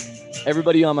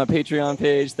 Everybody on my Patreon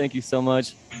page, thank you so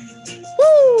much.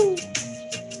 Woo!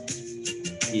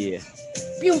 Yeah.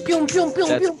 That's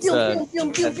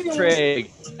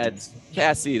Craig. That's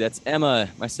Cassie. That's Emma,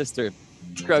 my sister.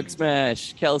 Krug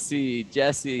Smash, Kelsey,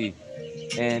 Jesse,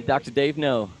 and Dr. Dave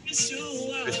No.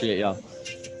 Appreciate y'all.